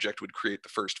add an object would create the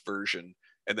first version,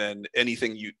 and then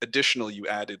anything additional you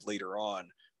added later on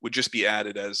would just be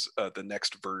added as the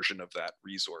next version of that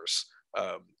resource.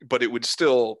 But it would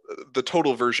still, the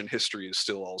total version history is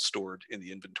still all stored in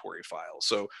the inventory file.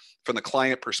 So from the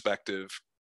client perspective,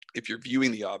 if you're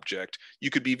viewing the object, you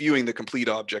could be viewing the complete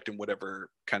object in whatever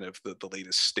kind of the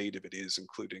latest state of it is,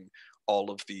 including all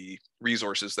of the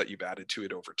resources that you've added to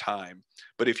it over time.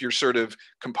 But if you're sort of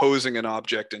composing an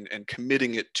object and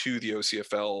committing it to the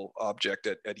OCFL object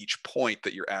at each point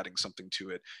that you're adding something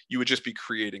to it, you would just be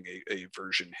creating a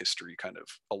version history kind of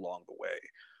along the way.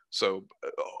 So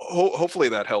hopefully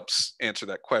that helps answer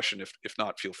that question. If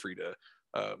not, feel free to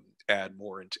add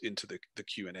more into the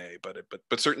Q&A,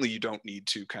 but certainly you don't need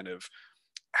to kind of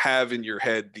have in your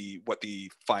head what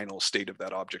the final state of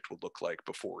that object would look like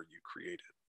before you create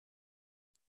it.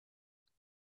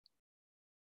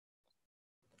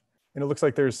 And it looks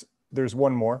like there's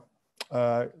one more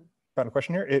final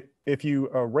question here. If you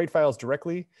write files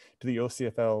directly to the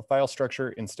OCFL file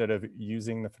structure instead of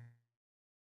using the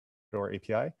Fedora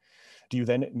API, do you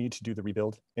then need to do the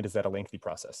rebuild? And is that a lengthy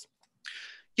process?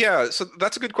 Yeah, so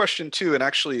that's a good question too. And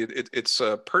actually it's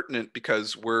pertinent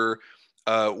because we're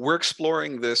We're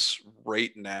exploring this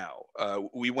right now.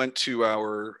 We went to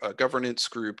our governance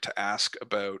group to ask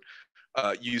about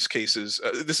use cases.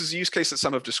 This is a use case that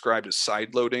some have described as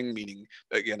side loading, meaning,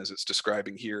 again, as it's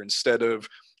describing here, instead of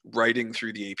writing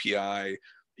through the API,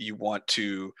 you want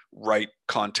to write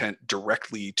content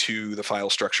directly to the file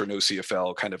structure in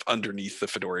OCFL, kind of underneath the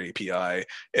Fedora API,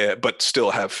 but still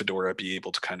have Fedora be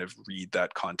able to kind of read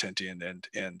that content in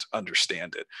and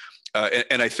understand it.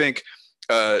 And I think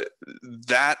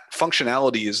that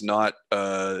functionality is not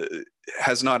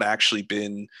has not actually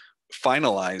been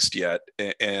finalized yet.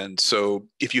 And so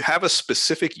if you have a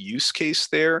specific use case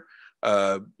there,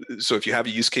 so if you have a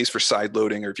use case for side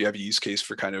loading, or if you have a use case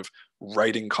for kind of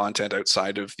writing content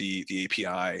outside of the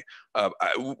API,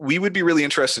 we would be really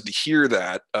interested to hear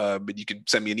that. But you could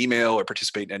send me an email or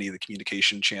participate in any of the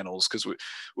communication channels, because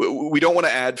we don't want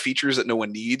to add features that no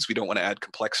one needs. We don't want to add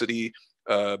complexity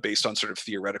based on sort of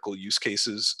theoretical use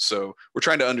cases. So we're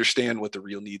trying to understand what the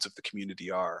real needs of the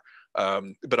community are.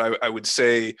 But I would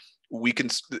say we can,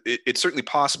 it's certainly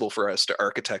possible for us to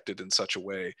architect it in such a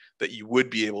way that you would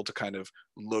be able to kind of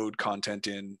load content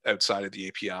in outside of the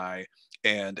API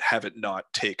and have it not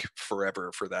take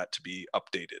forever for that to be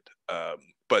updated.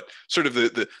 But sort of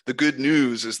the good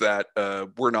news is that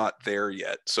we're not there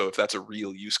yet. So if that's a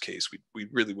real use case, we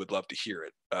really would love to hear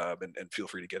it, and feel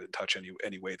free to get in touch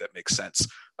any way that makes sense.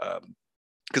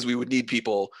 Because we would need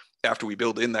people, after we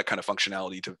build in that kind of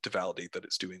functionality, to validate that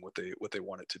it's doing what they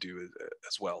want it to do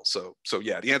as well. So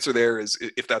yeah, the answer there is,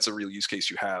 if that's a real use case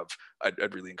you have,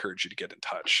 I'd really encourage you to get in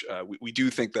touch. We do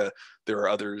think that there are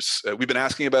others, we've been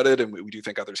asking about it, and we do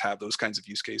think others have those kinds of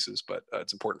use cases, but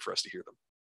it's important for us to hear them.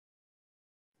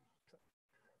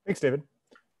 Thanks, David.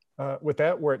 With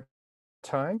that, we're at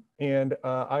time, and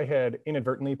I had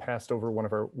inadvertently passed over one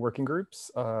of our working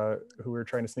groups who were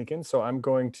trying to sneak in, so I'm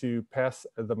going to pass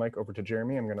the mic over to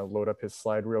Jeremy. I'm going to load up his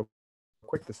slide real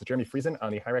quick. This is Jeremy Friesen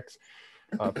on the Hyrax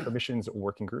permissions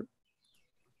working group.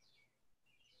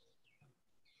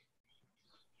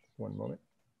 One moment.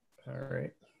 All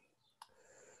right.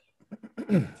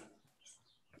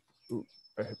 Ooh,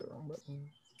 I hit the wrong button.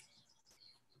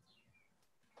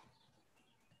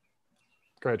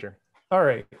 Go ahead, Jeremy. All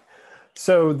right.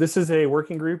 So this is a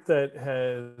working group that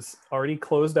has already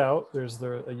closed out. There's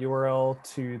a URL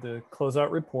to the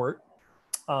closeout report.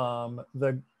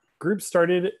 The group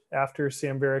started after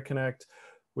Samvera Connect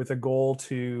with a goal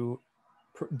to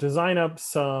design up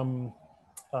some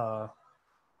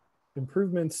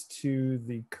improvements to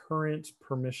the current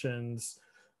permissions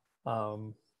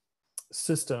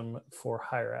system for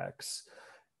Hyrax.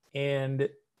 And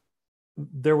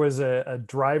there was a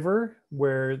driver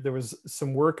where there was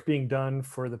some work being done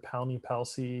for the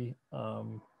Palsy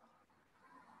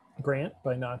grant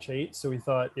by Notch 8. So we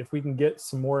thought, if we can get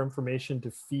some more information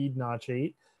to feed Notch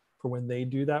 8 for when they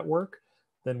do that work,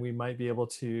 then we might be able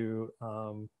to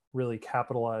really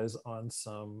capitalize on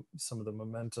some of the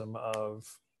momentum of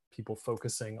people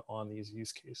focusing on these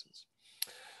use cases.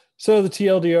 So the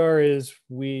TLDR is,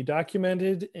 we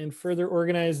documented and further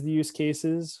organized the use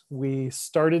cases. We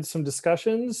started some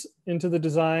discussions into the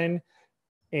design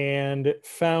and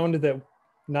found that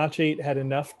Notch 8 had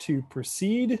enough to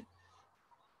proceed,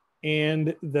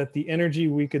 and that the energy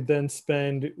we could then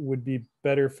spend would be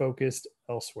better focused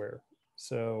elsewhere.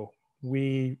 So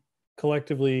we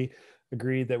collectively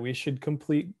agreed that we should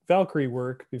complete Valkyrie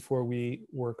work before we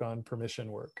work on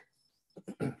permission work.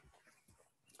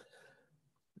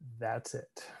 That's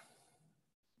it.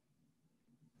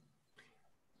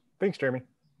 Thanks, Jeremy.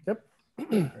 Yep.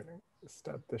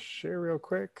 Stop the share real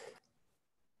quick.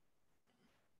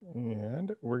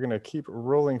 And we're going to keep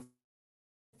rolling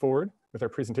forward with our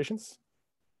presentations.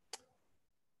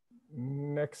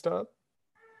 Next up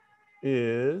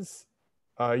is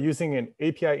using an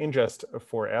API-Ingest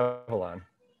for Avalon.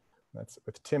 That's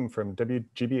with Tim from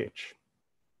WGBH.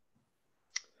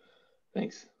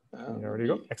 Thanks. You ready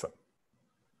to go? Excellent.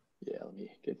 Yeah, let me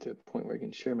get to a point where I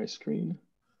can share my screen.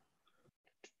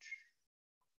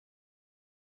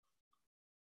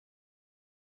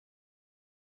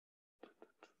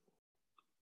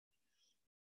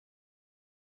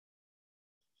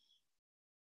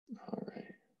 All right.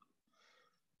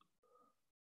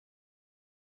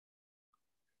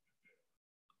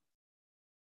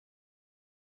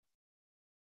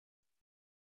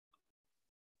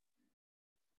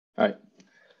 All right.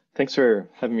 Thanks for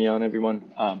having me on,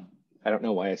 everyone. I don't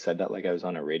know why I said that like I was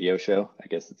on a radio show. I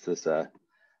guess it's this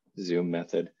Zoom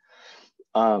method.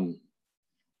 So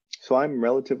I'm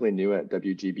relatively new at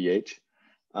WGBH,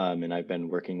 and I've been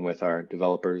working with our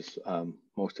developers,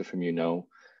 most of whom you know,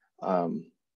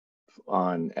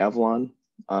 on Avalon.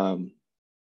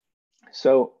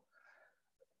 So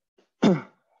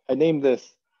I named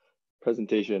this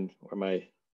presentation, or my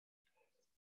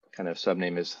kind of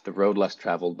subname is The Road Less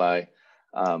Traveled By.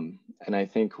 And I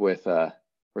think with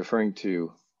referring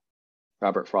to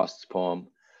Robert Frost's poem,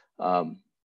 but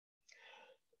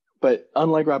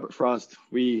unlike Robert Frost,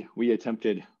 we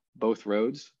attempted both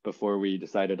roads before we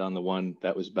decided on the one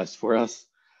that was best for us.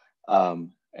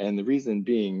 And the reason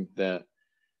being that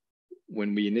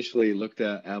when we initially looked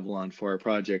at Avalon for our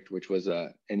project, which was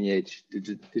a NEH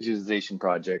digitization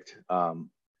project,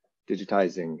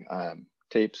 digitizing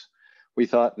tapes, we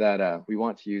thought that we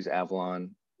want to use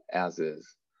Avalon as is.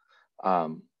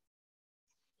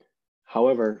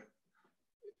 However,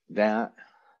 that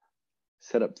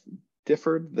setup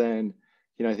differed than,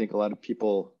 I think a lot of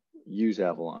people use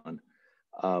Avalon.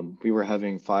 We were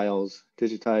having files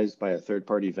digitized by a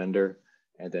third-party vendor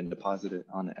and then deposited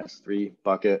on an S3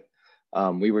 bucket.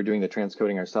 We were doing the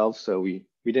transcoding ourselves, so we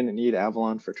didn't need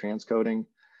Avalon for transcoding,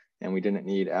 and we didn't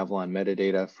need Avalon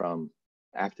metadata from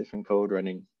active encode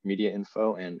running media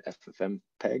info and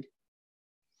FFmpeg.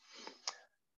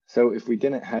 So if we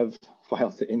didn't have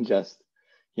files to ingest,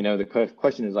 the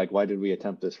question is like, why did we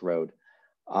attempt this road?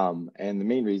 And the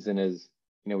main reason is,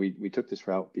 we took this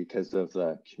route because of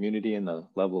the community and the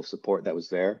level of support that was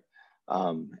there.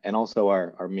 And also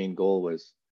our main goal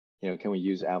was, can we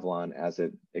use Avalon as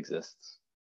it exists?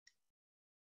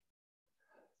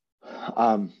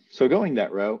 So going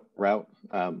that route,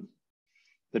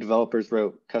 the developers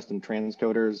wrote custom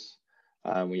transcoders.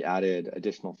 We added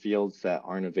additional fields that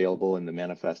aren't available in the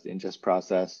manifest ingest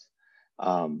process.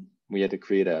 We had to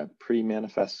create a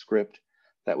pre-manifest script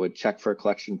that would check for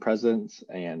collection presence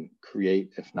and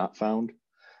create if not found.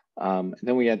 And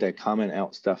then we had to comment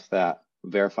out stuff that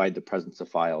verified the presence of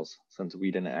files, since we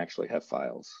didn't actually have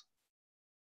files.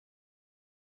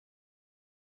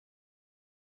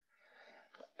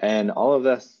 And all of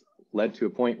this led to a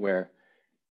point where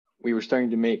we were starting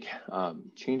to make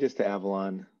changes to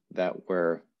Avalon that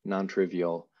were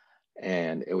non-trivial,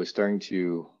 and it was starting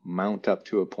to mount up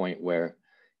to a point where,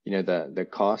 the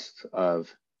cost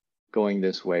of going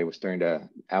this way was starting to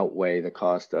outweigh the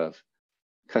cost of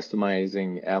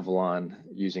customizing Avalon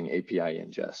using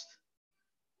API-Ingest.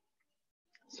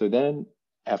 So then,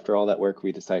 after all that work,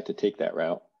 we decided to take that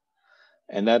route,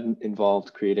 and that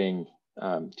involved creating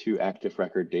 2 active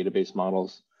record database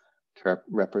models to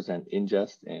represent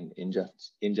ingest and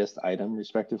ingest item,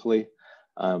 respectively.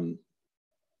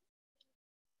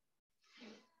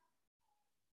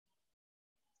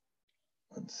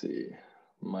 Let's see,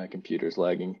 my computer's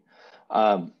lagging.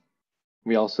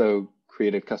 We also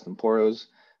created custom poros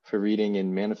for reading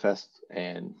in manifest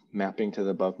and mapping to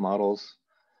the above models.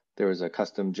 There was a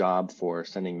custom job for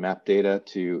sending map data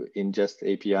to ingest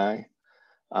API,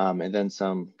 and then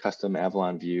some custom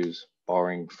Avalon views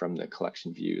borrowing from the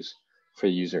collection views for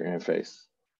the user interface.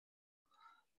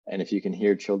 And if you can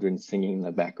hear children singing in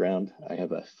the background, I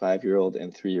have a 5-year-old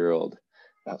and 3-year-old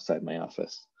outside my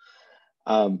office.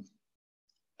 And,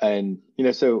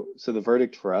 so the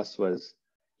verdict for us was,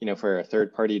 for a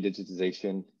third-party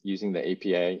digitization using the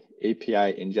API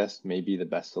ingest may be the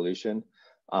best solution.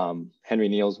 Henry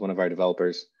Neal's one of our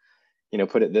developers,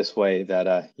 put it this way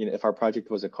that, if our project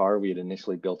was a car, we had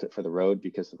initially built it for the road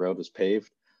because the road was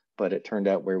paved, but it turned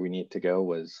out where we need to go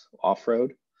was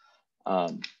off-road.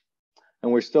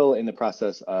 And we're still in the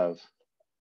process of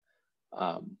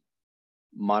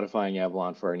modifying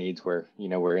Avalon for our needs where,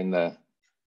 we're in the,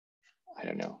 I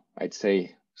don't know, I'd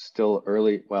say still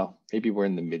early, well, maybe we're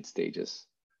in the mid stages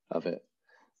of it.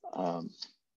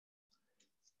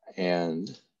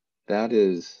 And that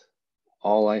is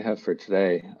all I have for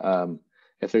today.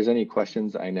 If there's any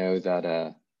questions, I know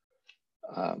that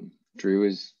Drew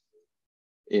is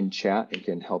in chat and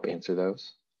can help answer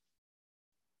those.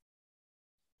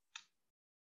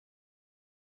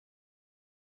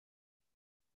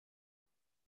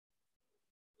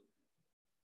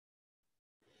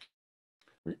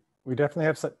 We definitely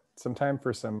have some time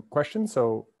for some questions,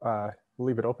 so we'll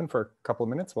leave it open for a couple of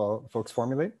minutes while folks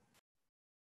formulate.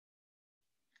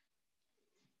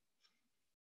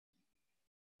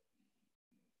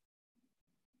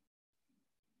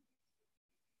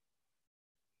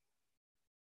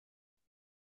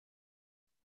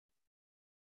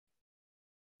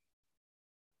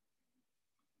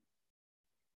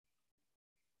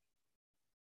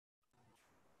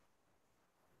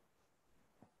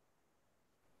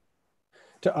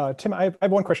 Tim, I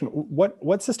have one question.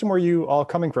 What system were you all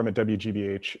coming from at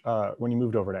WGBH when you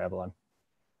moved over to Avalon?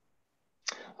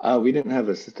 We didn't have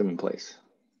a system in place.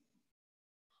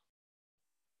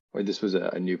 Or this was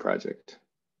a new project.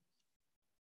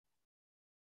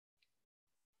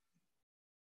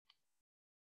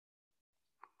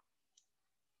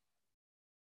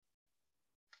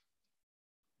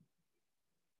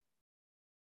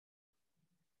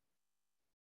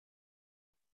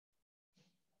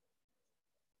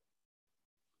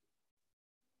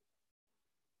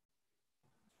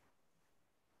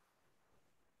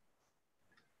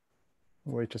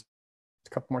 Wait just a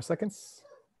couple more seconds.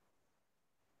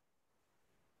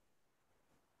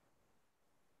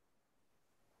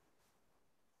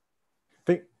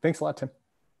 Thanks a lot, Tim.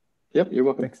 Yep, you're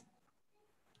welcome. Thanks.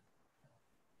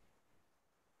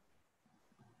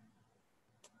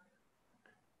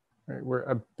 All right, we're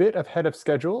a bit ahead of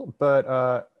schedule, but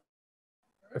I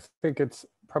think it's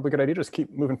probably a good idea to just keep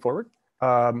moving forward.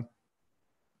 Oh,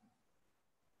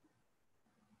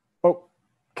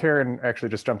 Karen actually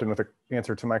just jumped in with an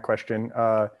answer to my question.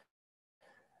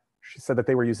 She said that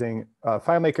they were using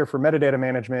FileMaker for metadata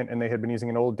management, and they had been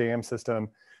using an old DAM system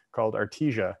called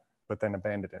Artesia, but then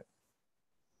abandoned it.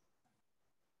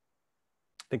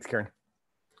 Thanks, Karen.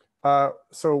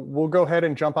 So we'll go ahead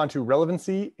and jump onto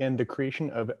relevancy and the creation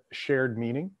of shared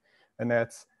meaning. And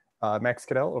that's Max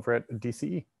Cadell over at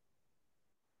DCE.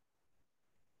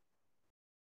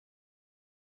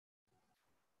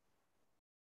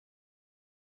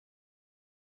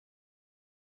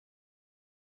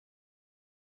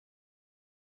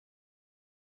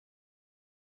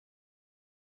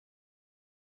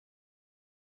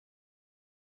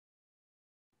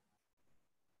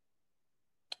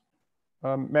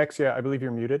 Max, yeah, I believe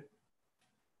you're muted.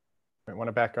 I want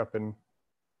to back up and.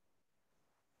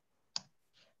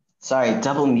 Sorry,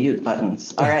 double mute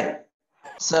buttons. All right.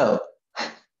 So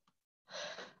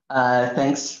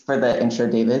thanks for the intro,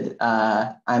 David.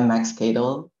 I'm Max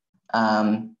Cadell.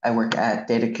 I work at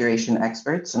Data Curation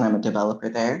Experts, and I'm a developer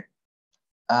there.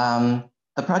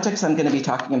 The projects I'm going to be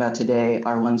talking about today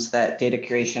are ones that Data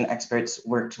Curation Experts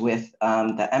worked with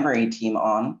the Emory team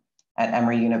on at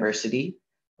Emory University.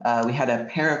 We had a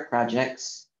pair of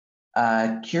projects,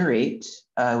 Curate,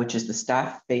 which is the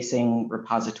staff-facing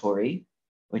repository,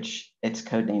 which its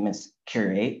code name is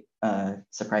Curate,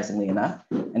 surprisingly enough,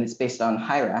 and it's based on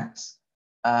Hyrax.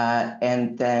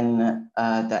 And then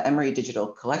the Emory Digital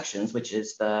Collections, which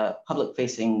is the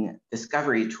public-facing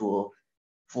discovery tool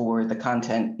for the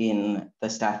content in the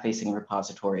staff-facing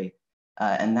repository.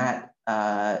 And that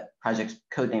project's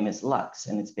code name is Lux,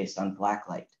 and it's based on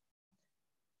Blacklight.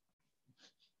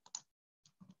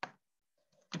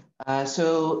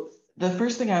 So the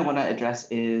first thing I want to address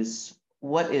is,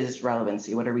 what is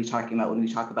relevancy? What are we talking about when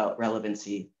we talk about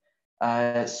relevancy?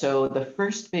 So the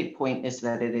first big point is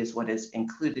that it is what is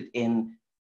included in,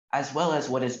 as well as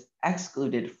what is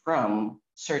excluded from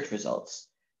search results.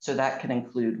 So that can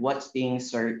include what's being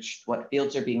searched, what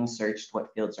fields are being searched,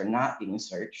 what fields are not being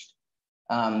searched.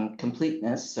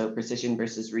 Completeness, so precision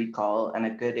versus recall. And a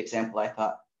good example I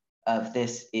thought of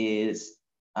this is,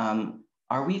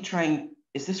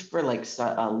 is this for like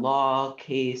a law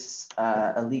case,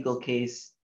 a legal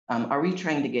case? Are we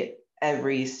trying to get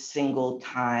every single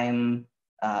time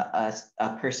a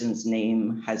person's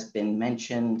name has been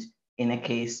mentioned in a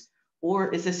case?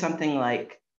 Or is this something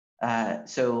like,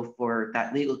 so for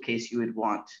that legal case, you would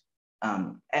want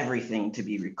everything to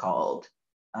be recalled?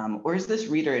 Or is this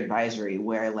reader advisory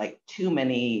where like too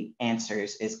many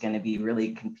answers is going to be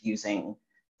really confusing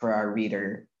for our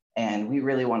reader? And we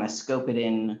really want to scope it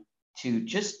in to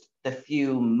just the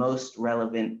few most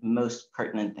relevant, most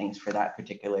pertinent things for that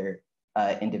particular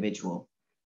individual.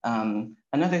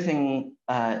 Another thing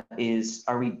is,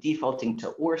 are we defaulting to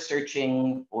or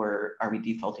searching, or are we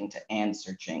defaulting to and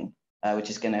searching, which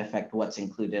is going to affect what's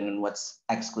included and what's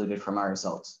excluded from our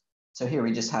results. So here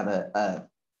we just have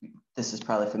this is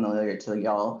probably familiar to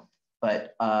y'all,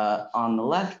 but on the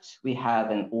left, we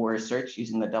have an or search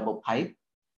using the double pipe.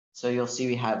 So you'll see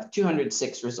we have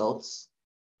 206 results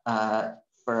for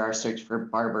our search for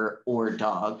barber or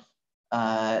dog.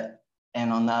 And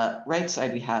on the right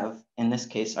side, we have, in this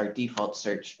case, our default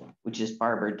search, which is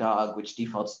barber dog, which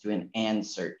defaults to an and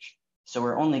search. So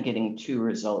we're only getting 2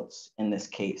 results in this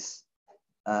case.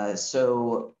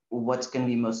 So what's going to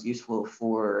be most useful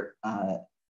for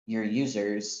your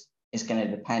users is going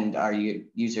to depend. Are your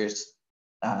users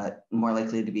more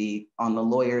likely to be on the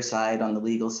lawyer side, on the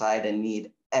legal side, and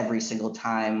need every single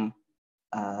time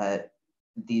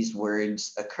these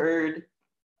words occurred?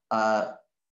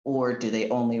 Or do they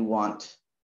only want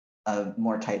a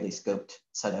more tightly scoped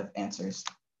set of answers?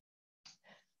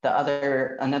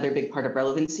 Another big part of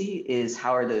relevancy is,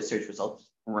 how are those search results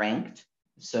ranked?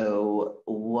 So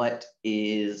what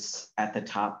is at the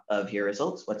top of your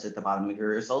results? What's at the bottom of your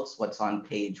results? What's on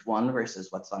page 1 versus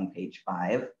what's on page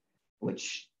 5,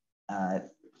 which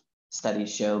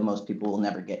studies show most people will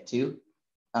never get to.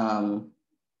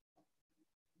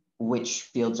 Which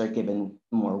fields are given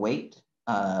more weight?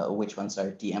 Which ones are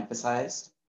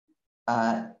de-emphasized?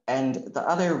 And the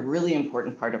other really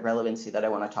important part of relevancy that I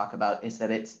want to talk about is that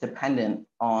it's dependent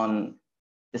on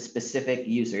the specific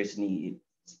user's needs.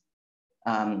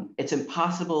 It's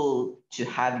impossible to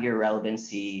have your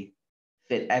relevancy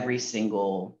fit every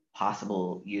single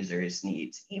possible user's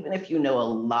needs. Even if you know a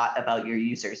lot about your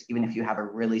users, even if you have a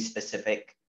really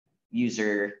specific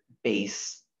user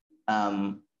base,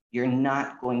 you're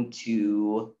not going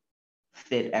to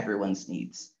fit everyone's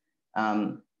needs.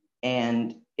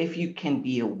 And if you can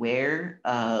be aware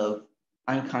of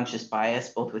unconscious bias,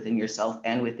 both within yourself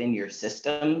and within your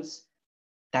systems,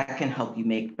 that can help you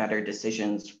make better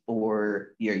decisions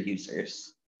for your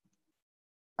users.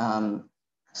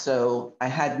 So I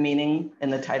had meaning in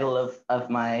the title of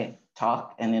my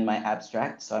talk and in my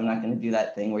abstract, so I'm not going to do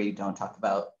that thing where you don't talk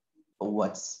about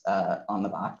what's on the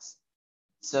box.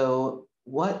 So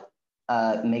what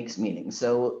makes meaning?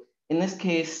 So in this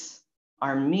case,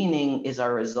 our meaning is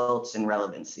our results in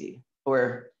relevancy,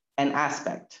 or an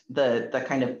aspect, the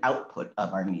kind of output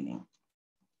of our meaning.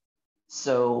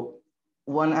 So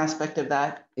one aspect of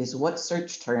that is what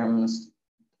search terms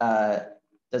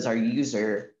does our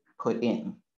user put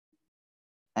in?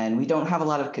 And we don't have a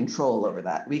lot of control over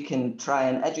that. We can try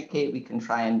and educate, we can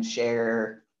try and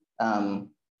share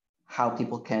how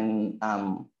people can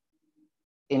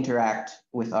interact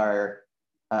with our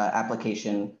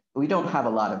application. We don't have a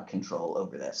lot of control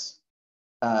over this.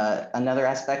 Another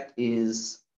aspect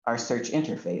is our search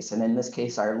interface. And in this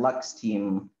case, our Lux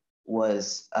team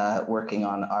was working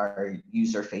on our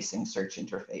user-facing search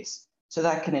interface. So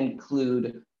that can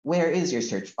include, where is your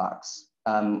search box?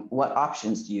 What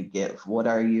options do you give? What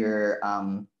are your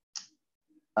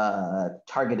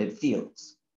targeted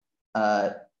fields?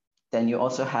 Then you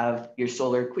also have your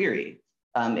Solr query.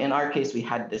 In our case, we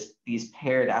had these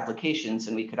paired applications,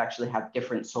 and we could actually have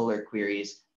different Solr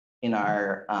queries in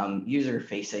our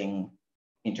user-facing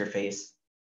interface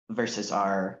versus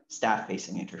our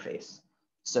staff-facing interface.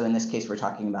 So in this case, we're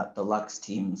talking about the Lux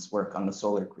team's work on the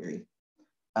Solr query.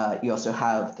 You also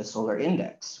have the Solr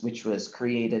index, which was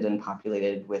created and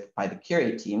populated by the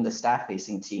Curate team, the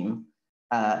staff-facing team,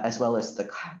 as well as the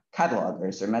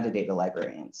catalogers or metadata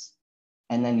librarians.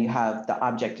 And then you have the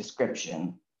object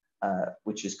description,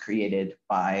 which is created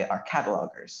by our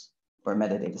catalogers or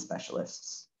metadata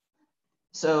specialists.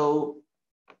 So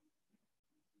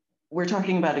we're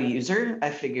talking about a user. I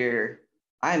figure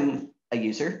I'm a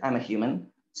user, I'm a human.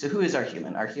 So who is our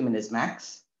human? Our human is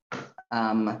Max.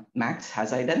 Max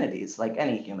has identities like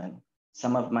any human.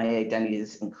 Some of my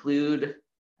identities include,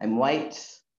 I'm white,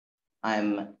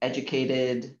 I'm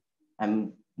educated,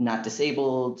 I'm not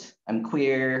disabled, I'm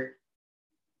queer.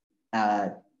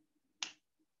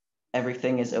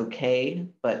 Everything is okay,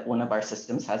 but one of our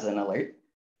systems has an alert,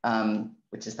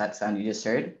 which is that sound you just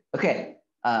heard. Okay,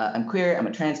 I'm queer, I'm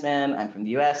a trans man, I'm from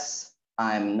the US,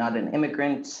 I'm not an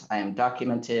immigrant, I am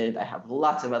documented, I have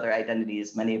lots of other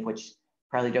identities, many of which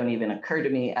probably don't even occur to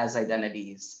me as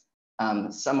identities.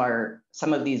 Some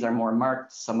of these are more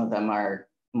marked, some of them are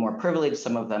more privileged,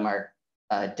 some of them are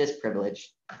disprivileged.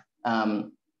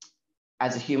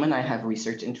 As a human, I have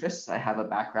research interests. I have a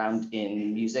background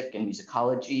in music and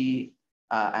musicology.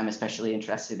 I'm especially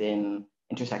interested in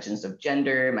intersections of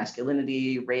gender,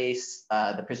 masculinity, race,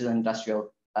 the prison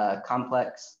industrial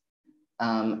complex.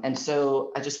 And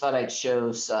so I just thought I'd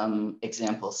show some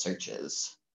example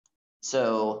searches.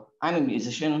 So I'm a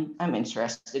musician. I'm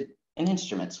interested in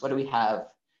instruments. What do we have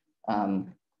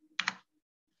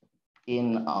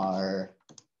in our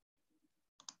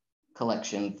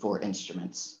collection for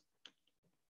instruments?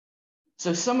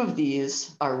 So some of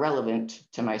these are relevant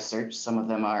to my search. Some of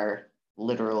them are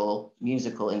literal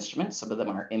musical instruments. Some of them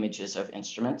are images of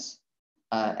instruments.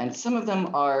 And some of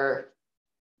them are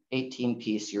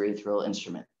 18-piece urethral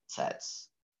instrument sets,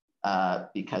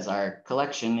 because our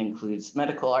collection includes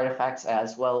medical artifacts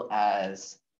as well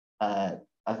as a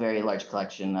very large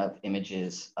collection of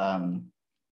images,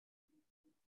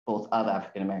 both of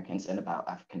African Americans and about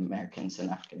African Americans and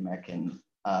African American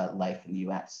life in the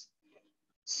US.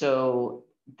 So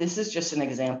this is just an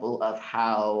example of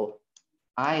how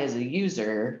I, as a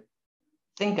user,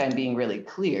 think I'm being really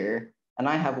clear, and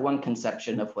I have one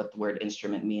conception of what the word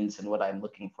instrument means and what I'm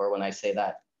looking for when I say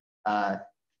that.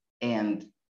 And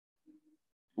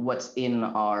what's in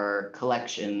our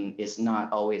collection is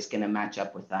not always going to match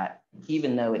up with that,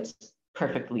 even though it's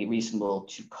perfectly reasonable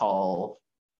to call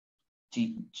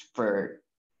for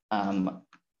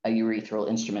a urethral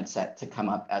instrument set to come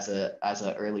up as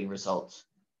an early result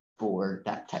for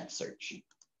that text search.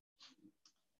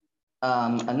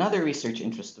 Another research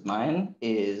interest of mine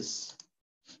is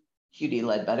QD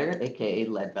Ledbetter, aka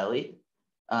Lead Belly.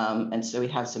 And so we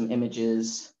have some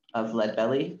images of Lead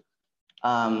Belly.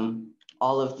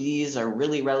 All of these are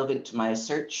really relevant to my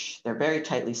search. They're very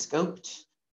tightly scoped.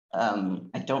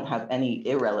 I don't have any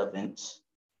irrelevant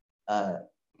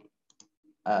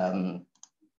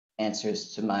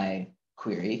answers to my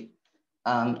query.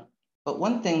 But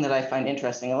one thing that I find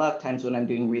interesting, a lot of times when I'm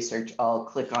doing research, I'll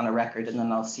click on a record and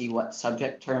then I'll see what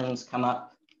subject terms come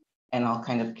up, and I'll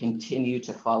kind of continue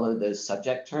to follow those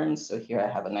subject terms. So here I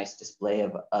have a nice display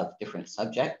of different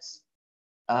subjects.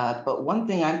 But one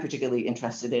thing I'm particularly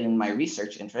interested in my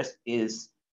research interest is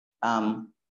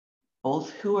both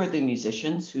who are the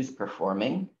musicians, who's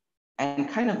performing, and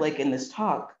kind of like in this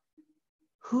talk,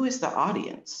 who is the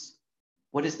audience?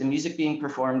 What is the music being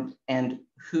performed, and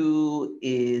who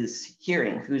is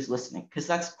hearing, who's listening? Because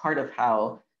that's part of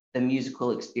how the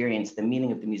musical experience, the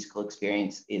meaning of the musical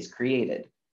experience is created.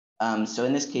 So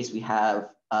in this case, we have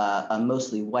a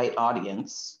mostly white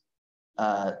audience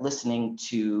listening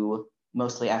to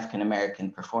mostly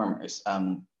African-American performers.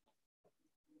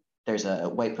 There's a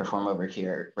white performer over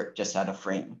here just out of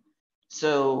frame.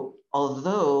 So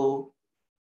although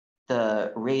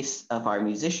the race of our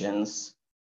musicians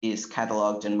is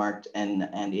cataloged and marked and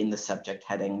in the subject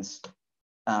headings,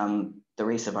 the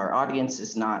race of our audience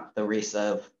is not. The race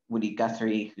of Woody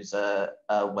Guthrie, who's a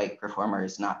white performer,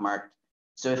 is not marked.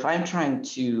 So if I'm trying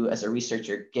to, as a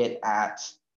researcher, get at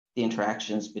the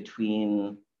interactions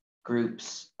between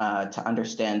groups to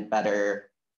understand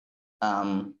better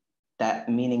that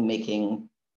meaning making,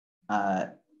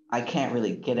 I can't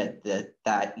really get at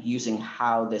that using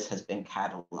how this has been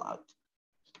cataloged.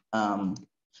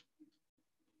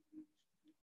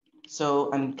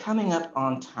 So I'm coming up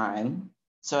on time.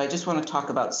 So I just want to talk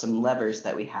about some levers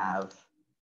that we have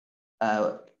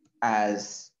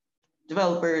as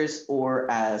developers or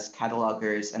as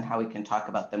catalogers and how we can talk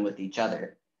about them with each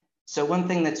other. So one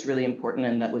thing that's really important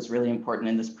and that was really important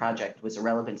in this project was a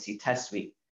relevancy test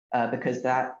suite, because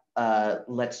that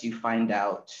lets you find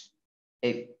out,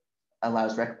 it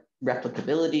allows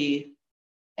replicability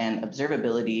and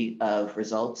observability of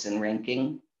results and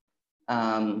ranking.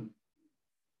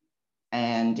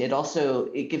 And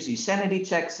it gives you sanity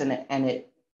checks, and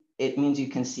it means you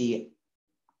can see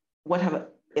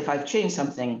if I've changed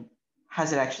something,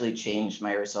 has it actually changed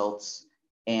my results?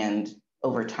 And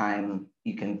over time,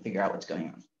 you can figure out what's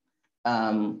going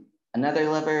on. Another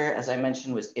lever, as I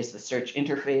mentioned, is the search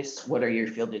interface. What are your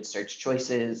fielded search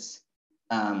choices?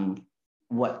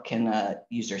 What can a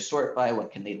user sort by?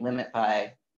 What can they limit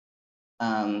by?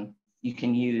 You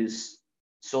can use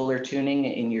Solr tuning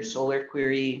in your Solr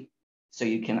query. So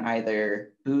you can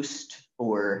either boost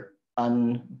or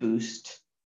unboost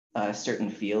certain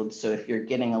fields. So if you're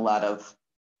getting a lot of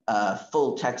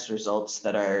full text results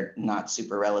that are not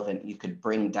super relevant, you could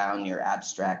bring down your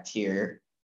abstract here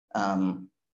and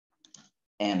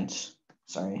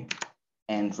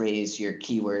raise your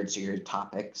keywords or your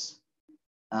topics.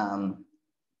 So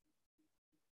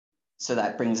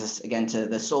that brings us again to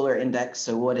the Solr index.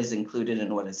 So what is included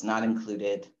and what is not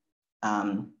included,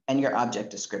 and your object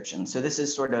description. So this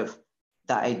is sort of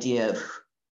the idea of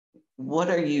what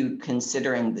are you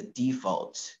considering the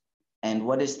default and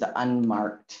what is the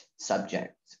unmarked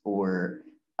subject, or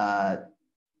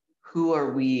who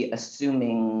are we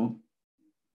assuming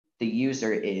the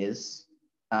user is,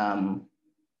 and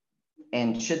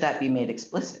should that be made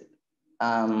explicit?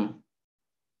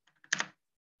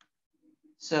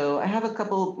 So I have a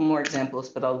couple more examples,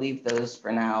 but I'll leave those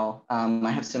for now.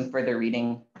 I have some further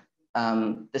reading.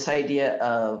 This idea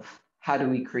of how do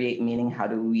we create meaning, how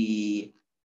do we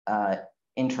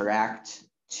interact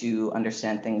to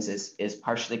understand things is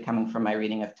partially coming from my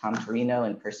reading of Tom Torino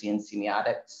and Persian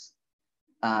semiotics.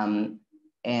 And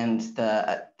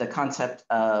the concept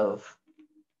of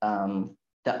the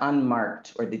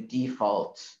unmarked or the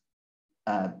default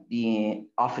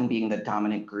often being the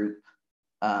dominant group,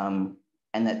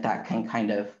 and that can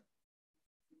kind of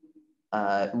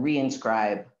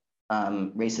reinscribe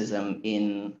racism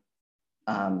in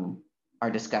our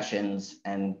discussions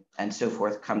and so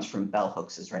forth, comes from Bell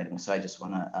Hooks's writing. So I just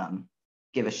want to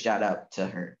give a shout out to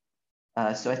her.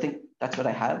 So I think that's what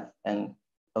I have, and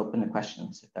open to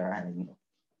questions if there are any.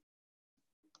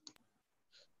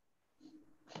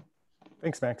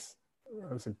 Thanks, Max.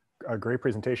 That was a great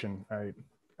presentation. I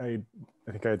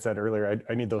think I had said earlier,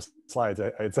 I need those slides.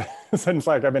 I had said in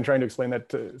Slack, I've been trying to explain that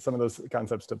to some of those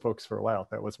concepts to folks for a while.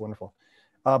 That was wonderful.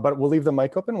 But we'll leave the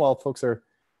mic open while folks are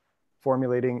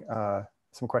formulating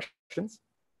some questions.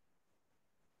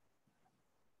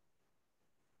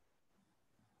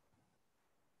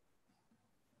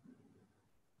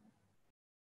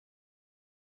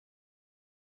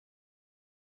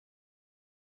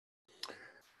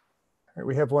 All right,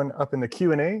 we have one up in the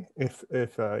Q&A. If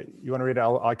you want to read it,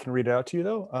 I can read it out to you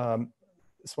though.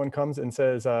 This one comes and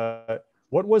says,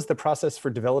 what was the process for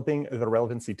developing the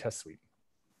relevancy test suite?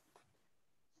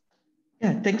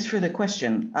 Yeah, thanks for the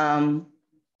question.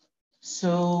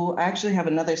 So I actually have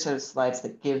another set of slides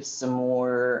that gives some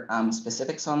more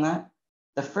specifics on that.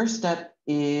 The first step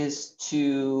is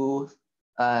to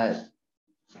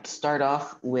start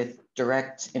off with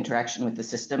direct interaction with the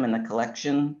system and the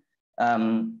collection.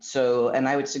 And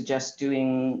I would suggest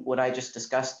doing what I just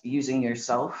discussed, using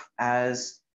yourself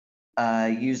as a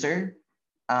user,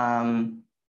 and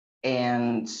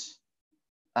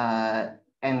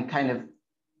kind of,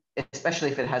 especially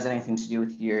if it has anything to do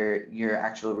with your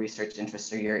actual research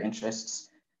interests or your interests,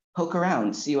 poke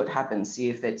around, see what happens, see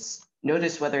if it's,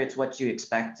 notice whether it's what you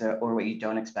expect or what you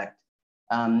don't expect.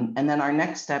 And then our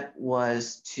next step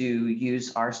was to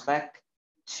use RSpec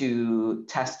to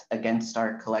test against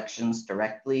our collections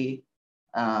directly,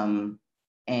 and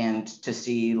to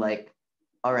see, like,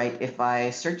 all right, if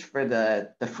I search for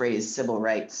the phrase civil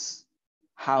rights,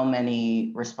 how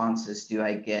many responses do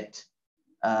I get?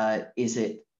 Does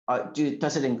it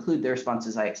include the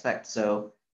responses I expect?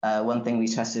 So one thing we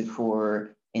tested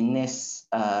for in this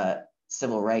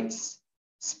civil rights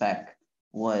spec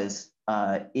was,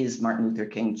 is Martin Luther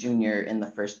King Jr. in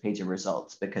the first page of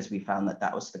results? Because we found that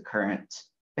that was the current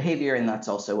behavior, and that's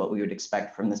also what we would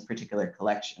expect from this particular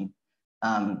collection.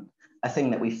 A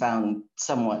thing that we found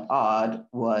somewhat odd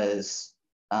was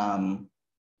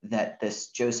that this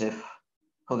Joseph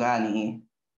Hogani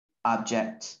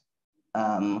object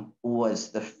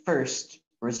was the first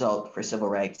result for civil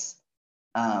rights.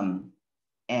 And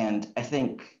I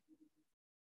think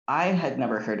I had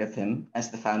never heard of him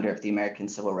as the founder of the American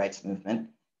Civil Rights Movement,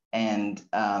 and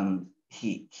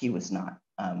he was not,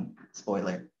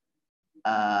 spoiler.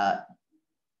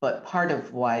 But part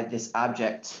of why this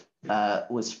object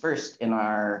was first in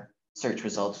our search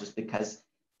results was because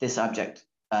this object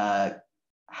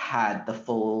had the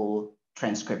full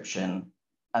transcription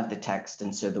of the text.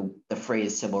 And so the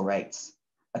phrase civil rights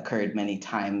occurred many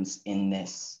times in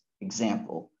this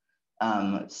example.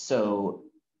 So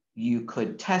you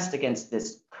could test against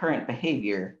this current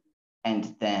behavior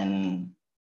and then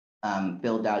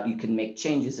build out, you can make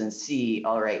changes and see,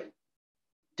 all right,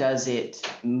 does it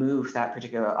move that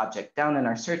particular object down in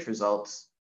our search results?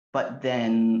 But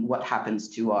then what happens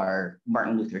to our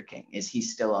Martin Luther King? Is he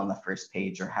still on the first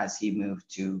page, or has he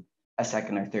moved to a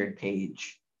second or third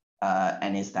page?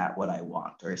 And is that what I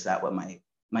want, or is that what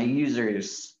my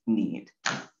users need?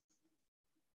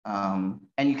 And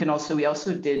you can also, we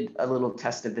also did a little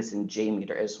test of this in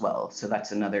JMeter as well. So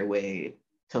that's another way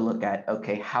to look at,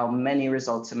 okay, how many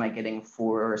results am I getting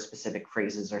for specific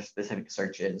phrases or specific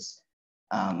searches?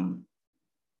 Am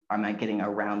I getting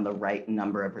around the right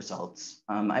number of results?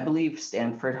 I believe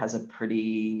Stanford has a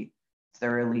pretty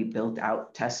thoroughly built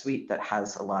out test suite that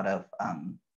has a lot of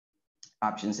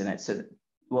options in it. So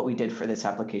what we did for this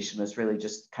application was really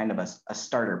just kind of a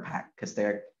starter pack, because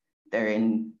they're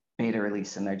in beta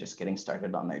release and they're just getting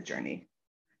started on their journey.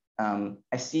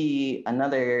 I see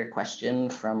another question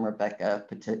from Rebecca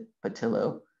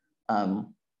Patillo,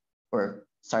 or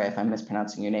sorry if I'm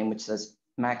mispronouncing your name, which says,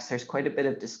 Max, there's quite a bit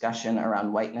of discussion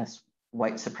around whiteness,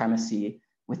 white supremacy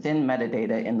within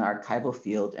metadata in the archival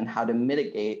field, and how to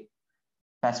mitigate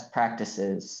best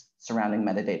practices surrounding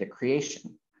metadata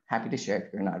creation. Happy to share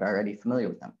if you're not already familiar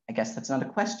with them. I guess that's not a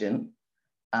question,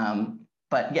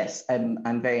 but yes,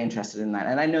 I'm very interested in that.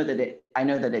 And I know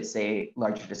that it's a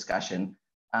larger discussion.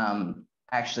 I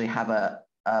actually have a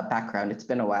background, it's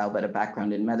been a while, but a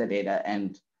background in metadata,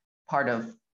 and part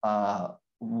of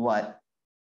what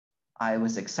I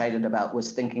was excited about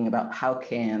was thinking about how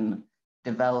can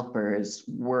developers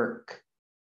work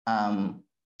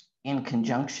in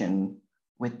conjunction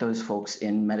with those folks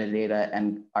in metadata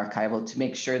and archival to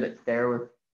make sure that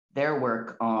their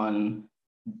work on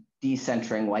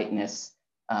decentering whiteness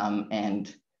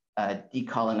and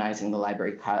decolonizing the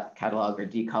library catalog or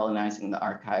decolonizing the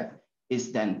archive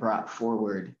is then brought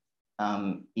forward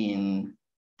in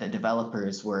the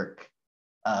developer's work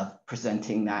of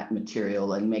presenting that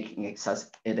material and making it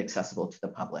accessible to the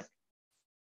public.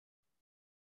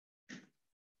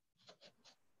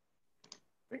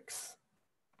 Thanks.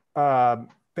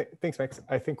 Thanks, Max.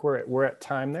 I think we're at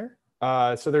time there.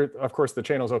 So there, of course, the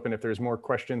channel's open if there's more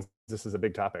questions. This is a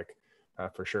big topic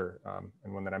for sure,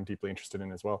 and one that I'm deeply interested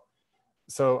in as well.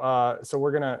 So so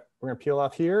we're gonna peel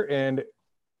off here and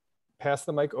pass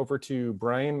the mic over to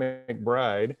Brian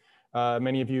McBride.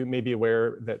 Many of you may be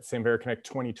aware that Samvera Connect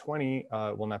 2020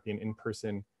 will not be an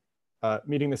in-person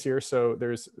meeting this year. So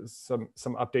there's some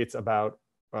updates about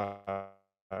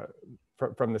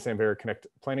from the Samvera Connect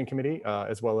Planning Committee,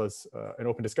 as well as an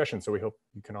open discussion. So we hope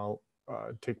you can all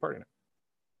take part in it.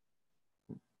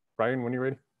 Brian, when you're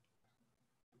ready.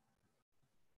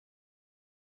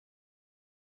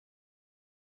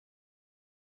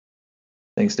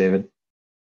 Thanks, David.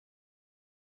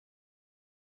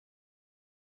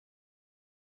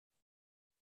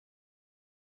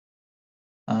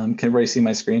 Can everybody see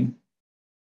my screen?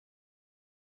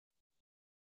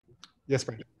 Yes,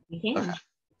 Brandon. Okay.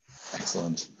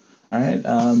 Excellent. All right.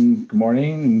 Good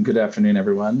morning and good afternoon,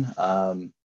 everyone.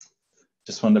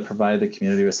 Just wanted to provide the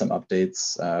community with some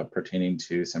updates pertaining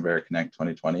to Samvera Connect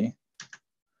 2020.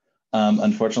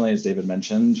 Unfortunately, as David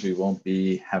mentioned, we won't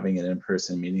be having an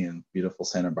in-person meeting in beautiful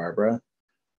Santa Barbara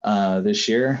this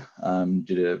year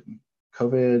due to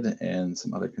COVID and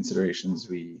some other considerations.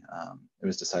 It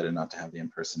was decided not to have the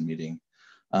in-person meeting.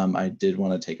 I did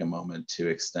want to take a moment to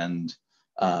extend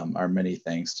our many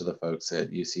thanks to the folks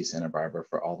at UC Santa Barbara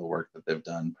for all the work that they've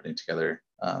done putting together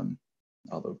all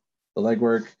the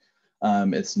legwork.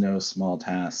 It's no small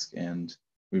task, and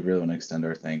we really want to extend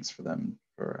our thanks for them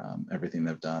for everything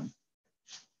they've done.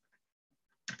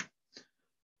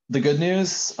 The good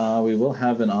news, we will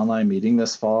have an online meeting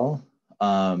this fall.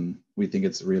 We think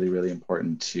it's really, really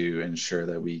important to ensure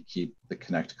that we keep the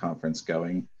Connect conference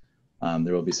going.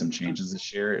 There will be some changes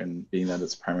this year, and being that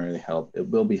it's primarily held, it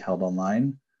will be held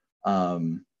online.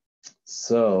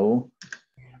 So,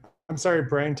 I'm sorry,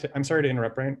 Brian. I'm sorry to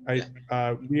interrupt, Brian.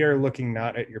 We are looking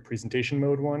not at your presentation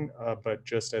mode one, but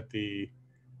just at the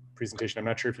presentation. I'm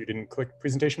not sure if you didn't click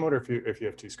presentation mode or if you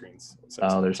have two screens. So,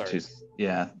 oh, there's two.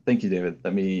 Yeah, thank you, David.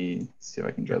 Let me see if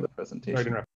I can draw the presentation. Sorry to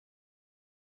interrupt.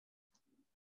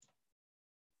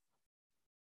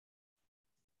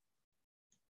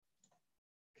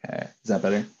 Okay, is that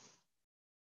better?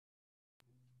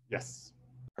 Yes.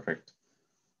 Perfect.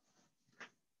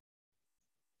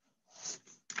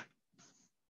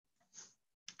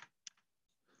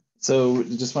 So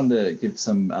just wanted to give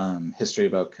some history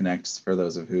about Connect for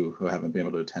those of who haven't been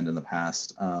able to attend in the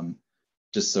past,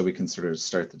 just so we can sort of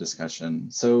start the discussion.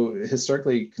 So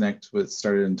historically, Connect was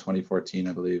started in 2014,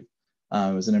 I believe.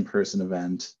 It was an in-person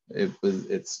event.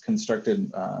 It's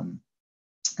constructed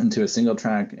into a single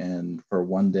track and for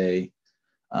one day,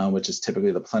 which is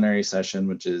typically the plenary session,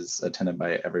 which is attended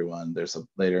by everyone.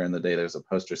 Later in the day, there's a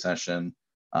poster session,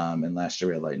 and last year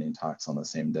we had lightning talks on the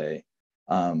same day.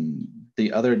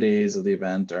 The other days of the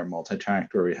event are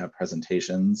multi-tracked, where we have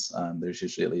presentations. There's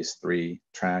usually at least 3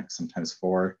 tracks, sometimes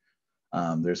 4.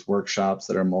 There's workshops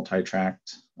that are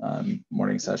multi-tracked,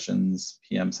 morning sessions,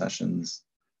 PM sessions.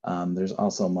 There's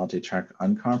also a multi-track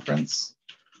unconference.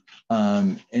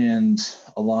 And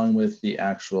along with the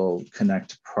actual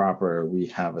Connect proper, we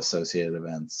have associated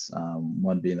events,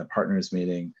 one being a partners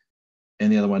meeting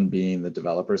and the other one being the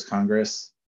Developers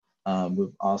Congress.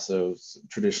 We've also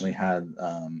traditionally had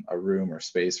a room or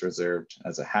space reserved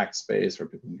as a hack space where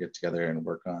people can get together and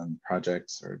work on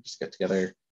projects or just get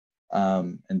together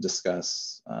and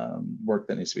discuss work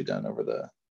that needs to be done over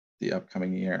the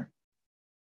upcoming year.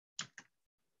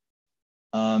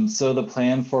 So the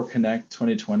plan for Connect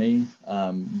 2020,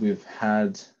 we've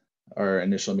had our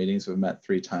initial meetings. We've met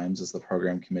 3 times as the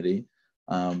program committee.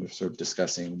 We're sort of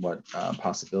discussing what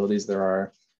possibilities there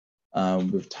are.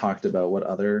 We've talked about what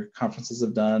other conferences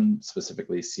have done,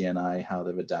 specifically CNI, how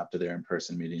they've adapted their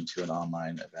in-person meeting to an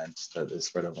online event that is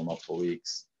spread over multiple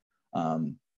weeks.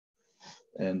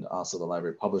 And also the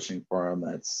Library Publishing Forum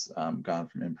that's gone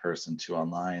from in-person to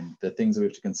online. The things that we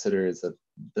have to consider is that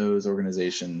those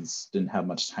organizations didn't have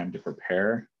much time to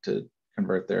prepare to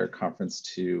convert their conference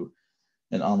to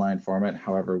an online format.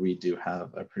 However, we do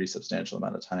have a pretty substantial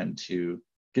amount of time to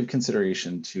give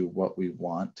consideration to what we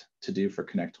want to do for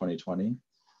Connect 2020.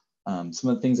 Some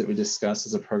of the things that we discussed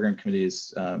as a program committee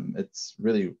is it's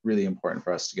really, really important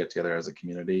for us to get together as a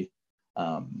community.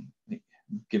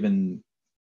 Given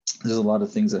there's a lot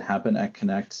of things that happen at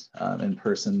Connect in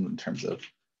person in terms of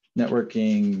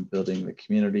networking, building the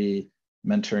community,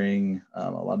 mentoring,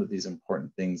 a lot of these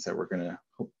important things that we're going to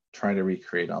try to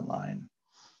recreate online.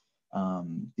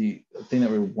 The thing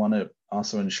that we want to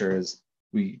also ensure is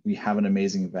we have an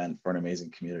amazing event for an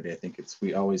amazing community. I think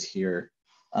we always hear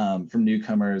from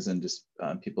newcomers and just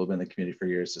people who've been in the community for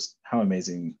years, just how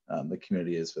amazing the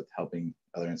community is with helping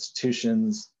other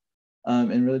institutions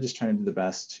and really just trying to do the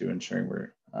best to ensuring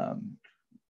we're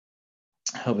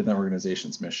helping the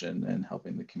organization's mission and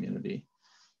helping the community.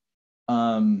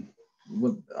 On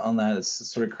that, it's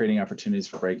sort of creating opportunities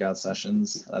for breakout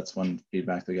sessions. That's one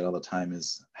feedback we get all the time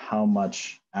is how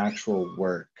much actual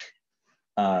work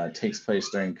takes place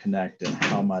during Connect and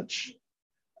how much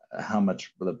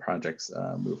the projects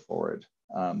move forward.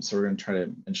 So we're going to try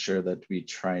to ensure that we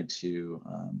try to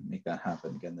make that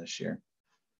happen again this year.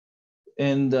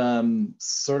 And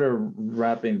sort of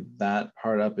wrapping that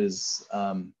part up is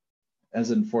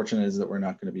as unfortunate as that we're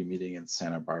not going to be meeting in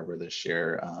Santa Barbara this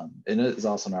year, it is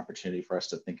also an opportunity for us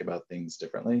to think about things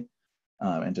differently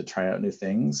and to try out new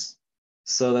things.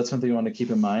 So that's one thing you want to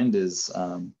keep in mind is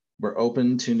we're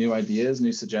open to new ideas,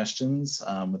 new suggestions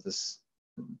with this.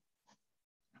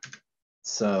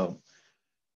 So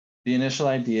the initial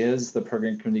ideas the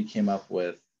program committee came up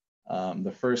with,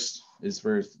 the first is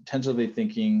we're tentatively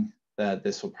thinking that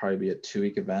this will probably be a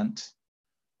 2-week event.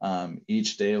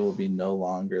 Each day will be no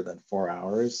longer than 4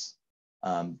 hours.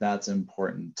 That's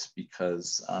important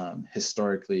because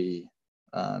historically,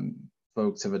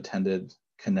 folks have attended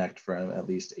Connect from at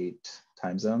least 8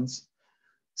 time zones.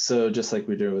 So just like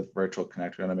we do with Virtual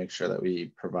Connect, we're going to make sure that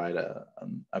we provide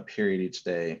a period each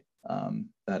day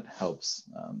that helps,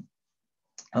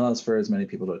 allows for as many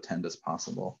people to attend as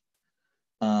possible.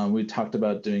 We talked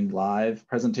about doing live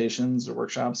presentations or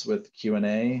workshops with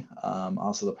Q&A,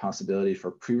 also the possibility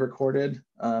for pre-recorded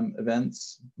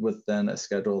events with then a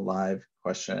scheduled live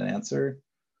question and answer.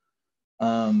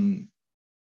 The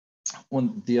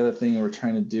other thing we're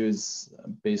trying to do is,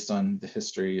 based on the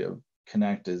history of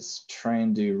Connect, is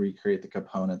trying to recreate the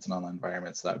components in online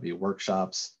environments. So that would be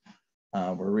workshops.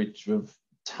 We've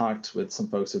talked with some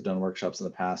folks who've done workshops in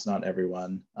the past, not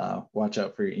everyone. Watch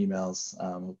out for your emails.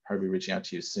 We'll probably be reaching out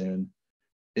to you soon.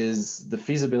 Is the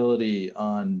feasibility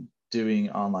on doing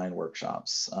online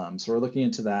workshops. So we're looking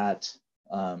into that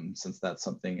since that's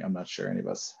something I'm not sure any of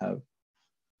us have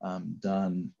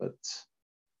done, but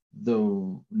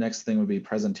the next thing would be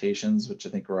presentations, which I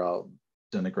think we're all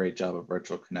done a great job of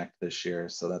Virtual Connect this year.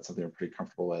 So that's something we're pretty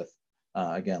comfortable with.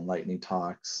 Again, lightning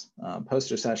talks,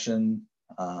 poster session,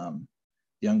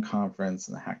 Young Conference,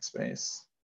 and the Hack Space.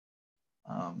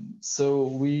 So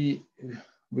we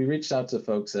reached out to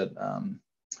folks at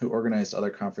who organized other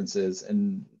conferences,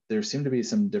 and there seemed to be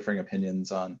some differing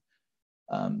opinions on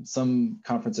some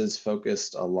conferences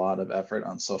focused a lot of effort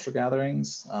on social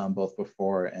gatherings, both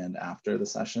before and after the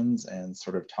sessions, and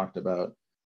sort of talked about,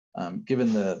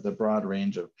 given the broad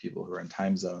range of people who are in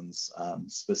time zones,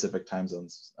 specific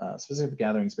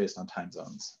gatherings based on time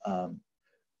zones.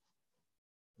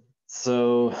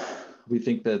 So we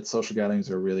think that social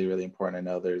gatherings are really, really important. I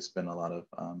know there's been a lot of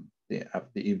the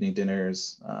evening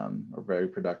dinners are very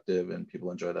productive and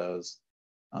people enjoy those.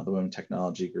 The Women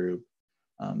Technology Group.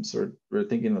 So we're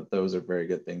thinking that those are very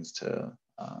good things to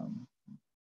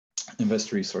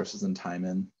invest resources and time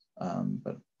in.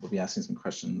 But we'll be asking some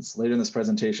questions later in this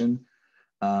presentation.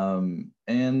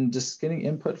 And just getting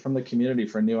input from the community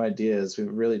for new ideas. We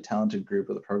have a really talented group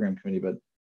of the program committee, but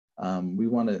we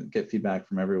want to get feedback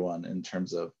from everyone in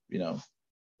terms of,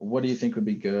 what do you think would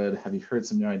be good? Have you heard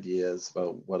some new ideas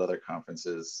about what other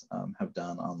conferences have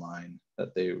done online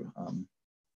that they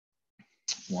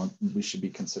we should be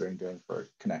considering doing for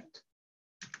Connect?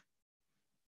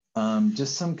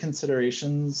 Just some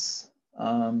considerations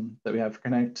that we have for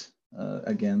Connect.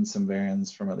 Again, some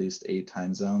variants from at least 8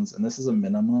 time zones, and this is a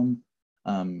minimum.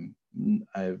 I'm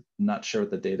not sure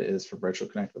what the data is for Virtual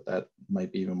Connect, but that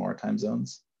might be even more time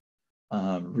zones.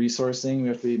 Resourcing we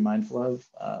have to be mindful of.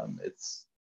 It's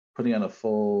putting on a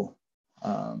full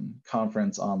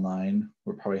conference online.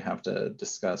 We'll probably have to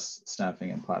discuss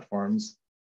staffing and platforms.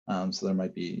 So there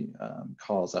might be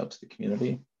calls out to the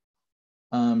community.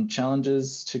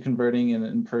 Challenges to converting an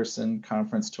in-person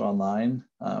conference to online.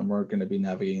 We're going to be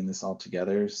navigating this all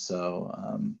together.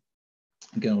 So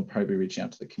again, we'll probably be reaching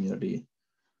out to the community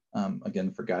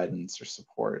again for guidance or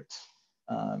support.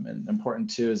 And important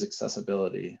too is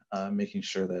accessibility, making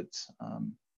sure that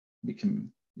we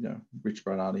can reach a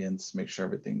broad audience, make sure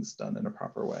everything's done in a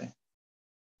proper way.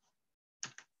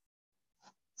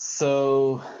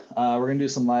 So we're going to do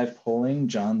some live polling.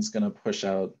 John's going to push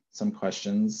out some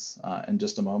questions in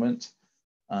just a moment.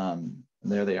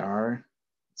 There they are.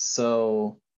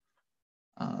 So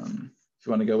if you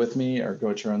want to go with me or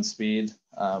go at your own speed,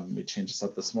 we changed this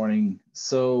up this morning.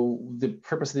 So the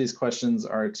purpose of these questions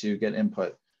are to get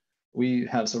input. We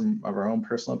have some of our own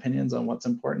personal opinions on what's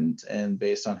important and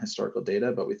based on historical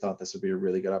data, but we thought this would be a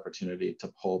really good opportunity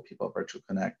to poll people at Virtual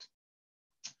Connect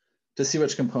to see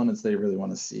which components they really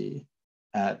want to see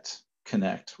at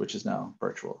Connect, which is now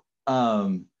virtual.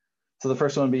 So the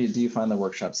first one would be, do you find the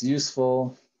workshops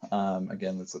useful?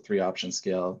 Again, it's a 3-option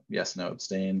scale, yes, no,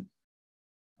 abstain.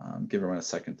 Give everyone a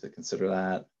second to consider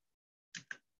that.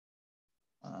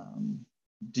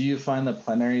 Do you find the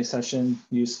plenary session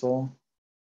useful?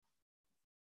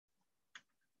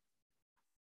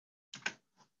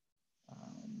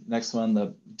 Next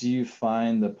one, do you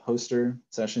find the poster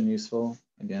session useful?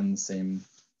 Again, same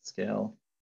scale.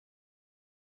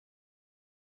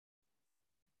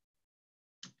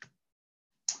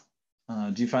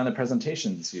 Do you find the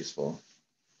presentations useful?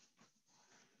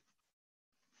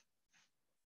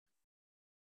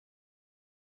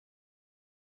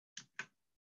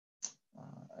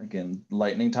 again,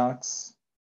 lightning talks.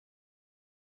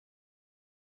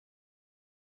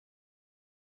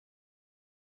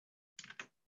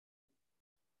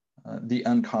 The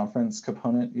unconference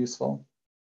component useful.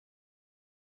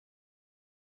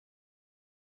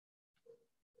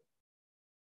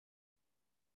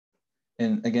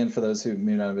 And again, for those who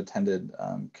may not have attended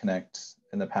Connect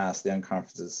in the past, the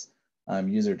unconferences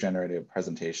user-generated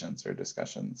presentations or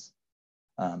discussions.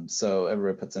 So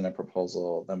everybody puts in a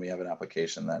proposal, then we have an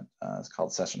application that is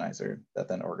called Sessionizer that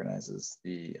then organizes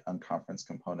the unconference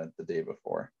component the day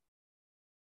before.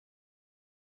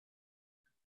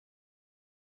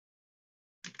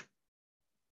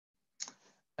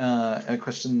 A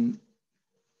question,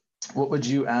 what would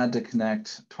you add to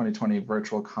Connect 2020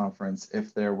 virtual conference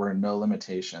if there were no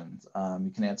limitations?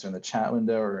 You can answer in the chat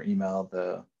window or email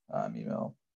the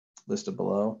email listed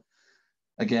below.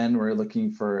 Again, we're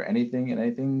looking for anything and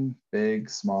anything big,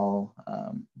 small.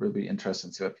 We'll be interested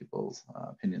to see what people's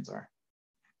opinions are,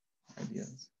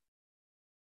 ideas.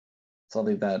 So I'll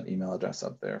leave that email address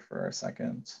up there for a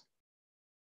second.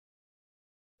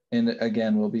 And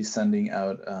again, we'll be sending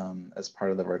out, as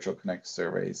part of the Virtual Connect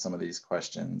survey, some of these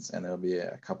questions, and there'll be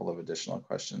a couple of additional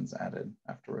questions added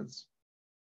afterwards.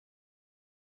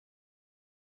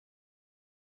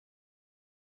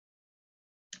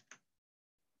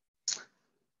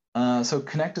 So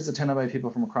Connect is attended by people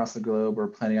from across the globe. We're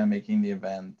planning on making the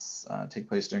events take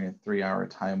place during a 3-hour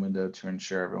time window to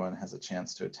ensure everyone has a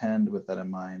chance to attend. With that in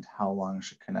mind, how long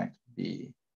should Connect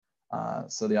be?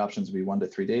 So the options would be 1 to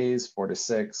 3 days, 4 to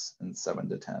 6, and 7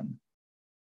 to 10.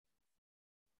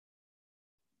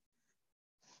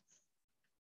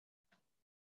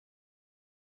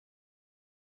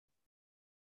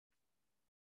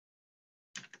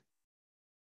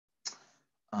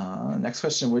 Next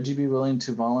question, would you be willing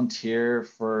to volunteer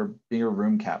for being a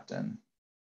room captain?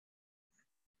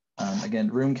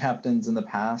 Again, room captains in the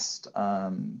past,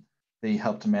 they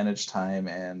helped to manage time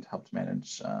and helped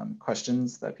manage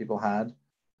questions that people had.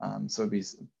 So it'd be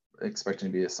expecting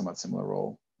to be a somewhat similar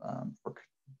role for.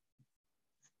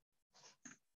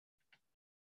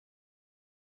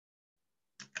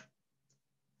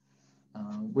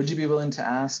 Would you be willing to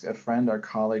ask a friend or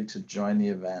colleague to join the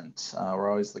event? We're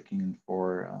always looking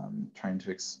for trying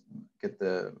to get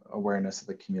the awareness of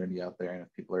the community out there, and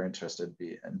if people are interested,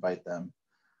 invite them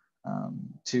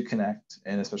to connect.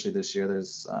 And especially this year,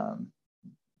 there's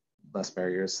less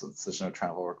barriers, so there's no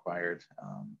travel required.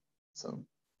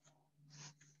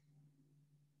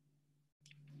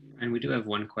 And we do have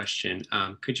one question.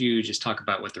 Could you just talk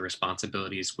about what the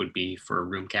responsibilities would be for a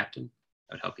room captain?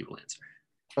 That would help people answer.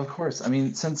 Of course. I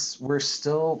mean, since we're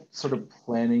still sort of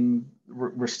planning,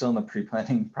 we're still in the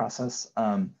pre-planning process,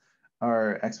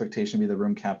 our expectation would be the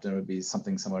room captain would be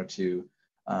something similar to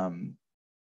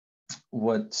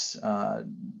what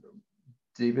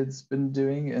David's been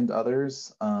doing and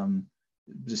others,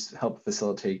 just help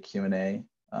facilitate Q&A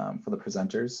for the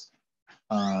presenters,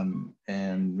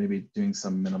 and maybe doing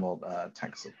some minimal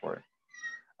tech support.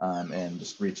 And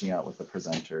just reaching out with the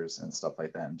presenters and stuff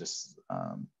like that, and just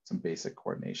some basic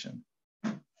coordination.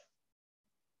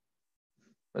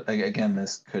 But again,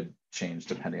 this could change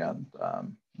depending on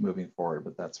moving forward,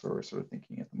 but that's where we're sort of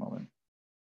thinking at the moment.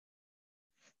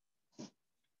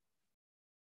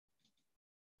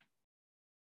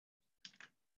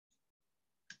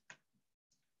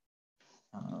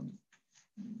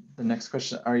 The next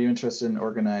question, are you interested in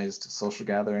organized social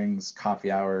gatherings,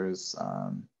 coffee hours,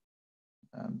 all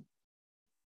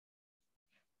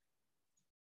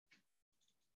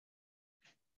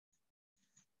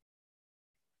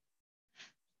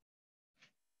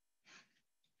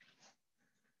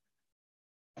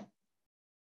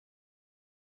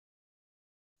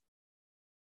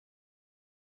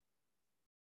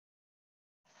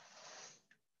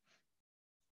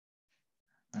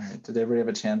right, did everybody have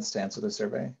a chance to answer the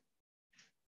survey?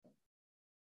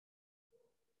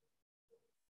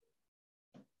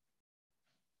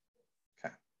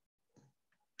 Okay.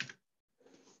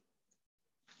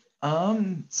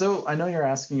 So I know you're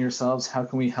asking yourselves, how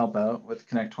can we help out with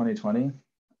Connect 2020?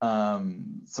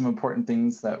 Some important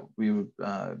things that we would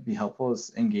be helpful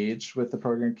is engage with the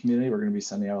program community. We're going to be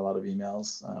sending out a lot of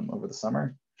emails over the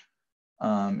summer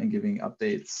and giving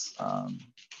updates.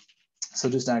 So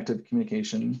just active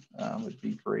communication would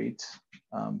be great.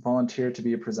 Volunteer to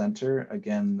be a presenter.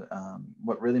 Again,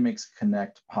 what really makes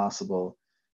Connect possible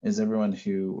is everyone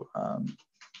who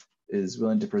is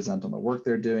willing to present on the work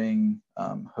they're doing,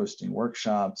 hosting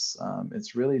workshops.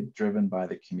 It's really driven by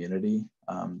the community.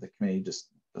 The community just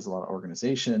does a lot of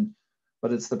organization,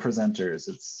 but it's the presenters,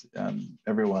 it's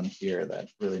everyone here that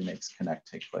really makes Connect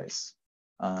take place.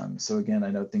 So again,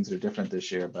 I know things are different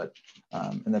this year, but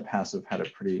in the past, we've had a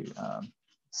pretty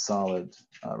solid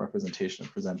representation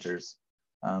of presenters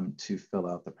to fill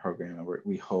out the program. And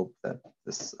we hope that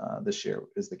this year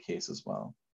is the case as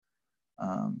well.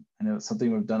 I know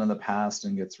something we've done in the past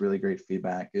and gets really great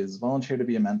feedback is volunteer to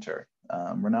be a mentor.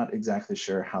 We're not exactly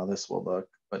sure how this will look,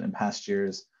 but in past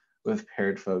years, we've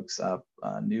paired folks up,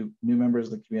 new members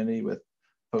of the community with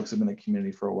folks who've been in the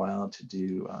community for a while to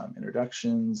do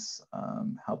introductions,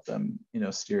 help them,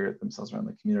 steer themselves around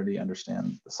the community,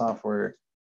 understand the software,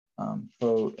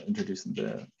 introduce them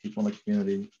to people in the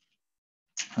community.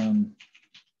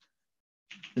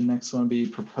 The next one would be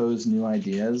propose new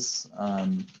ideas.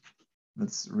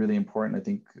 That's really important. I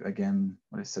think, again,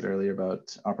 what I said earlier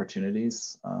about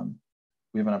opportunities.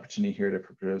 We have an opportunity here to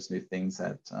propose new things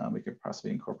that we could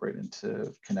possibly incorporate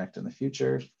into Connect in the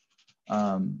future.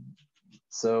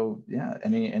 So yeah,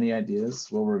 any ideas,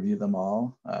 we'll review them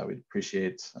all. We'd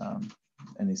appreciate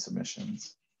any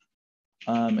submissions.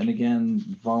 And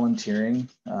again, volunteering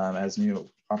as new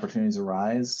opportunities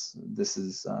arise. This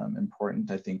is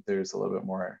important. I think there's a little bit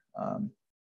more,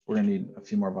 we're gonna need a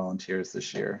few more volunteers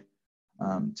this year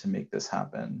to make this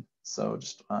happen. So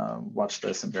just watch the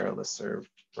Samvera listserv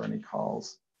for any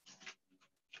calls.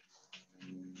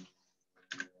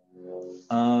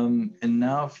 And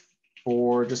now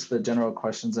for just the general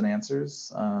questions and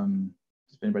answers.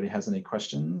 If anybody has any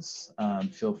questions,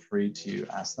 feel free to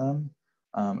ask them.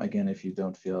 Again, if you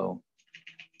don't feel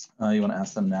you want to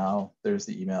ask them now, there's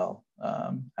the email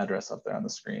address up there on the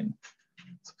screen.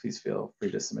 So please feel free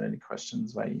to submit any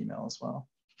questions via email as well.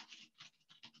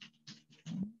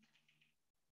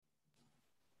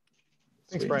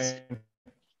 Thanks, Brian.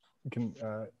 You can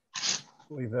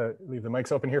leave the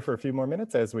mics open here for a few more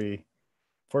minutes as we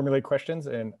formulate questions.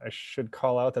 And I should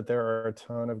call out that there are a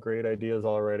ton of great ideas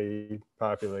already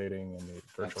populating in the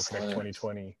Virtual Connect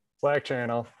 2020 Slack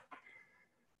channel.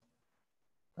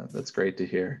 That's great to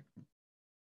hear.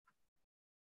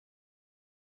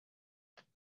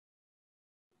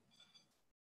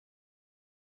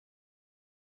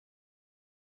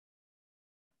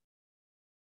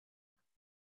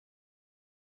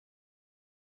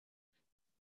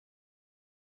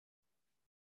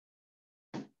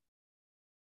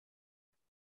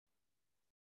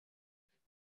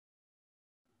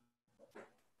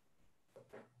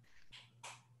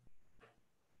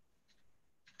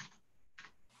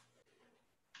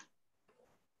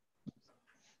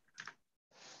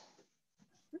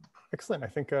 Excellent. I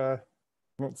think I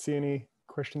don't see any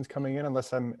questions coming in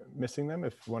unless I'm missing them.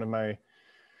 If one of my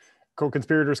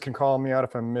co-conspirators can call me out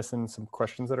if I'm missing some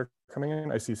questions that are coming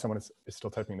in. I see someone is still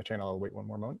typing in the channel. I'll wait one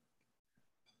more moment.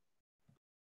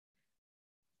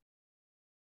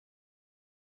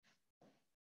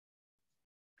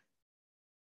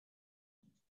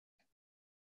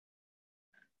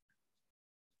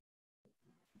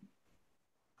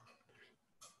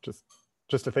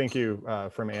 Just a thank you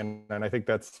from Anna, and I think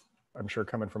that's, I'm sure,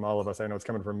 coming from all of us. I know it's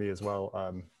coming from me as well.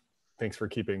 Thanks for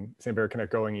keeping Samvera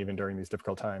Connect going even during these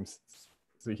difficult times.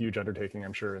 It's a huge undertaking,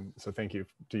 I'm sure, and so thank you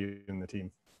to you and the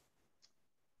team.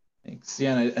 Thanks.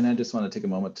 Yeah, and I just want to take a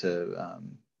moment to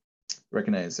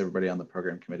recognize everybody on the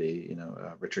program committee.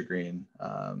 Richard Green,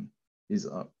 he's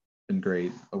been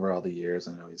great over all the years.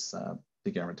 I know he's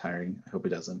thinking of retiring. I hope he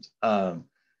doesn't.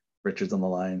 Richard's on the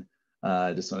line.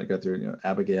 I just want to go through,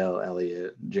 Abigail,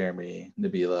 Elliot, Jeremy,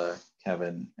 Nabila,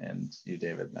 Kevin, and you,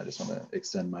 David. And I just want to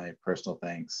extend my personal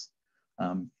thanks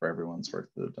for everyone's work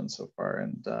that they've done so far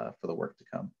and for the work to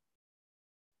come.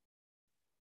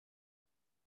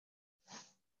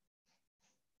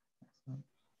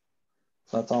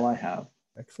 So that's all I have.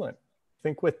 Excellent. I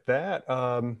think with that,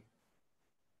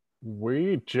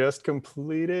 we just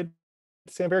completed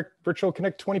Samvera Virtual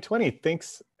Connect 2020.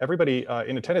 Thanks everybody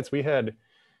in attendance. We had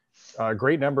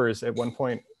great numbers at one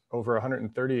point, over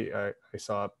 130 I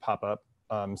saw pop up.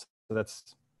 So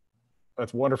that's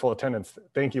wonderful attendance.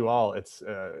 Thank you all. It's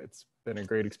been a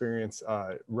great experience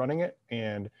running it.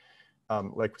 And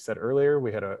like we said earlier,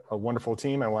 we had a wonderful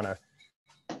team. I want to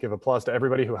give applause to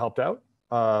everybody who helped out.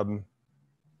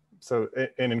 So,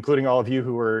 and including all of you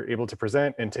who were able to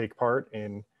present and take part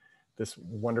in this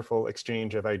wonderful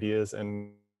exchange of ideas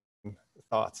and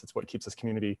thoughts. It's what keeps this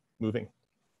community moving.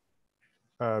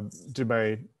 Do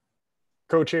my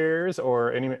co-chairs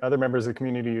or any other members of the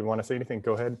community want to say anything?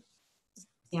 Go ahead.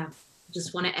 Yeah,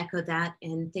 just want to echo that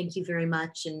and thank you very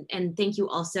much. And thank you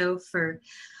also for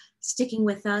sticking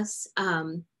with us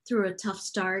through a tough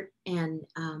start and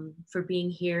for being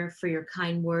here, for your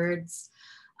kind words,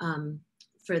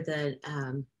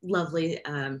 the lovely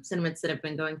sentiments that have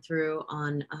been going through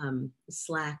on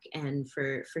Slack, and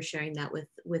for sharing that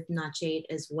with Notch 8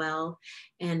 as well.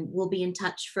 And we'll be in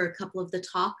touch for a couple of the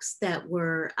talks that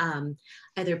were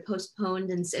either postponed,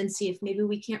 and see if maybe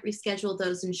we can't reschedule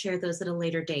those and share those at a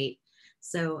later date.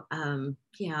 So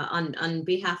yeah, on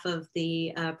behalf of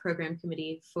the program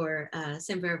committee for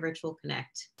Samvera Virtual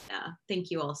Connect,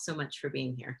 thank you all so much for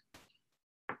being here.